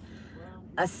second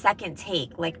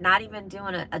take, like not even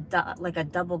doing a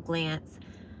double glance.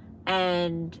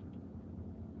 And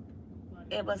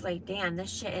it was like, damn,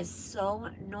 this shit is so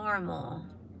normal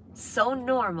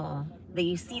that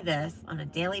you see this on a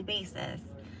daily basis,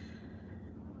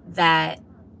 that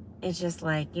it's just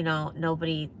like, you know,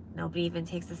 nobody even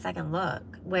takes a second look.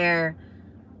 Where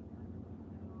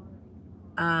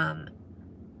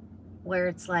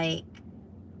it's like,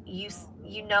 you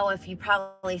know, if you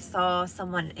probably saw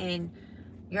someone in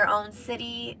your own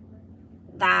city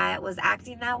that was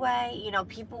acting that way, you know,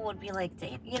 people would be like,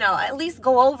 damn, you know, at least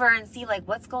go over and see, like,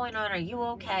 what's going on, are you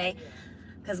okay?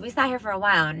 Because we sat here for a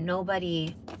while and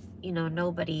nobody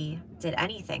did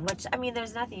anything, which, I mean,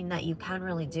 there's nothing that you can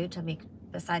really do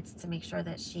besides to make sure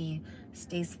that she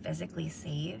stays physically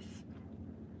safe.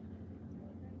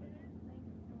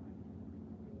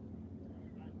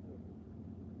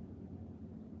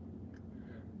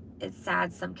 it's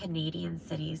sad some Canadian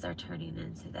cities are turning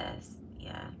into this.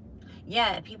 Yeah.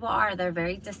 Yeah, people are. They're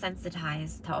very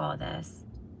desensitized to all this.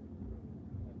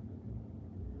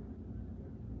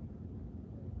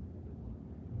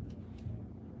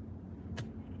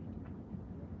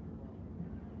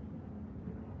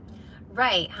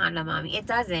 Right, Honda Mommy. It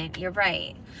doesn't. You're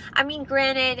right. I mean,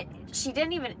 granted, she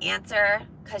didn't even answer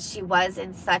because she was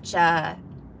in such a,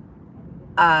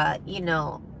 you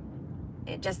know,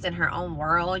 just in her own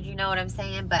world, you know what I'm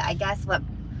saying? But I guess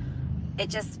it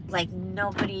just, like,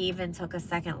 nobody even took a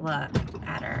second look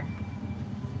at her.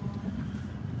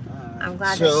 I'm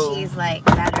glad that she's, like,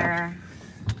 better.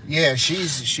 Yeah,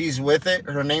 she's with it.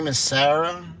 Her name is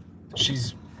Sarah.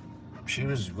 She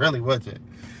was really with it.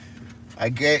 I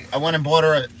went and bought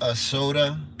her a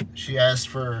soda. She asked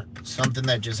for something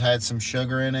that just had some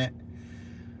sugar in it.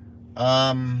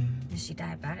 Is she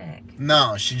diabetic?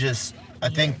 No, I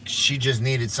think she just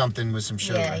needed something with some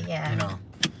sugar. Yeah. You know.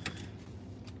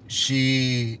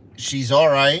 She's all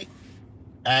right,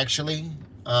 actually.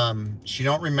 She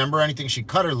don't remember anything. She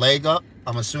cut her leg up.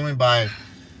 I'm assuming by the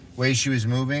way she was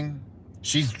moving.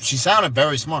 She sounded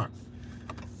very smart.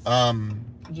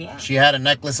 Yeah. She had a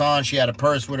necklace on. She had a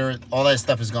purse with her. All that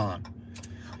stuff is gone.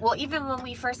 Well, even when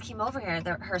we first came over here,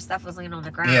 her stuff was laying on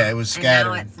the ground. Yeah, it was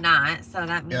scattered. And now it's not. So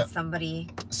that means somebody...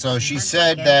 So she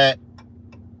said that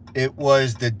it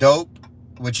was the dope,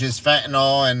 which is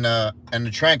fentanyl, and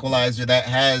the tranquilizer that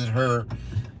had her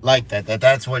like that.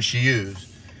 That's what she used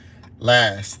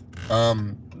last.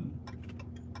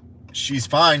 She's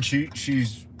fine.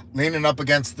 She's leaning up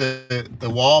against the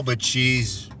wall, but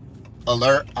she's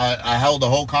alert. I held the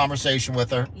whole conversation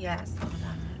with her. Yes.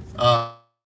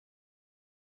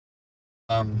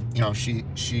 You know,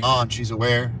 she's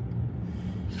aware,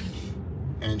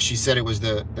 and she said it was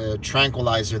the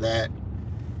tranquilizer that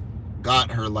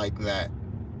got her like that.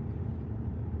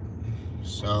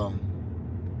 So,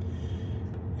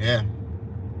 yeah.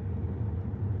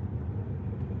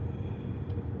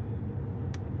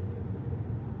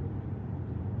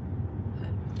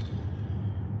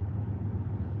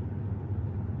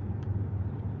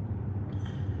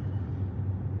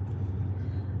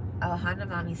 Oh, Honda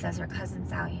Mommy says her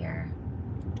cousin's out here.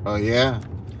 Oh, yeah?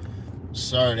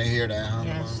 Sorry to hear that, Honda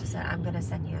Yeah, Mommy. she said, I'm going to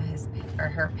send you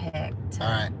her pic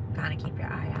to kind of keep your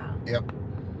eye out. Yep.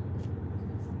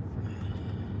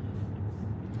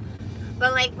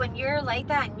 But, like, when you're like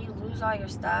that and you lose all your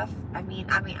stuff, I mean,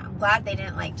 I'm glad they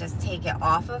didn't, like, just take it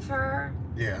off of her.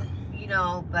 Yeah. You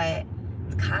know, but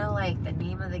it's kind of like the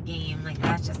name of the game. Like,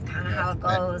 that's just kind of how it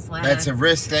goes. That's a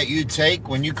risk that you take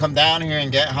when you come down here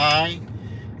and get high.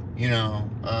 You know,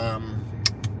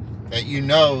 that you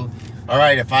know, all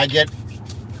right, if I get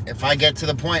to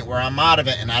the point where I'm out of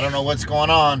it and I don't know what's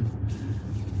going on,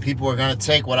 people are going to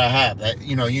take what I have. That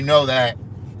you know that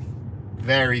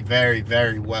very, very,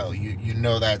 very well. You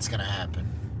know that's going to happen.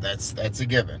 That's a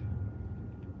given.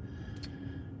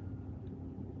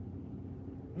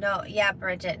 No, yeah,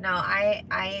 Bridget. No,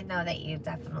 I know that you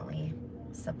definitely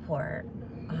support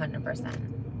 100%. I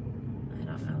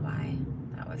don't know why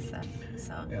that was said.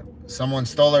 So. Yep. Someone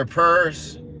stole her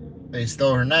purse. They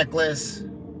stole her necklace.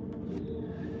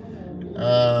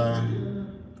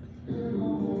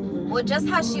 Well, just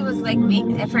how she was like,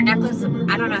 if her necklace,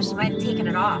 I don't know, she might have taken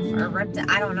it off or ripped it.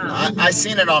 I don't know. I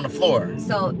seen it on the floor.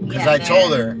 So because I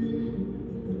told her.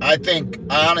 I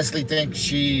honestly think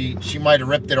she might have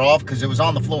ripped it off because it was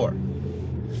on the floor.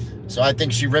 So I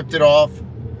think she ripped it off,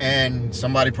 and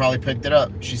somebody probably picked it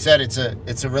up. She said it's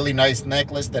a really nice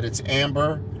necklace, that it's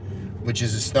amber, which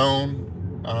is a stone.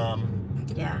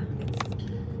 Yeah.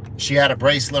 She had a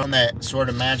bracelet on that sort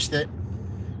of matched it.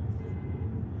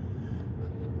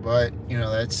 But, you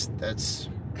know, that's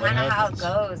kind of how it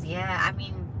goes. Yeah. I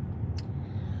mean,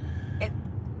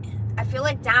 I feel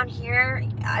like down here,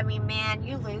 I mean, man,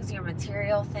 you lose your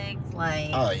material things, like,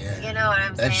 oh yeah, you know what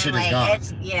I'm saying? That shit like,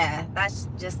 is gone. That's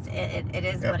just it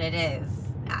is what it is.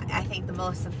 I think the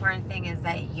most important thing is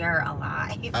that you're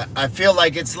alive. I feel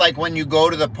like it's like when you go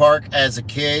to the park as a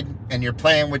kid and you're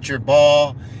playing with your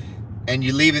ball and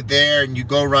you leave it there and you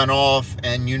go run off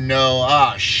and you know,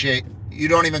 ah, shit, you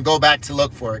don't even go back to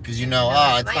look for it because you know,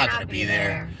 it's not going to be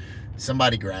there.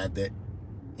 Somebody grabbed it,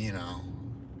 you know.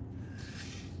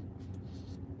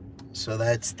 So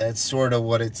that's sort of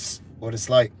what it's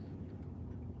like.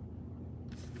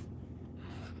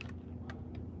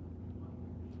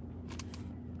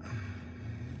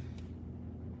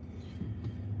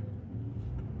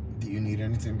 Do you need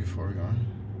anything before we go on?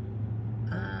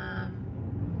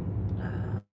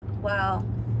 Well,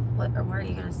 where are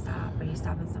you gonna stop? Are you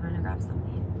stopping somewhere to grab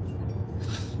something?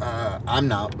 I'm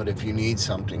not, but if you need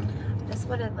something. This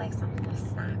would have like something to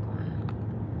snack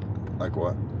on. Like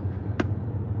what?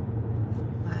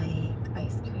 Like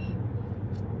ice cream.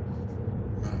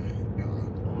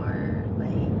 Or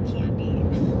like candy.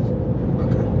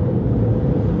 Okay.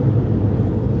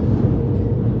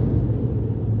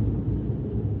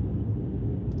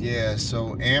 Yeah,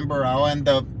 so Amber,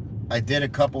 I did a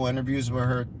couple interviews with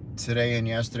her today and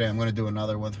yesterday. I'm going to do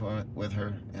another with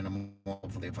her, and I'm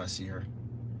hopefully if I see her.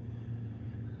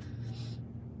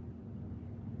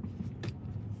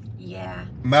 Yeah.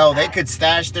 Mel, they could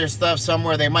stash their stuff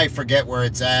somewhere. They might forget where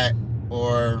it's at,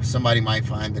 or somebody might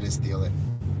find it and steal it.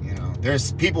 You know,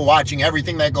 there's people watching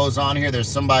everything that goes on here. There's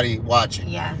somebody watching.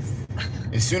 Yes.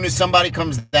 As soon as somebody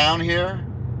comes down here,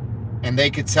 and they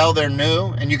could tell they're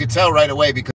new, and you could tell right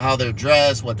away because of how they're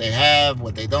dressed, what they have,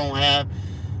 what they don't have.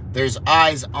 There's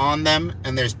eyes on them,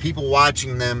 and there's people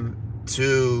watching them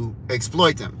to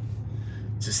exploit them,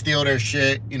 to steal their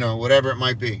shit, you know, whatever it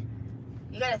might be.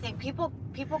 You gotta think, people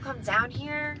come down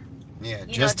here, yeah,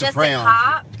 just to prey on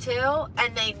cop too,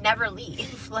 and they never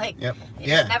leave. Like, yep. they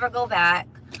Yeah. just never go back,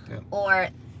 Yep. or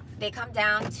they come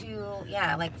down to,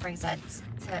 yeah, like Frank said,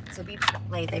 to be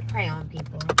like they prey on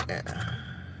people. Yeah.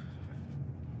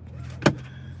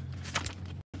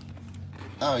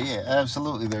 Oh yeah,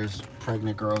 absolutely. There's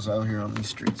pregnant girls out here on these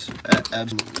streets.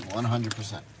 Absolutely,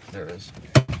 100%. There is.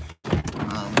 You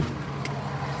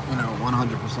know,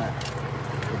 100%.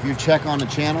 If you check on the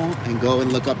channel and go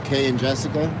and look up Kay and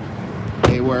Jessica,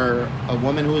 they were a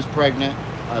woman who was pregnant.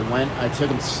 I took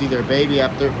them to see their baby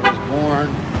after it was born.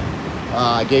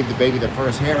 I gave the baby the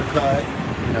first haircut,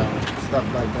 you know, stuff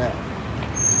like that.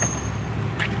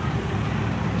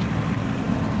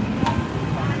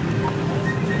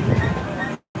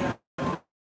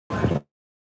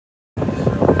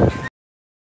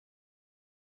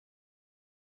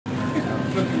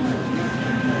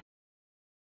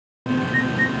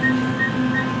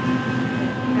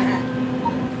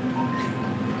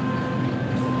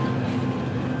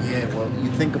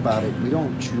 Think about it, we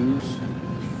don't choose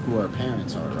who our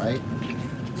parents are, right?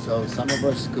 So some of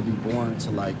us could be born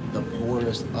to like the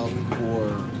poorest of poor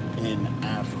in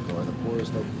Africa, or the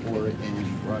poorest of poor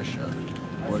in Russia,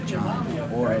 or China,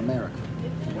 or America.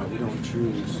 You know, we don't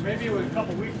choose. Maybe it was a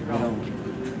couple weeks ago. We don't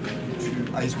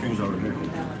choose. Ice cream's over here.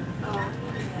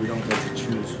 We don't get to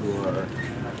choose who our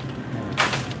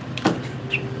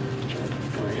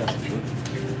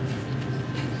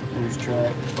Who's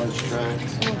track, bunch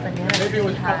tracks. Maybe it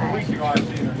was a couple weeks ago I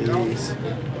seen her. These.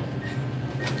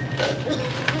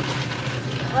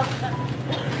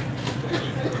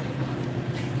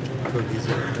 Cookies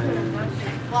are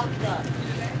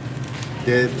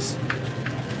dibs.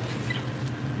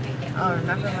 Oh,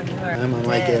 remember when you were I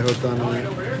might get hooked on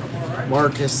them.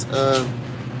 Marcus,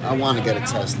 I want to get a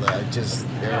Tesla.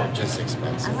 They're just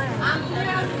expensive. Huh?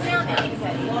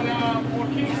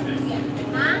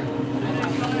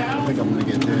 I think I'm gonna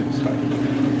get dibs. I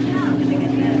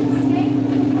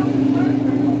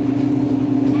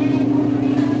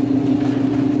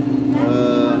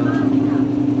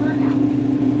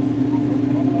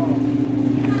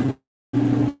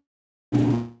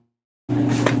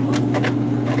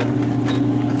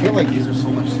feel like these are so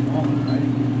much smaller, right?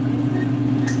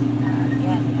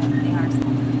 Yeah, they are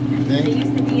small. You They think?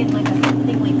 used to be in like a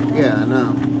something like that. Yeah, I know.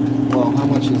 Well, how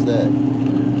much is that?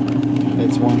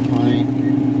 It's 1 pint.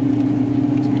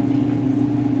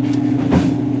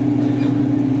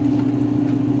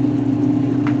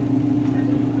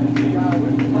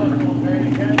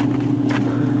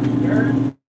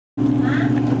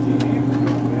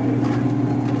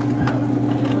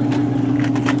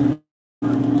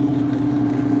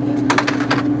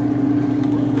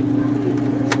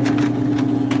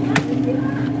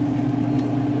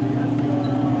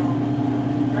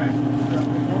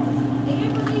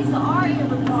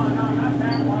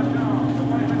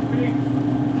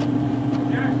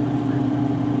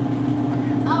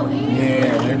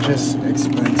 Yeah, they're just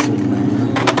expensive,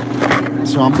 man.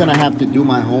 So I'm gonna have to do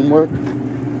my homework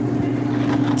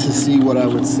to see what I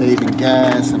would save in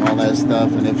gas and all that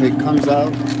stuff. And if it comes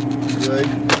out good,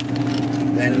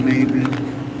 then maybe.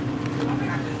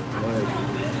 But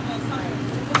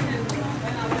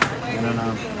I don't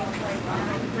know.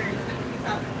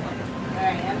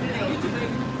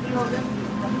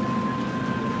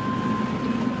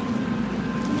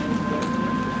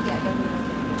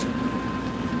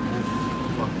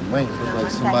 Fucking wings look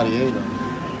like somebody ate them.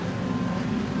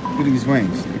 Look at these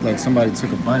wings. Look like somebody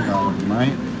took a bite out of them,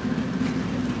 right?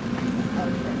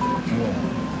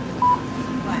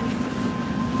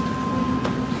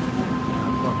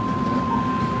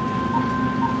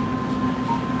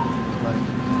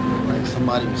 Like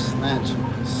somebody was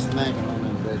snacking on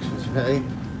them bitches, right?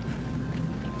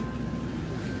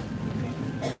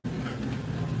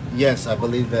 Yes, I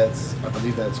believe that's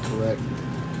correct.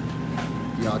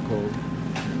 Yaakov.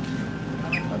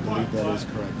 I believe that is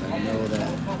correct. I know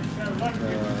that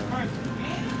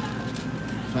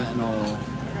fentanyl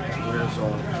wears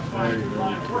off very,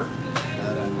 very quick.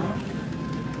 That I know.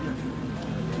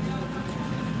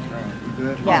 Alright, you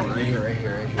good? Yeah. Oh, right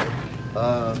here.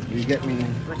 You get me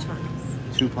Which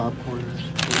ones? 2 popcorners.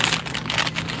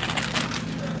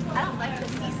 I don't like the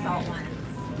sea salt ones.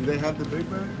 Do they have the big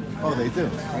bag? Oh, they do.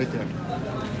 Right there.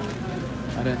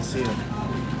 I didn't see it.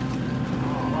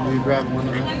 Will you grab one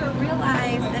of I them? never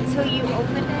realized until you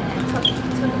opened it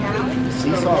until now.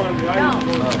 Sea salt. No,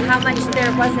 how much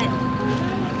there wasn't.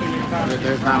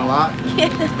 There's not a lot?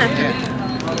 Yeah.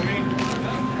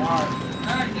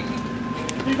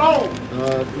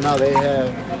 No, they have.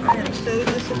 I'm so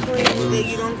disappointed that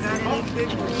you don't got any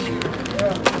pictures.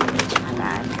 My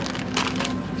bad.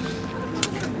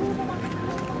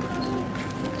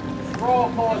 Roll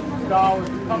costs $2,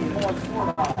 come costs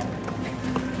 $4.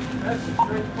 That's a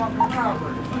straight fucking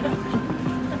robbery.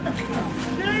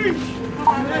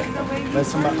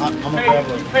 Listen, I'm a Hey, grab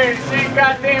you it. pay the same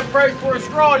goddamn price for a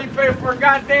straw you pay for a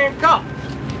goddamn cup.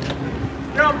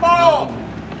 Jump on!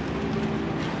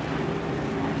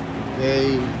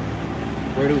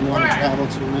 Where do we want to travel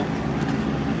to next?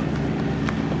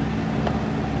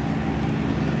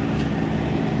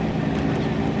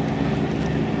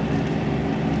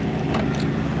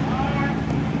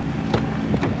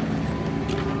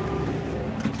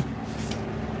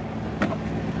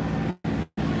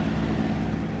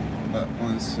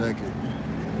 One second.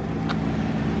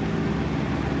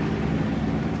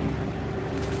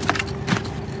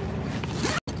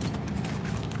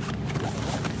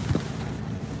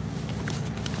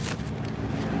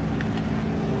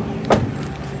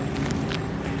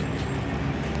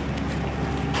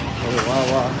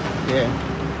 Wow. Yeah.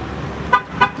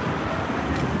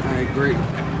 I agree.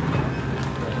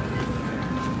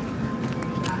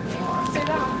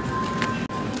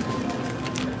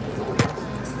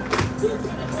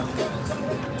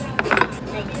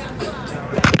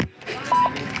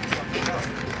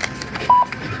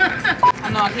 I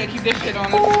know I can't keep this shit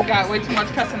on. It's got way too much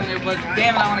cussing in it, but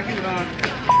damn it, I want to keep it on.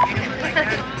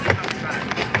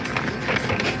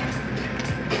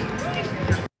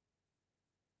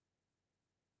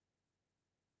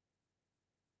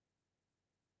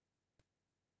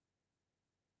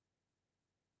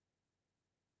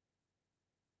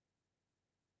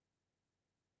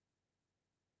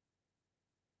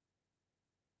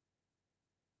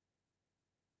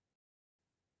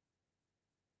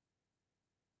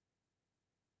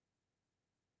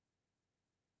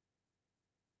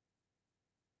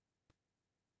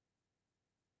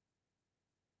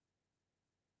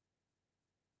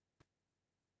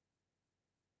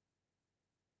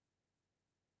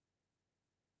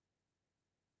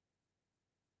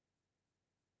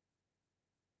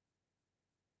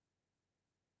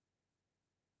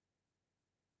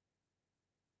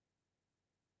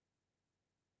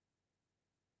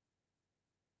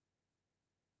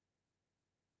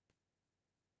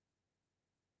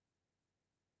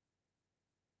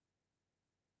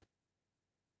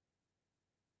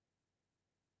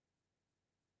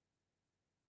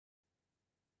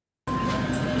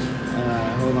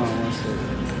 Hold on one second.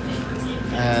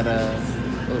 I had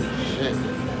oh shit.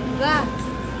 Yeah.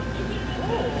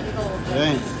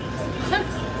 Thanks.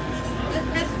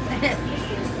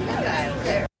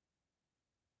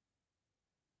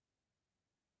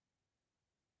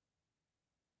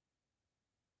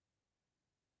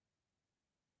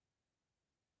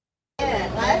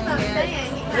 That's what I'm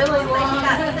saying. He really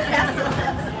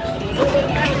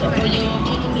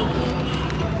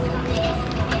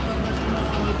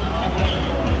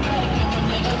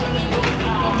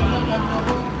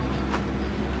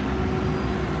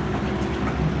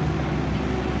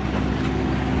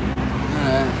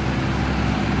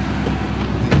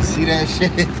See that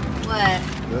shit? What?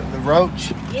 The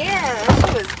roach? Yeah,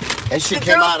 That shit the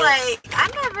came girl's out of... like, I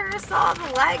never saw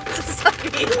the legs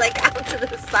like out to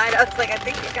the side. I was like, I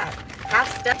think you got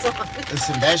half steps on.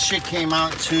 Listen, that shit came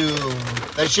out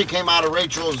of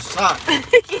Rachel's sock.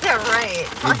 Yeah, right.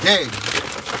 It did.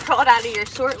 Crawled out of your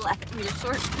short leg.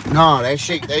 No, that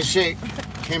shit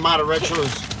came out of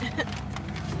Rachel's.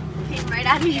 Came right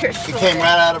out of your short. It came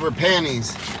right out of her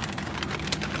panties.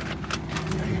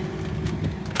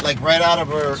 Like right out of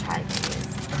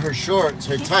her shorts,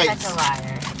 her tights. Such a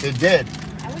liar. It did.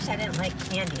 I wish I didn't like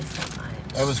candy so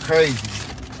much. That was crazy.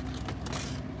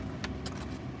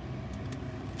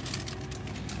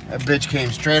 That bitch came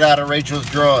straight out of Rachel's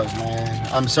drawers, man.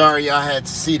 I'm sorry y'all had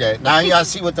to see that. Now y'all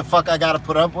see what the fuck I gotta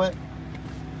put up with?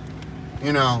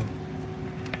 You know.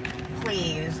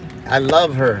 Please. I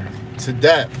love her to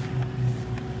death.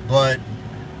 But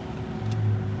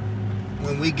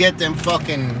when we get them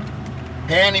fucking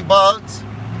panty bugs,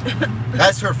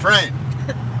 that's her friend.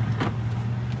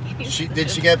 Did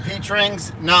she get peach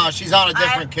rings? No, she's on a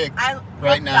different kick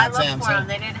right now. I looked for them.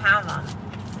 They didn't have them.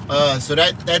 So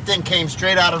that thing came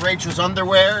straight out of Rachel's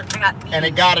underwear, and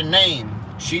it got a name.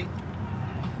 She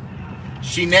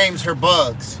names her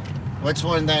bugs. What's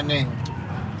one that name?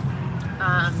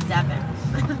 Devin.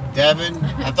 Devin?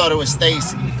 I thought it was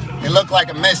Stacy. It looked like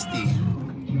a Misty.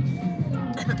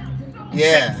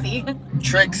 Yeah. Trixie.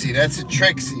 Trixie. That's a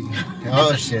Trixie.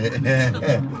 Oh shit.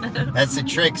 That's a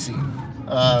Trixie.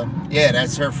 Yeah,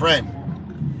 that's her friend.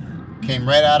 Came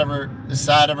right out of the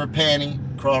side of her panty.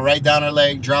 Crawled right down her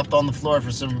leg, dropped on the floor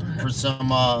for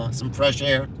some fresh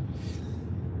air.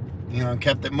 You know, and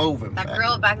kept it moving. That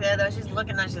girl back there, though, she's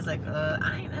looking at, she's like,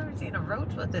 I ain't never seen a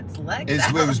roach with its legs.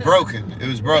 It was broken. It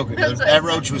was broken. That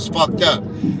roach was fucked up.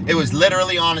 It was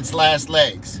literally on its last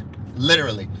legs.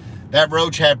 Literally. That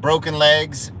roach had broken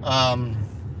legs.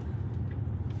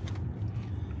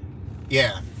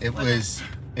 Yeah, it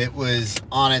was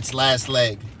on its last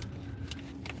leg.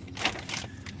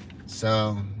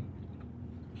 So,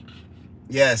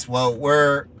 yes, well,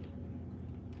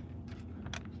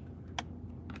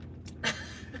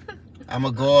 I'm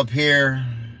gonna go up here,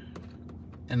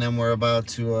 and then we're about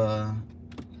to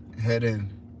head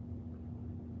in.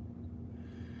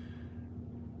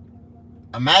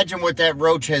 Imagine what that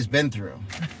roach has been through.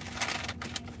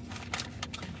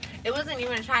 It wasn't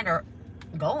even trying to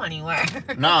go anywhere.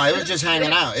 No, it was just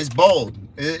hanging out. It's bold.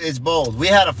 It's bold. We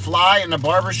had a fly in the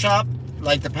barber shop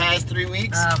like the past 3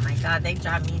 weeks. Oh my God, they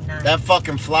drive me nuts. That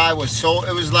fucking fly was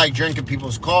it was like drinking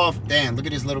people's cough. Damn, look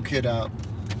at this little kid out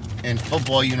in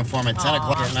football uniform at 10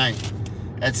 o'clock at night.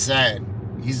 That's sad.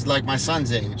 He's like my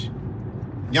son's age.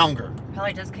 Younger.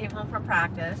 Probably just came home from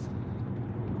practice.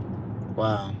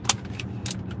 Wow.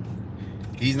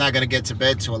 He's not going to get to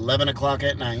bed till 11 o'clock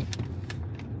at night.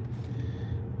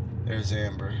 There's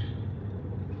Amber.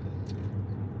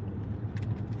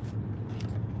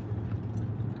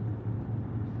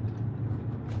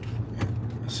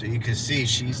 So you can see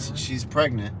she's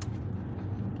pregnant.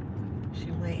 She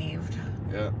waved.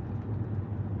 Yeah.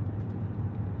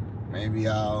 Maybe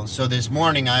so this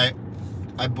morning I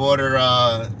bought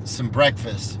her some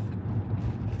breakfast.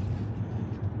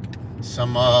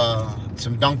 Some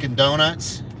Dunkin'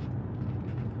 Donuts.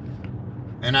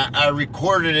 And I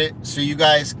recorded it so you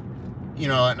guys, you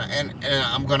know, and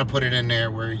I'm gonna put it in there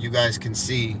where you guys can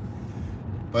see.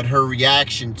 But her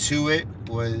reaction to it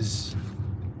was,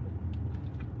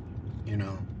 you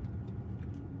know,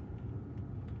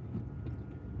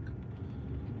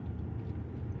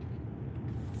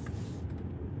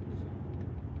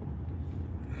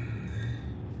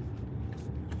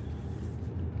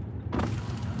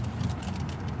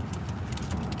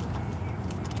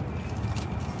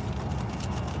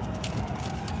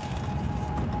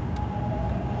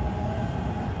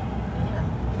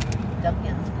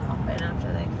 Dunkin's popping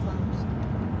after they close.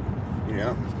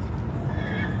 yeah.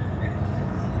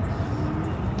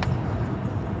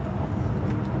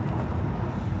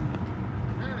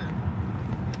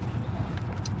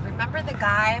 Remember the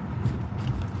guy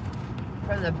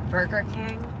from the Burger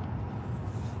King?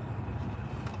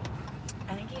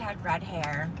 I think he had red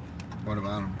hair. What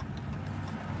about him?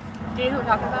 Do you know who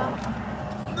I'm talking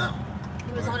about? No.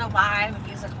 He was on a live and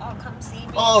he was like, oh, come see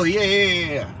me. Oh,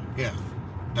 yeah.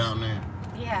 Down there.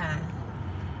 Yeah.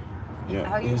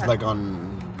 Yeah. He was like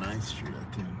on 9th Street, I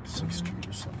think. 6th Street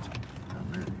or something.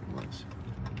 Down there he was.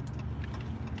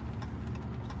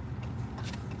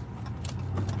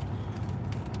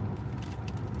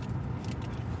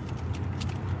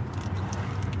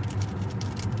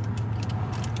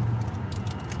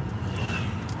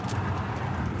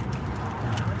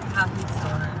 How he's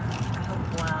doing. I hope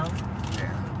well.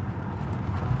 Yeah.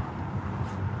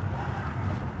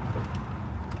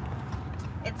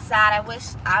 It's sad. I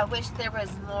wish there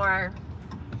was more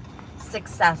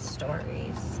success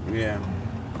stories. Yeah.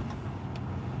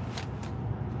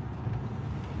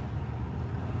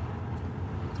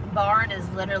 Barn is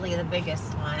literally the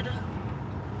biggest one.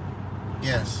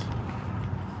 Yes.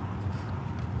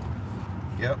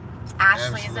 Yep.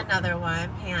 Ashley is Absolutely. another one.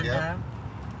 Panda. Yep.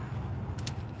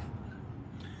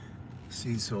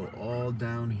 See, so all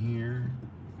down here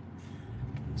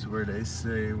is where they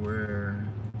say where,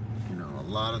 you know, a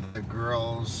lot of the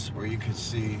girls, where you could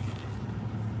see,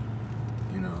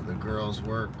 you know, the girls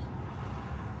work.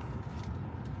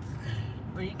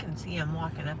 Where you can see him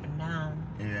walking up and down.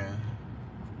 Yeah.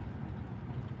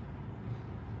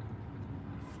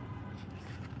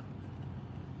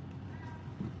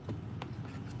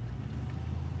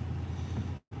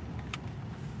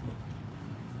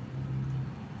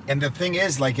 And the thing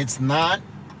is, like, it's not.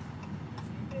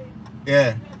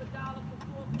 Yeah.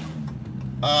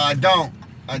 I don't.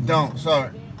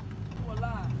 Sorry.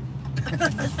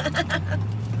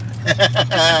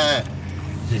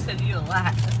 She said you a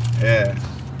lot. Yeah.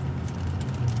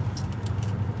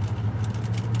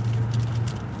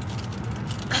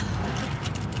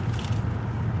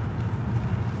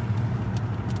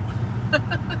 I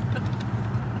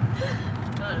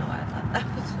don't know why I thought that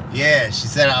was funny. Yeah, she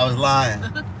said I was lying.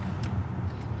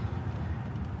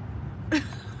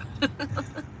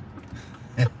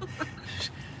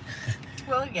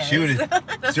 Well, yes. She would have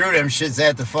threw them shits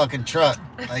at the fucking truck.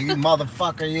 Like, you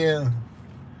motherfucker, you.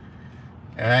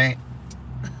 Alright?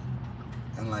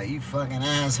 I'm like, you fucking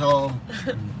asshole.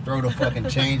 And throw the fucking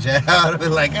change out. I'd be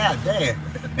like, God damn.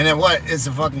 And then what? It's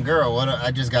a fucking girl. What?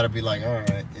 I just gotta be like,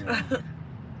 alright. You know.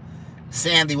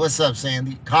 Sandy, what's up,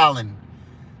 Sandy? Colin,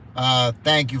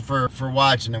 thank you for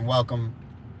watching and welcome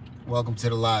to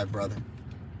the live, brother.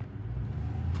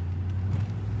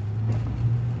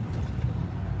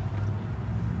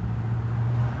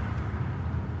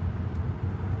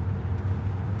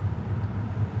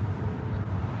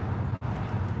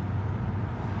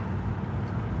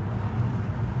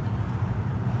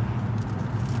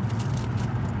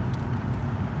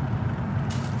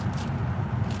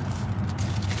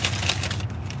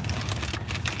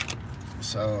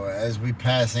 So as we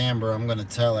pass Amber, I'm gonna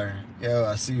tell her, yo,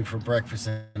 I'll see you for breakfast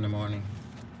in the morning.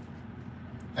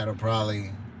 That'll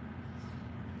probably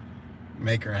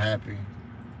make her happy.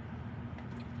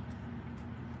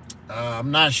 I'm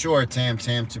not sure, Tam,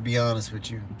 to be honest with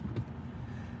you.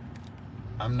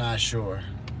 I'm not sure.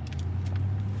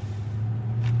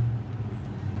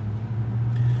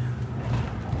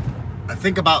 I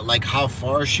think about like how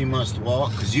far she must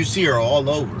walk, because you see her all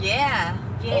over. Yeah.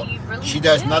 Yeah, you really She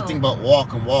does do. nothing but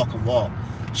walk and walk and walk.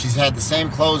 She's had the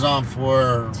same clothes on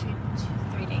for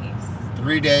 3 days.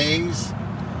 3 days.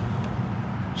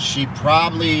 She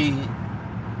probably,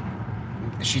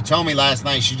 she told me last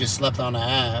night she just slept on the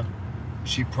Ave.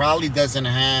 She probably doesn't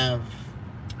have.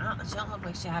 She don't look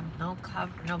like she have no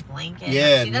cover, no blanket.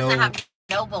 Yeah, she doesn't no, have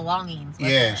no belongings.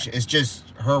 With yeah, her. it's just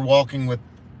her walking with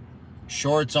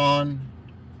shorts on.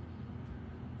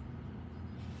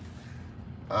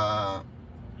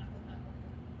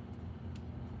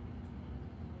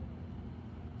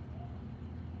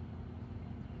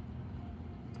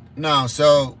 No,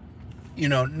 so, you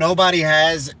know, nobody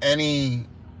has any.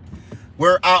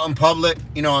 We're out in public.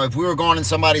 You know, if we were going in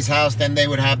somebody's house, then they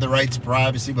would have the right to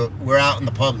privacy, but we're out in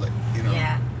the public, you know.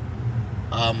 Yeah.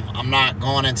 I'm not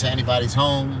going into anybody's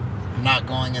home. I'm not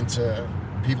going into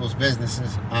people's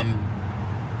businesses. I'm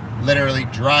literally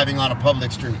driving on a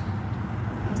public street.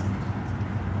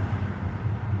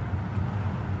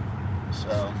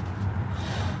 So.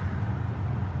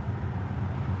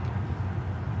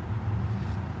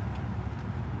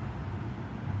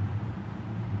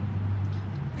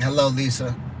 Hello,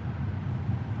 Lisa.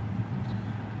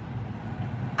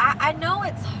 I know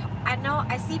it's. I know.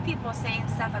 I see people saying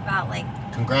stuff about like.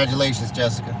 Congratulations,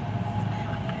 Jessica.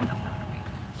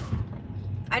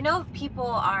 I know people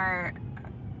are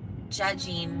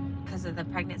judging because of the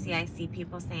pregnancy. I see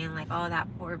people saying like, "Oh, that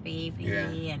poor baby,"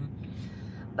 Yeah.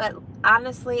 but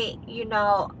honestly, you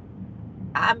know,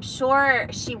 I'm sure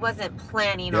she wasn't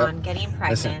planning Yep. on getting pregnant.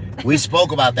 Listen, we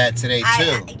spoke about that today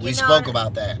too. We spoke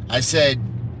about that. I said,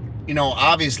 you know,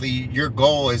 obviously your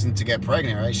goal isn't to get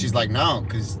pregnant, right? She's like, no,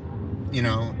 because, you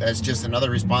know, that's just another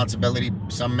responsibility.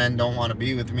 Some men don't want to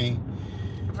be with me.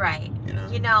 Right.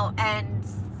 You know, and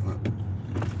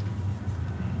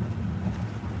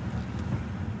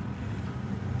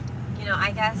you know,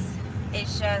 I guess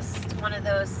it's just one of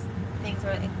those things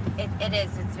where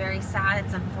it's very sad,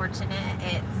 it's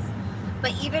unfortunate,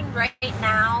 but even right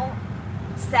now,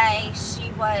 say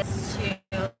she was to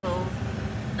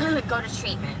go to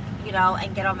treatment, you know,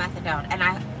 and get on methadone, and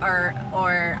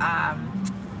what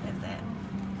is it?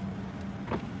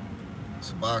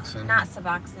 Suboxone. Not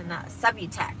Suboxone,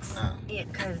 Subutex. Oh.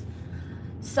 Because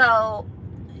so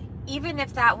even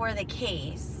if that were the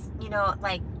case, you know,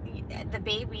 like the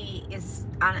baby is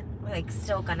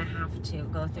still gonna have to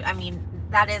go through. I mean,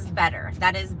 that is better.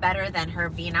 That is better than her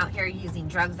being out here using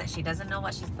drugs that she doesn't know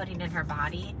what she's putting in her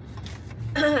body.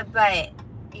 But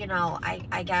you know,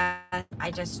 I guess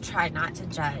I just try not to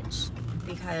judge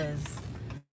because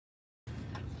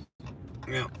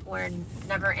Yeah. we're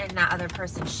never in that other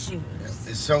person's shoes.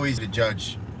 It's so easy to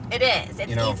judge It is. It's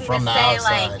you know, easy from to the say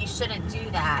outside. Like you shouldn't do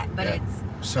that, but Yeah.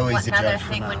 it's So easy to another judge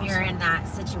thing from the when you're outside. in that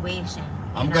situation.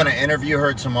 I'm gonna interview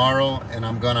her tomorrow, and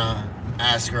I'm gonna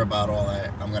ask her about all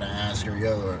that. I'm gonna ask her,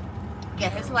 yo, yeah,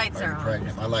 his lights are on.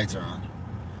 pregnant? My lights are on.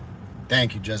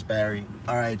 Thank you, Just Barry.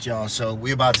 All right, y'all. So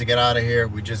we about to get out of here.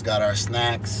 We just got our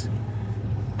snacks.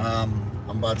 I'm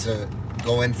about to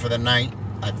go in for the night.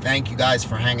 I thank you guys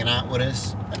for hanging out with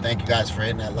us. I thank you guys for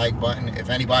hitting that like button. If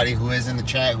anybody who is in the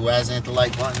chat who hasn't hit the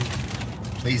like button,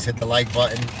 please hit the like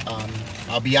button.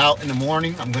 I'll be out in the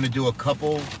morning. I'm gonna do a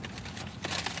couple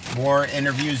more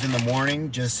interviews in the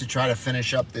morning just to try to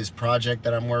finish up this project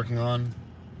that I'm working on.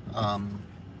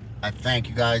 I thank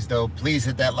you guys though. Please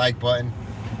hit that like button.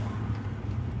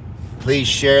 Please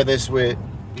share this with,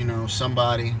 you know,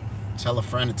 somebody. Tell a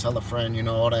friend, you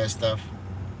know, all that stuff.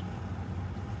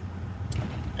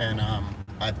 And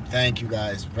I thank you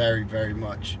guys very, very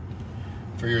much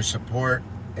for your support.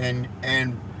 And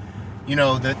you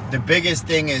know, the biggest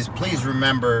thing is, please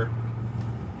remember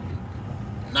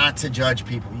not to judge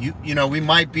people. You know, we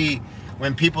might be,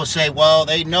 when people say, well,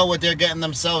 they know what they're getting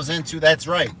themselves into, that's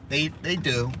right. They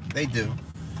do,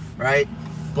 right?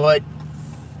 But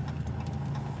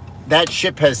that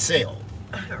ship has sailed.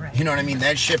 Right. You know what I mean?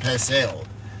 That ship has sailed.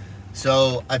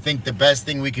 So I think the best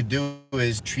thing we could do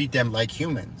is treat them like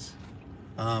humans.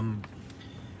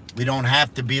 We don't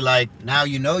have to be like, now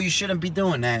you know you shouldn't be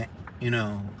doing that, you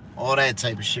know, all that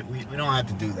type of shit. We don't have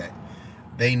to do that.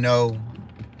 They know,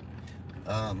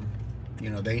 you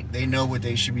know, they know what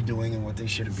they should be doing and what they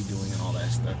shouldn't be doing and all that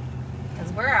stuff.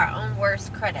 Because we're our own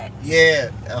worst critics.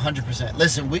 Yeah, 100%.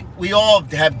 Listen, we all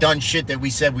have done shit that we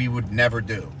said we would never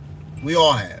do. We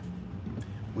all have.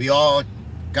 We all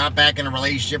got back in a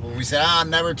relationship when we said, I'll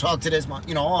never talk to this mom.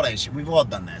 You know, all that shit. We've all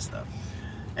done that stuff.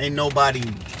 Ain't nobody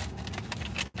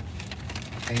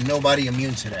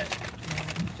immune to that.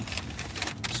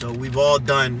 So we've all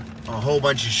done a whole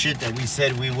bunch of shit that we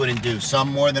said we wouldn't do. Some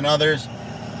more than others.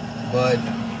 But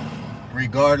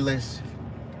regardless,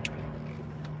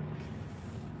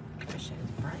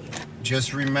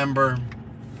 just remember,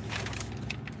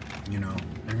 you know,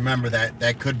 remember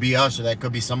that could be us or that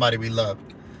could be somebody we love.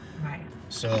 Right.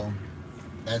 So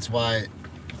that's why,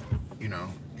 you know,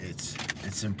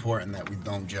 it's important that we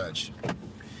don't judge.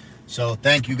 So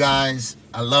thank you guys.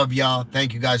 I love y'all.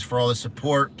 Thank you guys for all the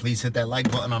support. Please hit that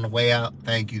like button on the way out.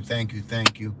 Thank you, thank you,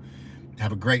 thank you.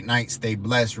 Have a great night. Stay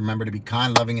blessed. Remember to be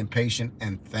kind, loving, and patient.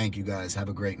 And thank you guys. Have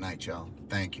a great night, y'all.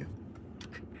 Thank you.